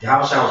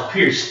 Yahushua was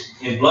pierced,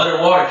 and blood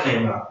and water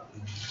came out.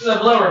 So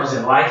that blood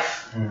represents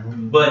life.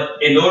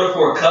 But in order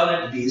for a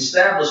covenant to be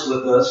established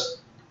with us,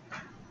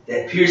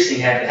 that piercing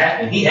had to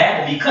happen. He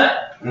had to be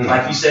cut.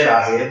 Like you said,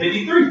 Isaiah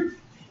 53.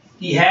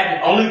 He had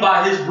it only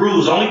by his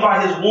bruise, only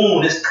by his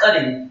wound, his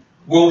cutting,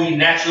 will we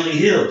naturally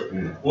healed.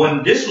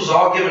 When this was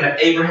all given to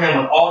Abraham,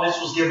 when all this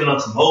was given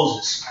unto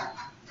Moses,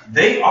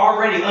 they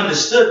already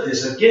understood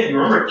this. Again,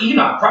 remember,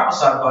 Enoch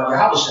prophesied about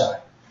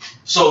Yahushua.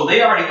 So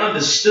they already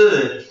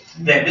understood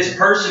that this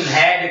person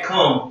had to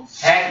come,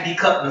 had to be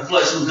cut in the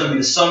flesh, who was going to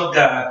be the Son of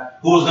God,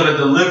 who was going to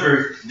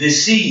deliver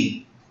this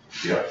seed.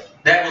 Yeah.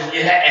 That was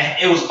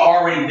it was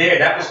already there.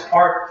 That was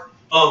part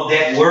of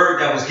that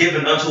word that was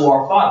given unto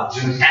our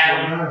fathers.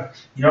 Adam.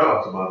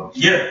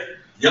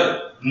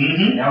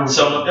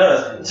 So it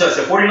does. So it's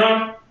at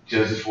 49?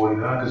 Genesis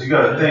 49. Because you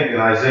got to think in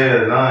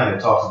Isaiah 9, it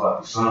talks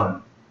about the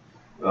son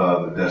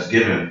that's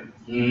given.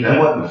 That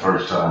wasn't the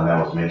first time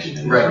that was mentioned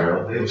in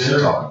Israel. They've been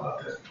talking about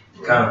that.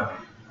 Kind of.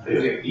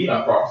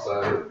 Enoch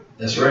prophesied.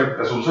 That's right.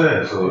 That's what I'm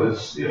saying. So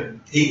it's,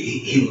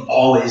 He was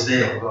always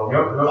there.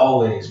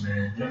 Always,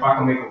 man. And if I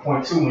can make a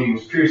point too, when he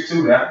was pierced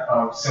too, that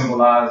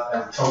symbolized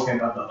as a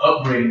token of the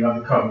upgrading of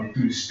the covenant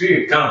through the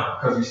Spirit.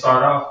 Because we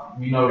start off,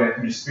 we know that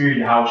through the Spirit,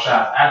 Yahushua is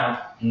Adam.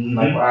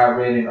 Like what I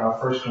read in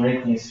 1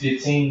 Corinthians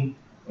 15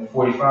 and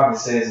 45, it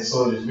says, and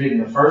so it is written,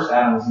 the first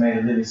Adam was made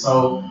a living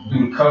soul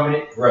through the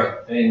covenant. Right.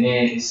 And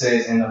then it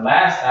says, and the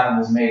last Adam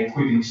was made a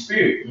quickening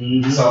spirit.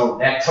 So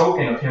that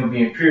token of him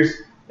being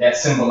pierced, that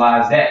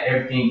symbolized that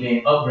everything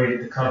being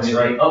upgraded, the covenant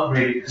being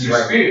upgraded through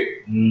the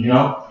Spirit. You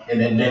know? And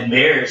then that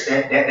marriage,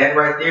 that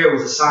right there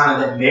was a sign of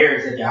that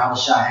marriage that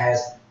Yahushua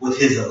has with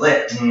his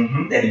elect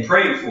that he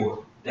prayed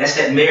for. That's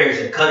that marriage,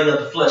 that cutting up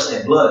the flesh,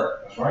 that blood.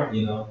 That's right.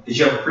 You know. Did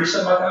you ever preach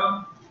something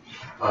about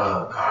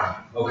God.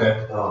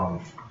 Okay.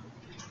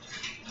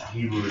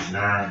 Hebrews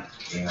 9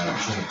 and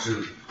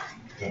 22.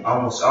 And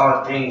almost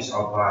all things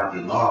are by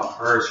the law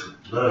purged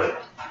with blood,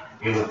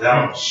 and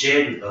without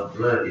shedding of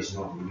blood is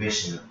no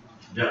remission.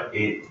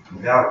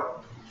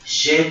 Without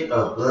shedding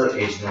of blood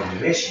is no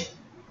remission.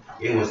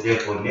 It was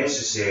therefore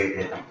necessary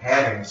that the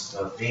patterns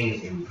of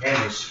things in the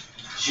heavens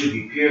should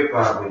be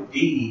purified with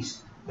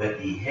these, but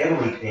the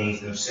heavenly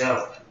things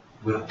themselves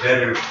with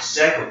better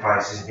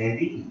sacrifices than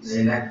these.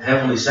 And that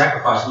heavenly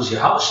sacrifice was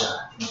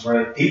Yahushua. That's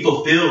right. He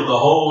fulfilled the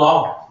whole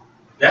law.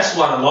 That's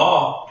why the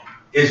law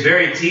is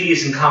very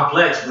tedious and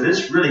complex, but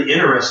it's really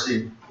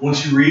interesting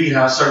once you read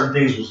how certain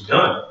things was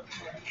done.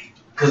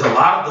 Because a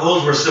lot of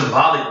those were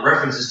symbolic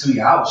references to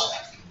Yahushua.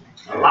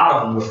 A lot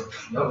of them were.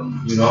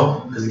 You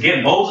know, because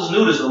again, Moses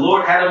knew this. The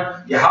Lord had him.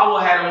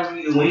 Yahweh had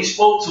him when he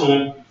spoke to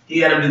him. He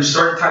had him do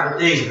certain type of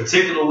things a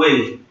particular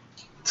way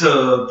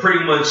to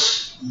pretty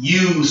much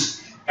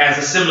use as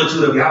a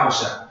similitude of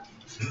Yahushua.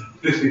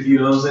 You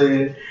know what I'm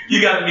saying?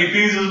 You got any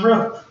Ephesians,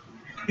 bro?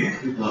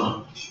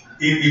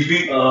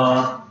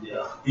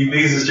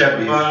 Ephesians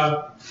chapter 5.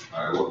 All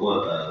right,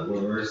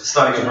 what verse?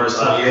 Starting at verse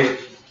 28.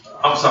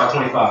 I'm sorry,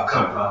 25.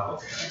 Come on.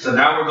 Okay. So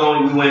now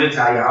we went into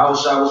how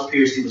Yahushua was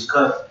pierced, he was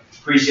cut.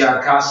 Priest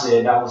Yadakah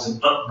said that was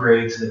an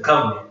upgrade to the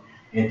covenant.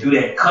 And through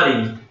that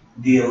cutting,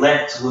 the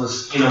elect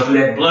was, through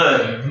that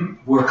blood,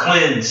 were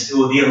cleansed.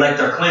 Or the elect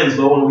are cleansed,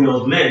 but only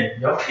those men.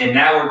 Yep. And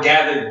now we're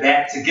gathered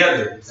back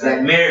together. It's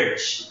like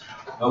marriage.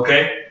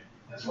 Okay?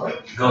 That's right.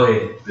 Go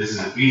ahead. This is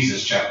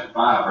Ephesians chapter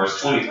 5,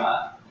 verse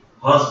 25.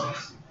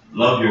 Husbands,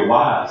 love your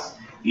wives,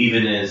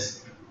 even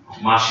as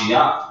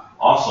Mashiach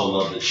also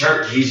loved the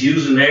church. He's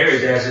using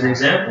marriage as an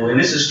example, and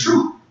this is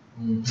true.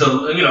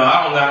 So, I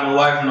don't got no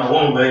wife and no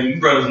woman, but you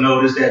brothers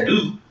know this, that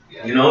dude.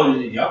 Yeah.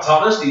 Y'all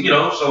taught us to,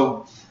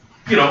 so,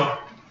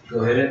 go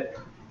ahead.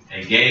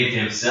 And gave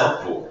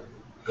himself for it.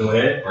 Go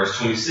ahead. Verse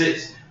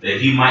 26, that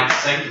he might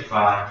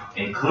sanctify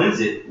and cleanse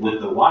it with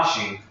the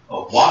washing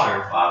of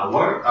water by the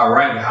word. All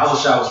right,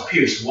 Yahushua was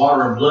pierced.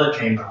 Water and blood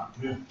came out.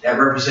 That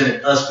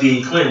represented us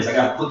being cleansed. I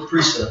got a quick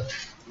precept,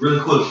 really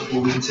quick,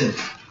 before we continue.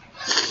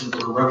 So go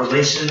to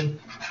Revelation,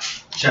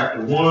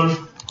 chapter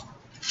 1.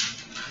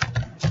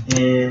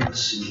 And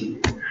let's see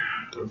here.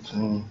 It's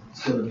going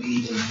to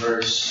be in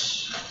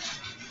verse.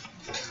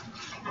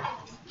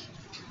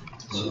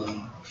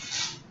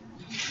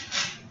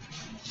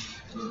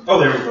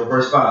 There we go,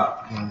 verse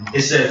 5.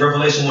 It says,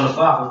 Revelation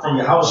 1:5, and from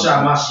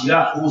Yahushua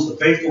Mashiach, who is the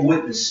faithful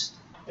witness,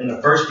 and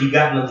the first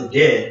begotten of the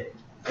dead,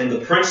 and the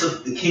prince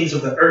of the kings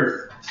of the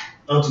earth,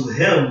 unto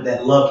him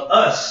that loved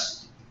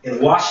us, and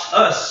washed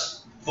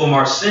us from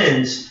our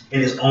sins in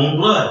his own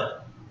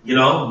blood.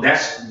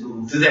 That's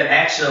through that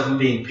action of him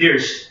being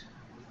pierced,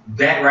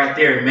 that right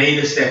there made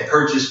us that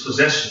purchased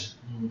possession.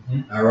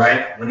 All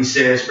right? When he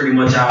says pretty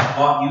much, I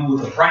bought you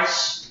with a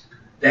price,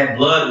 that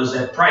blood was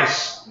that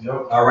price.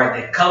 Yep. All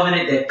right? That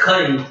covenant, that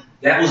cutting,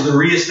 that was the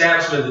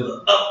reestablishment of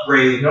the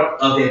upgrade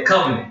of that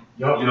covenant.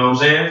 Yep. You know what I'm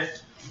saying?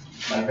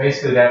 Like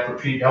basically that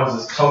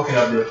was a token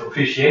of the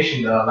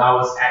propitiation to allow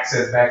us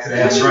access back to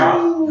that. That's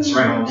right. That's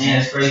right. And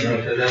it's crazy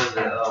because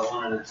that was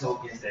one of the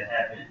tokens that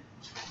happened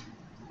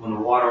when the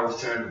water was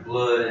turned to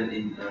blood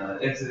in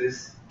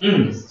Exodus.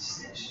 Hey,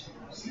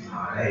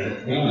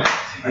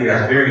 I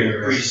got a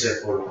very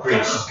precept for the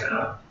priest.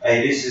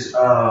 Hey, this is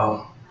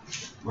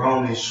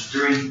Romans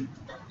 3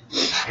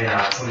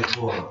 and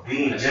 24.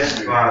 Being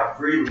justified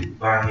freely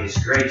by his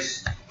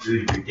grace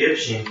through the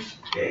redemption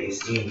that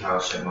is in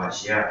Yahushua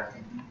Mashiach,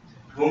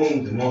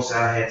 whom the Most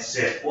High had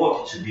set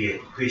forth to be a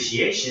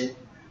propitiation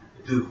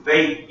through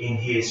faith in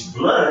his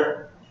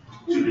blood,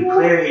 to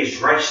declare his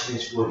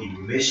righteousness for the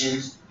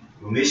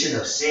remission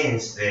of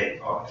sins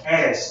that are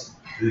past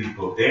through the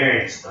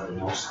forbearance of the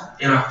Most High.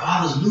 And our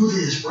fathers knew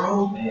this,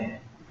 bro. Man,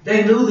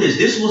 they knew this.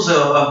 This was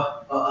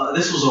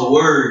a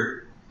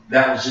word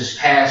that was just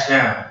passed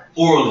down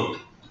orally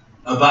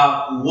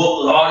about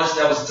what all this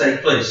that was to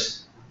take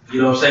place.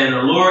 You know what I'm saying? The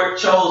Lord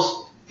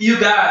chose few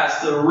guys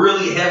to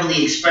really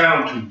heavily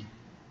expound to.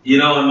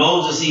 And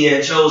Moses, he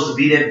had chose to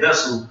be that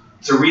vessel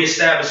to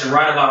reestablish and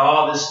write about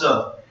all this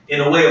stuff in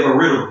a way of a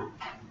riddle,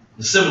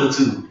 a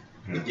similitude.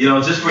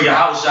 Just for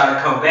Yahushua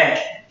to come back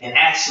and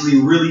actually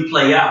really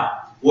play out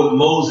what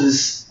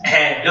Moses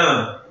had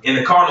done in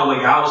the carnal way.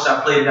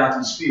 Yahushua played it out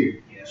through the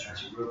Spirit. Yeah, that's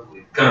right. Real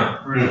quick. Come.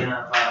 1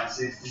 John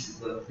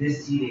 5:6. This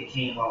is he that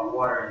came by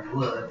water and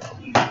blood,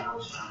 even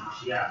Yahushua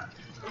Mashiach.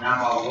 Not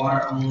by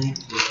water only,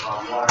 but by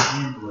water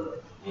and blood.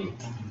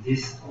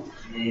 This,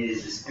 and it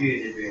is the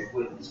Spirit that bears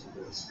witness,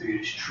 because the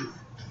Spirit is truth.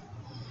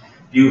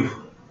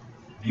 Beautiful.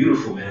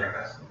 Beautiful, man.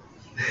 After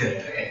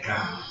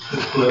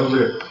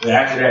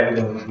that, we're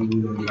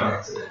gonna get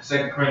back to that.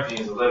 2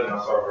 Corinthians 11,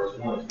 I'll start verse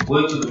 1.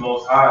 Would to the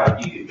Most High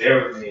ye could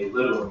bear with me a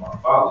little in my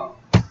folly,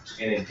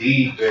 and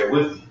indeed bear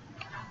with me.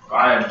 For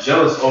I am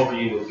jealous over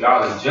you with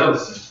godly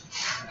jealousy,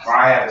 for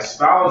I have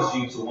espoused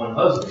you to one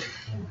husband,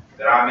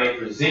 that I may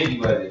present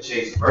you as a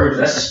chaste virgin.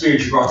 That's the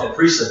Spirit you brought that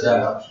precept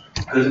out,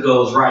 because it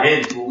goes right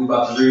into what we're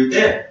about to read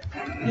there.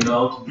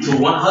 To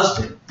one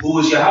husband, who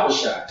is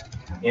Yahushua.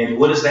 And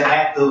what is the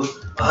act of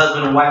a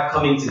husband and wife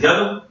coming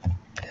together?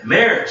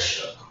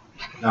 Marriage.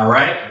 All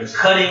right? The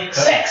cutting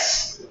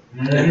sex.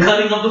 The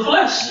cutting of the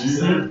flesh.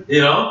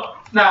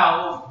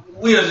 Now,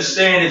 we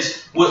understand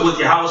it's with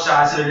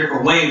Yahushua, it's in a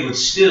different way, but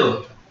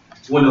still,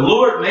 when the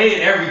Lord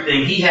made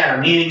everything, he had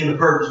a meaning and a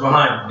purpose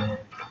behind it, man.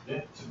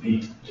 Yeah, to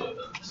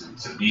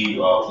be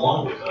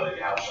one with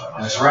Yahushua.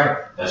 That's right.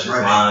 That's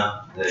right.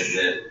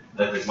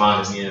 That his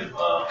mind is in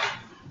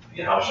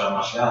Yahushua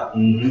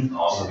Mashiach,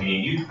 also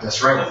being you.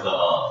 That's right.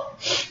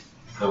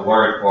 The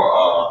word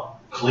for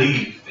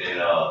cleave in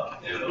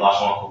the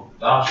Lashon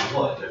Kodash is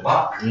what? The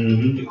bach.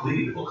 The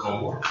cleave will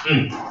come work.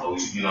 So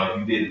you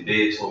didn't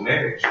bid to a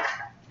marriage.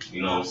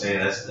 You know what I'm saying?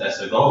 That's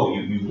the goal.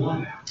 You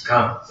won now.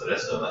 Come. So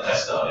that's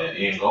the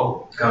end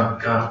goal. Come.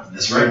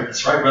 That's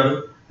right,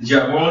 brother. Did you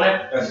have more on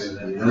that?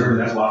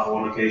 That's why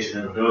fornication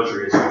and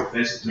adultery is so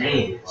offensive.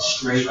 Man,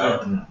 straight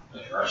up.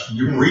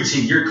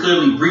 You're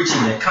clearly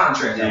breaching that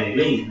contract that we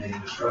made.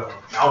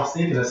 I was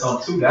thinking of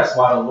something too. That's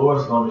why the Lord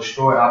is going to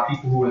destroy our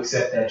people who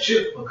accept that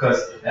chip,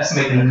 because that's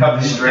making the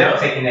covenant straight up,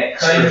 taking that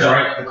cutting, the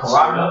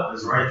corrupt.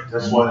 That's right.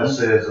 That's why it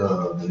says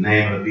the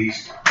name of the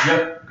beast.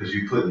 Yep. Because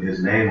you putting his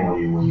name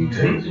on you when you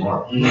take his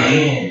mark.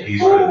 Man. He's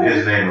putting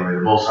his name on it,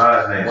 the Most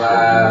High's name.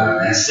 Wow.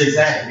 That's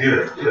exactly.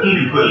 Yeah.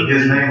 He putting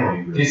his name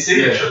on you. His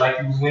signature, like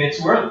he was winning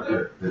too early.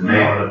 Yeah. The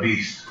name of the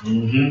beast.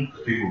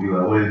 Mm-hmm. People be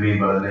like, what do you mean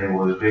by the name?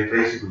 Well, it's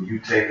basically you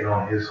taking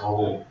on his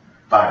whole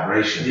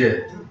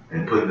vibration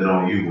and putting it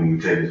on you when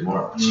you take his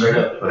mark. Straight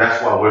up. But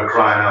that's why we're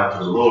crying out to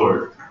the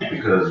Lord,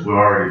 because we're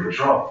already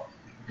betrothed.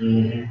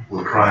 Mm-hmm.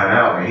 We're crying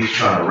out, and he's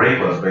trying to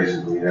rape us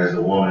basically as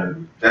the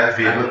woman. That's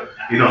being,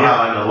 you know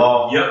how in the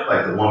law,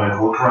 like the woman,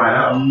 we're crying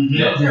out. Mm-hmm.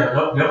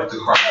 Yep. To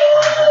cry.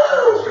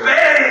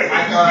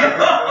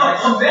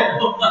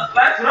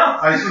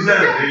 Like Susanna,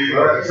 there you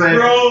go. Same.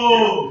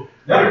 Bro.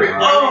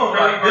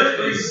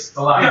 It's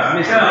a lot.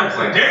 Damn.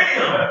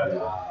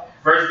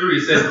 Verse 3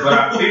 it says,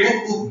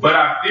 but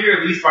I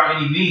fear least by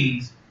any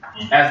means,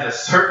 as the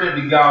serpent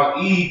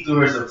beguiled Eve through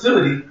her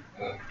subtlety,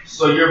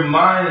 so your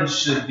mind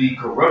should be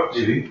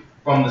corrupted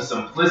from the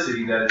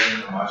simplicity that is in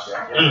the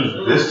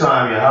Mashiach. This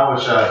time, Yahweh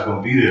Shai is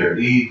going to be there.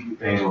 Eve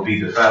ain't going to be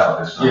defiled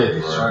this time. Yeah,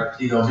 that's right.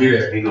 He gonna be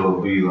there. He going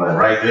to be like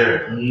right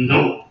there. Mm-hmm.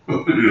 Nope.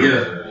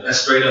 Yeah,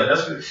 that's straight up.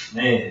 That's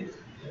man.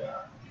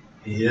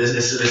 Yeah,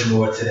 there's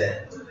more to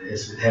that.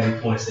 It's heavy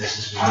points that's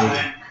just been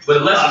made. But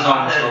the lesson's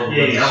almost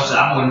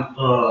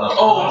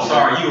over. I'm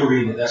sorry, you were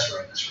reading it. That's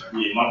right.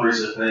 Yeah, my brace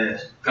is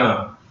fast.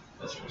 Come.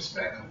 That's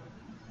respect.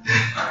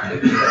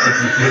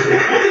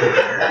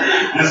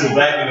 This is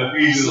back in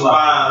Ephesians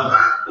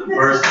 5,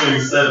 verse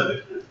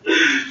 27.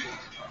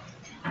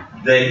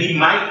 That he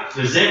might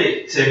present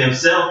it to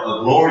himself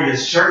a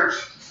glorious church,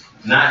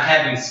 not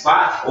having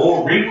spots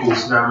or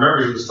wrinkles. Now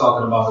remember, he was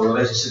talking about the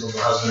relationship of a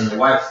husband and a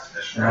wife,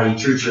 and how you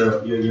treat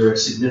your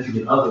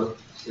significant other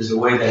is the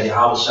way that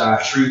Yahweh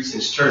Shai treats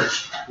his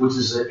church, which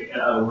is a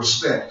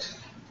respect.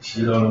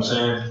 You know what I'm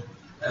saying?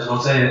 That's what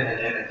I'm saying.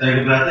 And think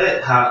about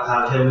that,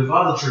 how the Heavenly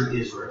Father treated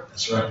Israel.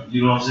 That's right.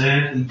 You know what I'm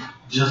saying?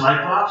 Just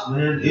like Pops,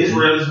 man.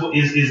 Israel is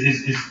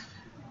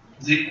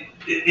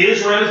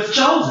Israel is the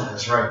chosen.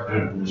 That's right.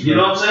 You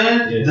know what I'm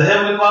saying? Yeah. The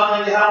Heavenly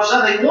Father and Yahweh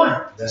Shai, they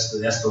won. That's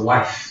the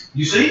wife.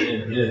 You see?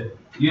 Yeah.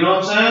 You know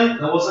what I'm saying?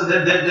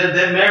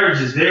 That marriage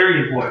is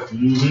very important.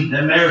 Mm-hmm.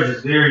 That marriage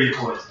is very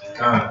important, man.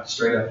 Come,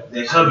 straight up.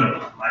 That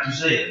covenant, like you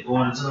said,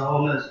 going into the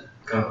whole lesson.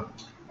 Come.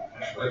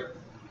 That's right.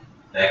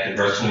 Back in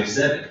verse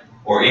 27.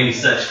 Or any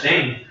such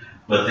thing,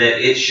 but that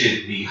it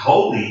should be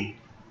holy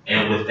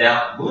and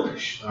without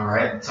blemish. All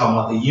right. Talking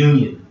about the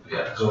union.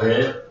 Yeah. Go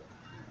ahead.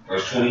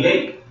 Verse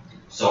 28.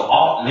 So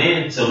ought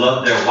men to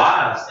love their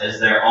wives as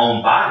their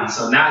own bodies.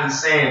 So now he's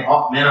saying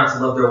ought men are to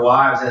love their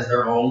wives as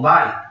their own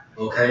body.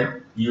 Okay?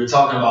 You're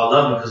talking about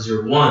loving because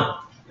you're one.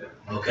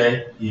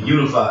 Okay? You're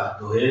unified.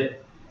 Go ahead.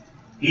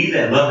 He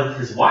that loveth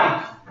his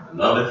wife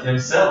loveth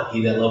himself.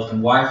 He that loveth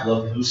his wife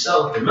loveth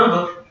himself.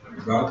 Remember,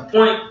 we brought up the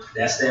point.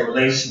 That's that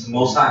relationship the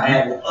Most High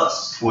had with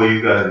us. Well,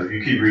 you got, if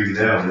you keep reading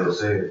down, he'll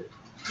say it.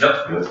 Yep.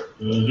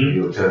 Mm-hmm.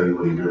 He'll tell you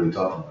what he's really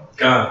talking about.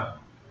 God.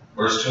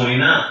 Verse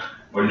 29.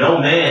 For no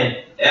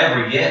man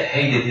ever yet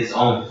hated his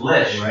own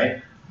flesh,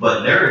 right?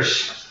 But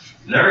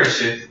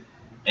nourisheth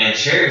and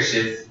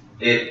cherisheth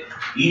it,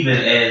 even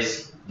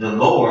as the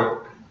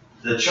Lord,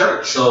 the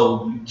church.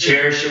 So you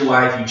cherish your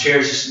wife, you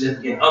cherish your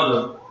significant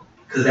other,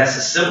 because that's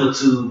a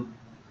similitude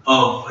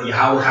of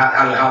how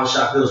Yahweh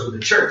Shai feels with the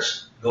church.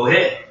 Go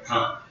ahead.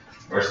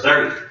 Verse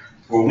 30.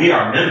 For we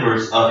are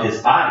members of his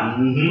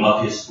body,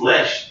 of his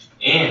flesh,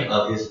 and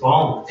of his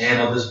bones.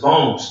 And of his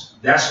bones.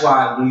 That's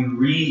why when you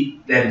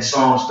read that in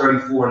Psalms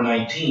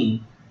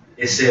 34:19,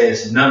 it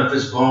says, none of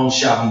his bones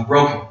shall be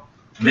broken.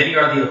 Many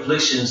are the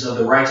afflictions of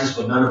the righteous,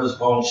 but none of his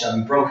bones shall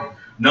be broken.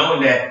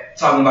 Knowing that,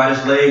 talking about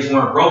his legs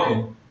weren't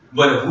broken,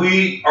 but if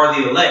we are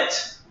the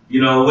elect,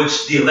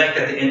 which the elect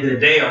at the end of the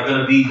day are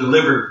going to be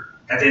delivered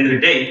at the end of the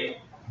day,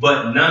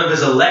 but none of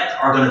his elect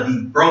are going to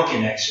be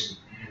broken, actually.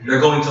 They're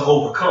going to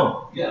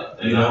overcome. Yeah.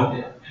 And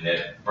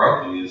that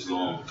broken is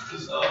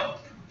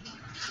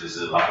is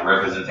like a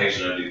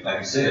representation of, like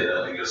you said,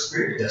 your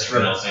spirit. That's right.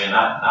 You know what I'm saying?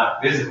 Not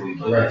physically,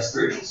 but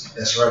spiritually.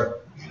 That's right.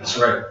 That's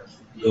right.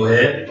 Go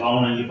ahead. Your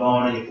bone and your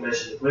bone and your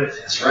flesh and your flesh.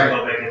 That's right.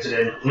 Go back into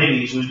that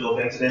lineage, we go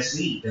back to that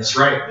seed. That's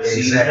right. The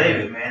seed of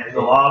David, man. They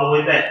go all the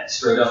way back.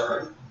 Straight up.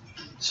 Right.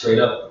 Straight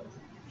up.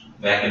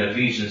 Back in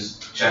Ephesians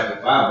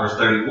chapter 5, verse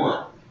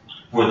 31.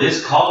 For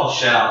this cause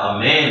shall a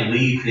man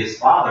leave his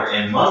father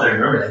and mother.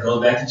 Remember, that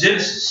goes back to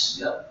Genesis.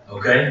 Yep.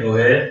 Okay, go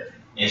ahead.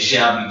 And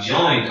shall be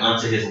joined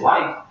unto his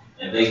wife,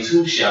 and they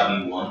two shall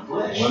be one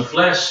flesh. One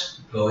flesh.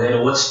 Go ahead.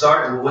 And what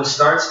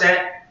starts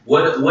that?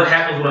 What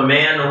happens when a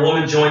man and a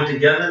woman join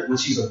together, when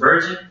she's a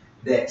virgin,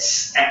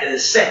 sex,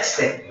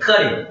 that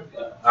cutting.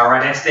 All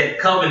right, that's that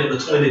covenant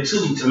between the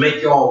two to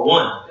make y'all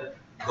one.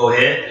 Go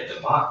ahead.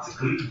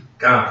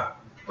 God.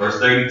 Verse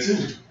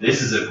 32.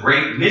 This is a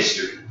great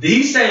mystery.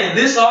 He's saying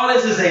this, all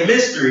this is a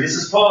mystery. This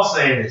is Paul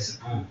saying this.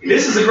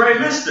 This is a great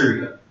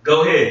mystery.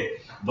 Go ahead.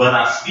 But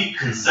I speak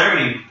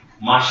concerning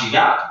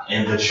Mashiach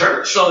and the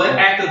church. So the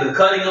act of the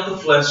cutting of the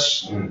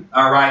flesh,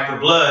 all right, the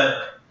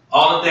blood,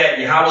 all of that,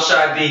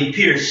 Yahushua being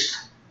pierced,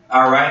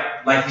 all right,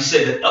 like you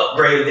said, the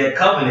upgrade of that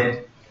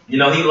covenant. You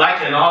know, he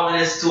likened all of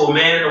this to a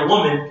man and a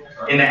woman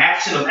in the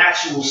action of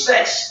actual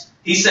sex.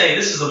 He's saying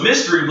this is a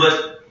mystery,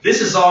 but this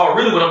is all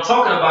really what I'm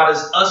talking about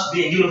is us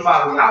being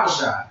unified with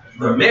Yahushua,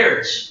 the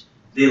marriage,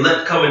 the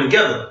elect coming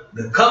together,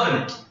 the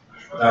covenant,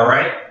 all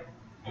right.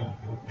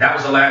 That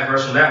was the last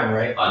verse from that one,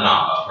 right?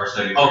 No, verse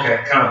 33.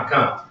 Okay,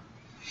 come.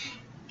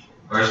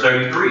 Verse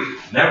 33.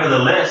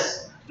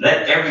 Nevertheless,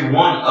 let every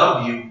one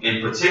of you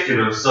in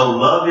particular so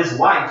love his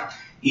wife,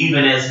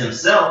 even as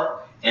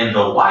himself, and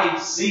the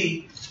wife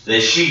see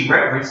that she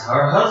reverence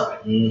her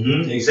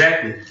husband.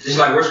 Exactly. Just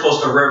like we're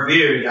supposed to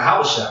revere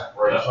Yahushua.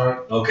 That's right.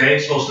 Okay,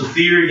 supposed to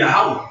fear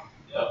Yahweh.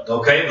 Yep.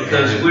 Okay,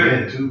 because And we're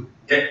men, too.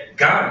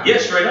 God.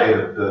 Yes, straight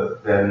up.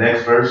 That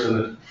next verse in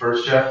the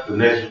first chapter,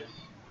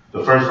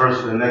 the first verse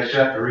of the next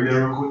chapter, read it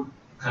real quick.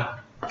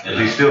 And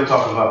he's still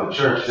talking about the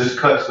church. This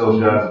cuts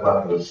those guys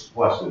about this.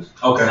 Watch this.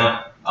 Okay.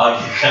 Oh,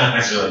 you kind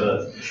of sure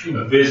does.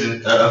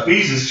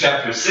 Ephesians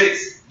chapter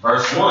 6,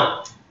 verse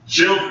 1.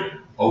 Children,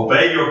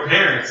 obey your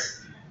parents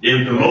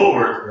in the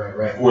Lord,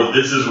 Right. for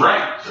this is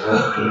right.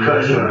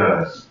 Cut you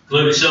guys.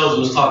 Clearly shows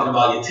was talking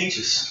about your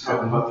teachers.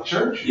 Talking about the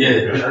church.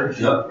 Yeah. The church.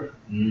 Yep.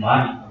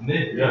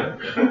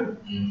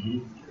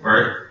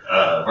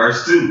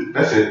 Verse 2.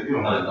 That's it.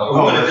 You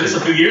know, This a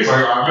few years ago.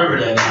 I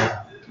remember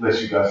that.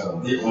 unless you got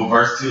something. Well,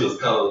 verse 2 is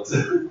cold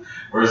too.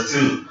 Verse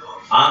 2.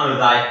 Honor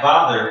thy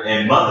father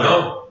and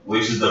mother,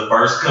 which is the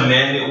first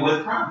commandment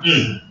with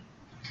promise.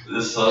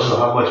 So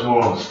how much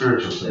more on the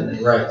spiritual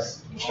side? Right.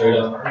 Straight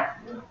up.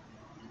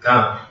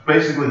 Come.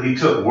 Basically, he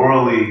took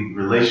worldly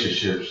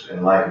relationships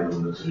and likened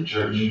them to the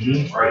church.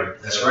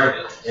 Right. That's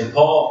right. And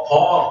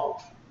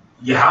Paul,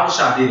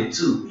 Yahushua did it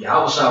too.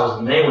 Yahushua was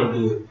the main one to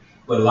do it.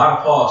 But a lot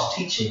of Paul's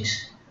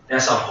teachings,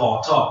 that's how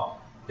Paul taught.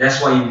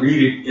 That's why you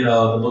read it in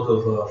the book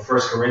of 1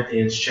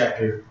 Corinthians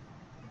chapter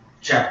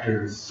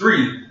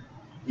 3.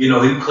 You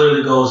know, he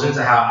clearly goes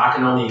into how I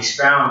can only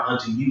expound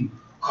unto you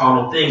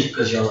carnal things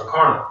because y'all are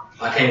carnal.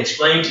 I can't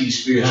explain to you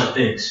spiritual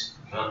things.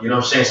 You know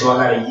what I'm saying? So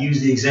I got to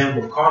use the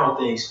example of carnal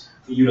things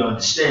for you to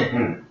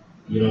understand.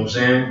 You know what I'm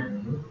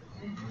saying?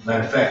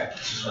 Matter of fact.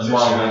 That's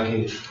why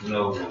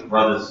when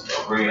brothers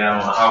are bringing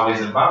out on the highways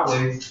and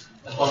byways,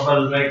 that's why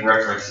brothers make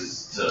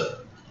references to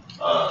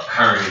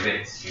current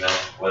events,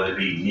 whether it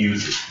be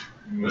music,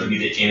 whether it be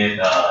the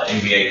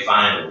NBA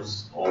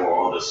Finals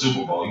or the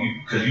Super Bowl,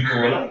 because you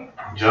can relate.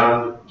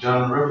 John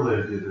the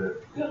Revelator did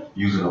that,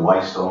 using a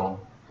white stone.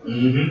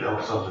 That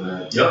was something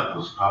that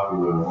was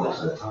popular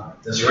amongst that time.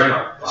 That's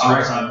right. That's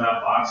right. Talking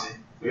about boxing.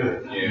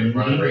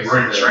 Running races.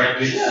 Running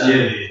track.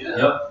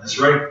 Yep. That's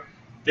right.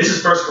 This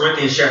is 1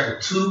 Corinthians chapter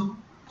 2.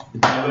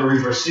 I'm going to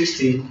read verse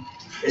 16.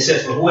 It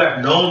says, "For who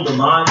hath known the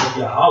mind of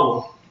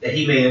Yahweh, that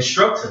he may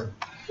instruct him?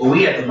 But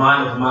we have the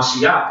mind of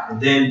Mashiach." And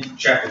then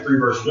chapter 3,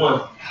 verse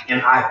 1.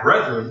 "And I,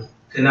 brethren,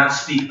 cannot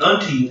speak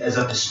unto you as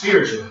unto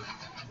spiritual,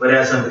 but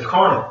as unto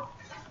carnal,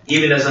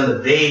 even as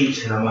unto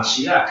babes in a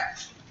Mashiach."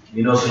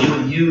 So he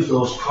would use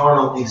those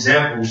carnal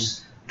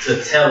examples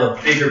to tell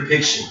a bigger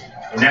picture.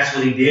 And that's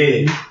what he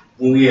did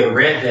when we had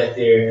read that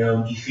there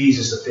in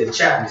Ephesians, the 5th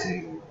chapter.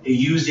 He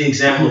used the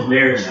example of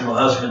marriage from a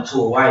husband to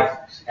a wife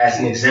as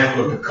an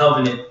example of the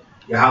covenant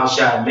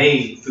Yahushua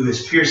made through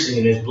his piercing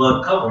and his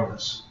blood covering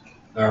us.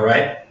 All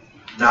right?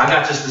 Now, I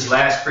got just this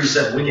last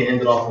precept. We can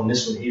end it off on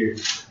this one here.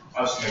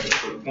 I'll just make a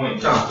quick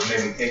point. It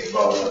made me think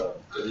about,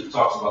 because it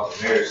talks about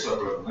the marriage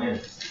supper of the Lamb.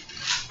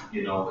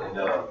 And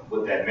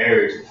with that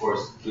marriage, of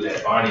course, through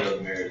that binding of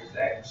the marriage is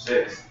the act of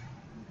sex.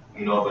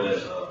 But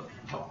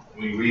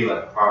when you read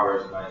like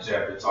Proverbs 9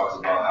 chapter, it talks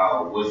about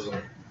how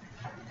wisdom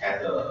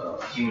had to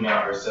hewn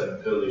out her 7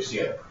 pillars. She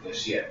had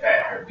fattened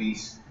her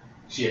beast.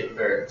 She had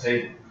prepared the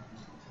table.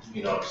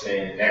 You know what I'm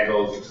saying? And that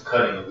goes into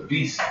cutting of the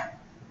beast.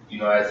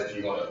 As if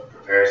you're going to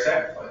prepare a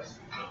sacrifice.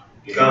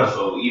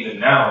 So even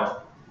now,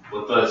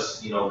 with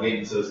us,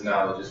 getting to this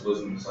knowledge, this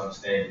wisdom, this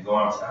understanding,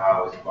 going out to the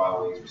highways and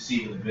byways,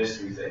 receiving the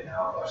mysteries that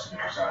now Hashem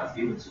has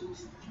given to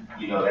us,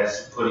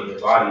 that's putting your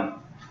body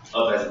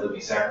up as a living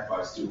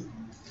sacrifice too.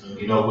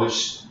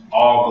 Which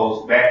all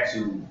goes back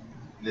to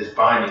this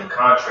binding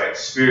contract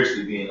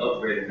spiritually being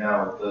upgraded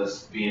now with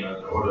us being under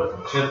the order of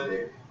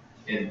Melchizedek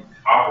and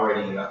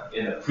operating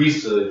in a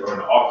priesthood or in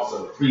the office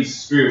of a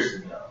priest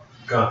spiritually now.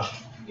 Gotcha.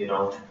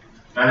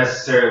 Not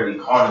necessarily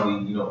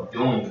carnally,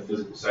 doing the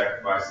physical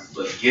sacrifices,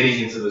 but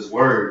getting into this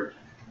word,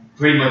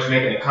 pretty much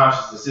making a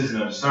conscious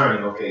decision of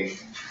discerning,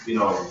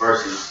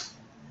 versus,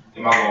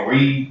 am I going to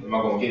read? Am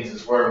I going to get into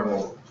this word? Am I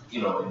going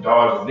to,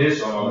 indulge in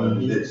this or am I going to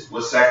do this?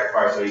 What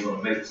sacrifice are you going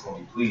to make that's going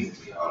to be pleasing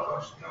to you?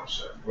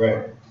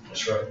 Right.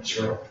 That's right.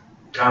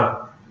 Kind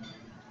of.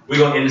 We're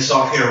going to end this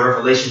off here in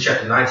Revelation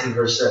chapter 19,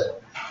 verse 7.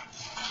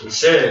 It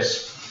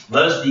says,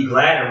 let us be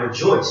glad and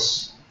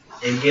rejoice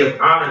and give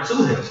honor to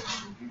him.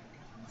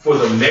 For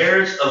the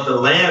marriage of the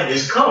Lamb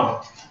is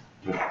come,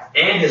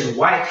 and his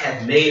wife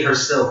hath made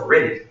herself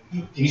ready.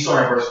 Can you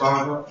start at verse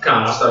 5? Come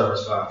on, I'll start at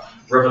verse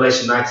 5.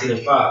 Revelation 19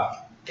 and 5.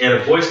 And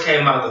a voice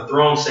came out of the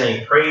throne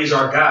saying, praise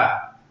our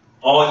God,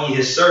 all ye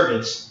his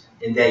servants,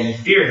 and that ye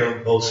fear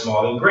him, both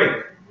small and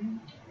great.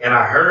 And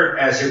I heard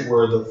as it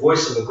were the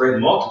voice of a great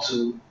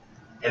multitude,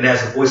 and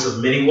as the voice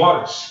of many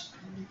waters,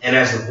 and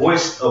as the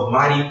voice of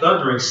mighty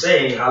thundering,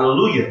 saying,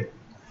 Hallelujah!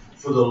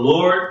 For the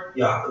Lord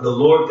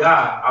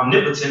God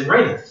omnipotent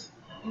reigneth.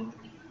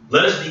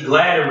 Let us be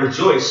glad and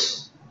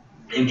rejoice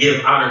and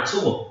give honor to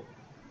him.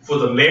 For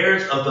the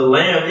marriage of the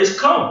Lamb is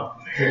come.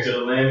 Marriage of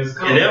the Lamb is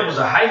come. And there was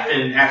a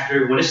hyphen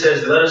after, when it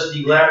says, let us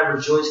be glad and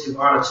rejoice, give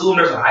honor to him,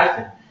 there's a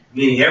hyphen.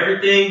 Meaning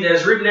everything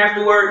that's written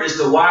afterward is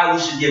to why we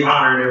should give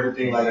honor and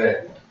everything like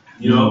that.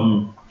 You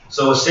know?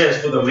 So it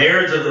says, for the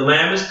marriage of the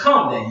Lamb is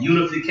come, that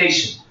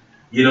unification.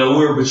 You know,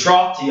 we were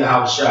betrothed to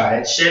Yahushua.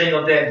 That shedding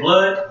of that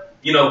blood,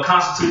 you know,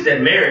 constitute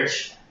that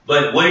marriage.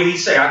 But what did he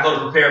say? I go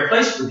to prepare a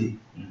place for thee.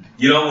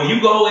 You know, when you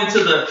go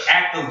into the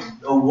act of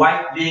a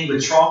wife being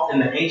betrothed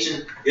in the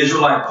ancient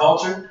Israelite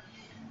culture,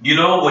 you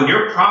know, when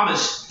you're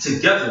promised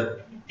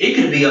together, it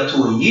can be up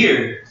to a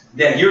year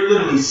that you're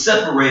literally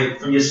separated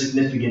from your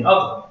significant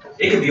other.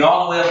 It could be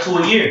all the way up to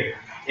a year.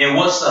 And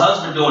what's the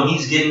husband doing?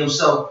 He's getting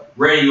himself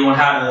ready on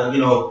how to, you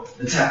know,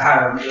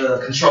 how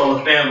to control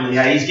the family.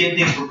 How he's getting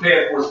things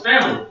prepared for his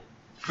family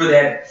for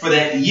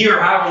that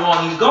year, however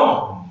long he's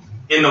gone.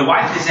 And the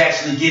wife is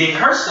actually getting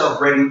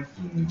herself ready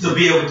to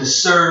be able to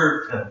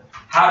serve,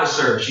 how to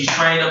serve. She's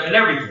trained up in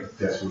everything.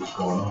 That's what's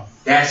going on.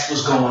 That's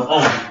what's going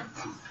on.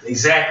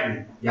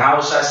 Exactly.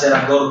 Yahushua said,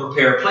 I go to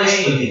prepare a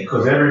place for him.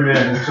 Because every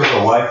man who took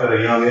a wife at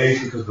a young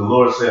age, because the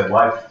Lord said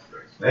wife.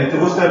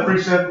 What's that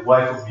precept?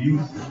 Wife of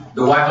youth?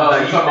 The wife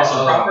of you talking about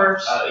some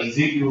Proverbs?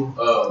 Ezekiel,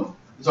 you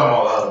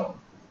talking about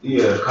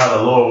Yeah, kind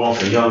of Lord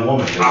wants a young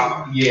woman.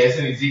 yeah, it's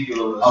in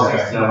Ezekiel.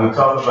 Okay. Now we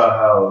talk about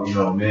how, you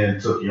know, men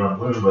took young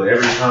women, but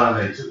every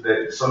time they took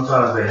that,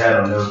 sometimes they had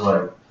them. It was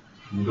like,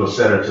 you go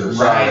set her to the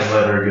side and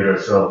let her get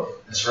herself.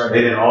 That's right.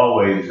 They didn't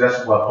always.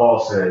 That's why Paul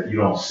said you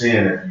don't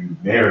sin if you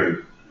marry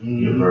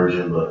your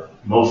virgin. But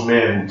most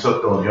men who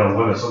took those young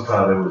women,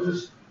 sometimes it was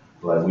just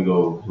like, we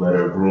go let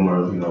her groom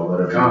her, you know,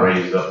 let her be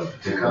raised up in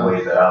particular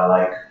ways that I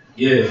like.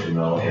 Yeah. You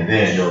know, and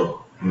then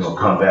you'll, you know,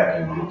 come back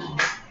and get to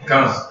it.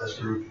 That's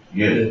true.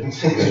 Yeah.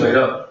 Straight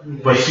up.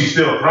 But she's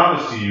still a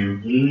promise to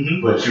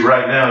you. But you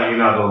right now, you're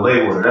not gonna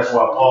lay with her. That's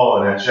why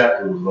Paul in that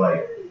chapter was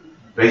like,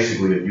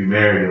 basically, if you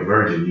marry a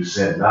virgin, you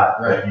sin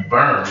not. Right. If you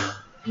burn,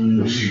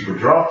 if she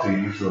betrothed to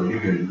you, so you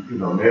can, you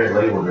know,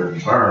 lay with her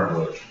and burn.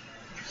 But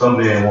some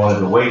men wanted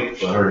to wait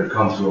for her to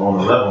come to on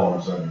the level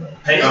on something.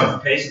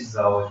 Patience is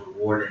always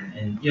rewarding,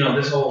 and you know,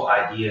 this whole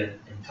idea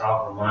and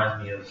talk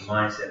reminds me of the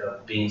mindset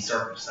of being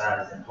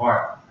circumcised in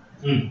heart.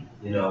 You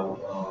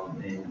know,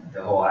 and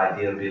the whole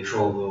idea of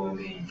betrothal and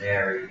being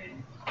married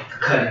and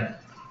cutting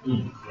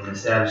and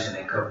establishing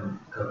that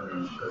covenant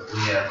because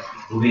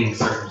we're being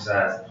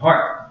circumcised in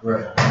heart.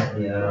 Right.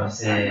 You know what I'm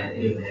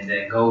saying? And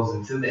that goes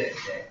into that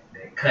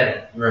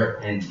cutting. Right.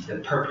 And the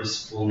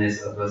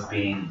purposefulness of us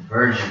being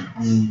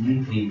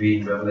virgins. You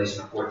read in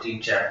Revelation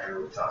 14th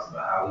chapter, it talks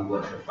about how we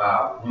wasn't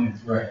defiled with women.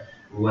 Right.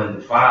 We wasn't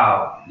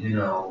defiled, you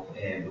know,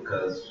 and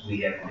because we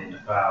haven't been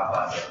defiled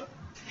by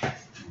the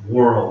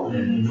world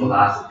and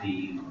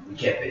philosophy, we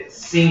kept it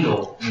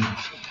single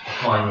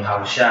upon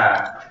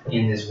Yahushua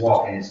in this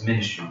walk, in this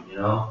ministry, you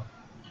know?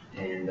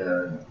 And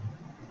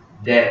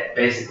that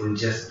basically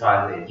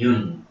justifies that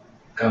union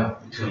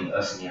between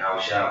us and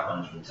Yahushua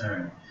upon his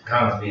return.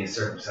 Comes being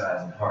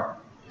circumcised in heart,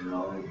 you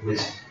know,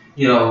 which,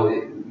 you know,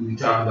 we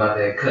talk about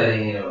that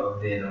cutting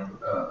of being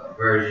a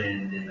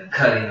virgin and the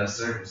cutting of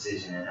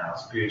circumcision and how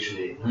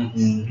spiritually it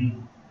links.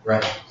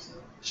 Right. So,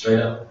 straight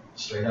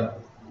up.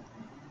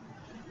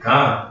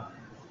 Con.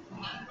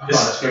 I found a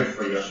scripture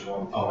for you.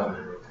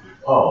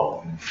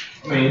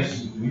 I mean,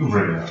 you can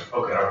bring it up.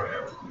 Okay, I'll read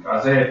that real quick.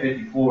 Isaiah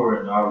 54,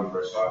 and I'll read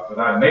verse 5. For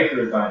thy maker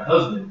is thine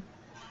husband,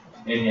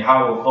 and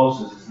Yahweh of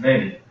hosts is his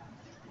name.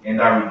 And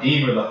thy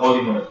Redeemer, the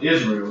Holy One of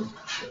Israel,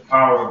 the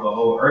power of the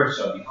whole earth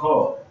shall be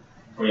called.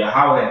 For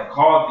Yahweh hath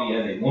called thee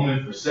as a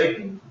woman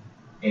forsaken,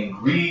 and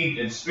grieved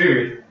in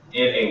spirit,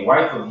 and a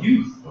wife of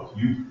youth.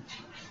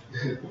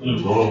 The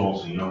Lord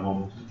wants a young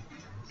woman.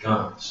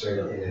 Straight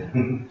up.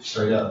 Yeah.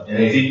 Straight up. And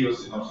Ezekiel,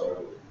 I'm sorry.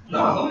 No,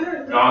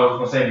 I was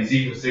going to say in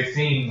Ezekiel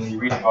 16, when you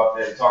read about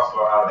that, it talks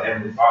about how the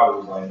Heavenly Father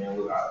was like, man,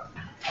 look,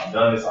 I've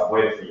done this, I've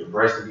waited for your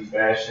breast to be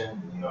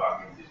fashioned, you know,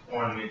 I give these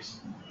ornaments.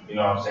 You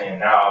know what I'm saying?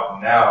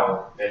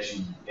 Now that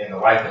you in the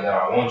life that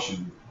I want you,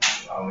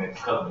 I'm in the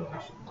covenant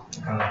with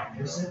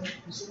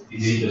you.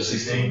 Ezekiel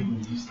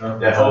 16.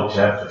 That whole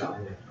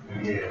chapter.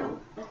 Yeah.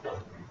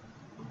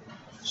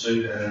 Show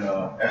you that in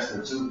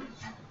Esther 2.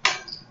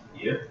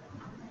 Yeah.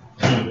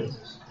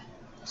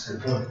 That's a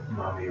good point.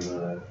 Might be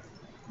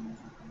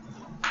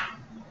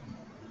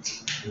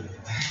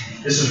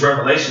This is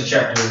Revelation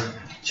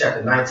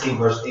chapter 19,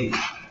 verse 8.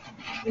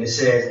 And it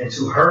says, and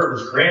to her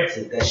was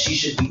granted that she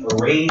should be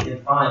arrayed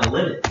in fine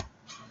linen,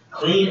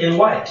 clean and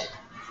white.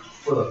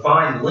 For the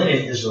fine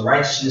linen is the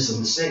righteousness of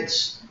the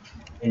saints.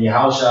 And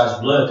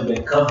Yahushua's blood through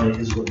that covenant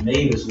is what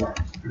made us white.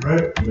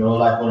 Right. You know,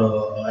 like when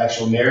an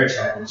actual marriage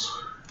happens,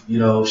 you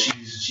know,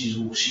 she's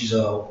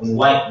in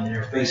white and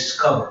her face is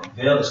covered, the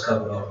veil is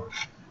covered over,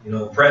 you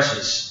know,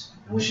 precious.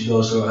 And when she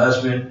goes to her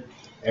husband,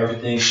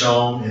 everything's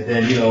shown. And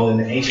then, you know, in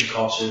the ancient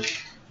culture,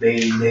 they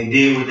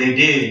did what they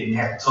did and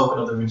had the token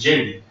of the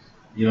virginity.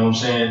 You know what I'm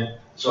saying?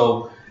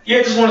 So,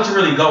 yeah, just wanted to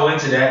really go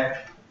into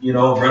that. You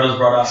know, brothers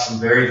brought out some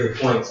very good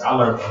points. I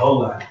learned a whole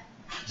lot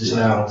just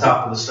now on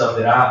top of the stuff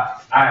that I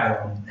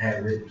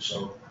had written.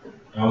 So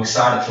I'm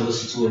excited to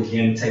listen to it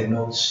again and take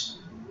notes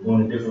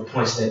on the different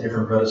points that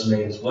different brothers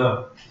made as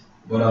well.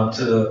 But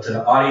to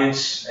the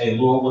audience, hey,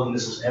 Lord willing,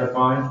 this was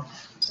edifying.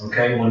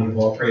 Okay, want to give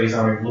all praise,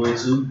 honor, and glory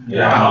to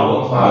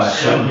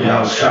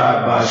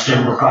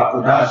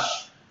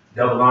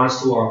double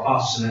honors to our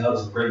apostles and the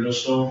elders of Great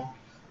Millstone.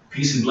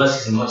 Peace and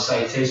blessings and much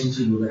salutation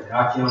to you, elect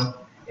Akim,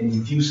 and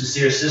you few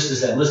sincere sisters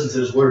that listen to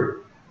this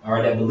word, all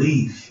right, that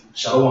believe.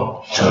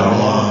 Shalom.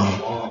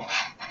 Shalom.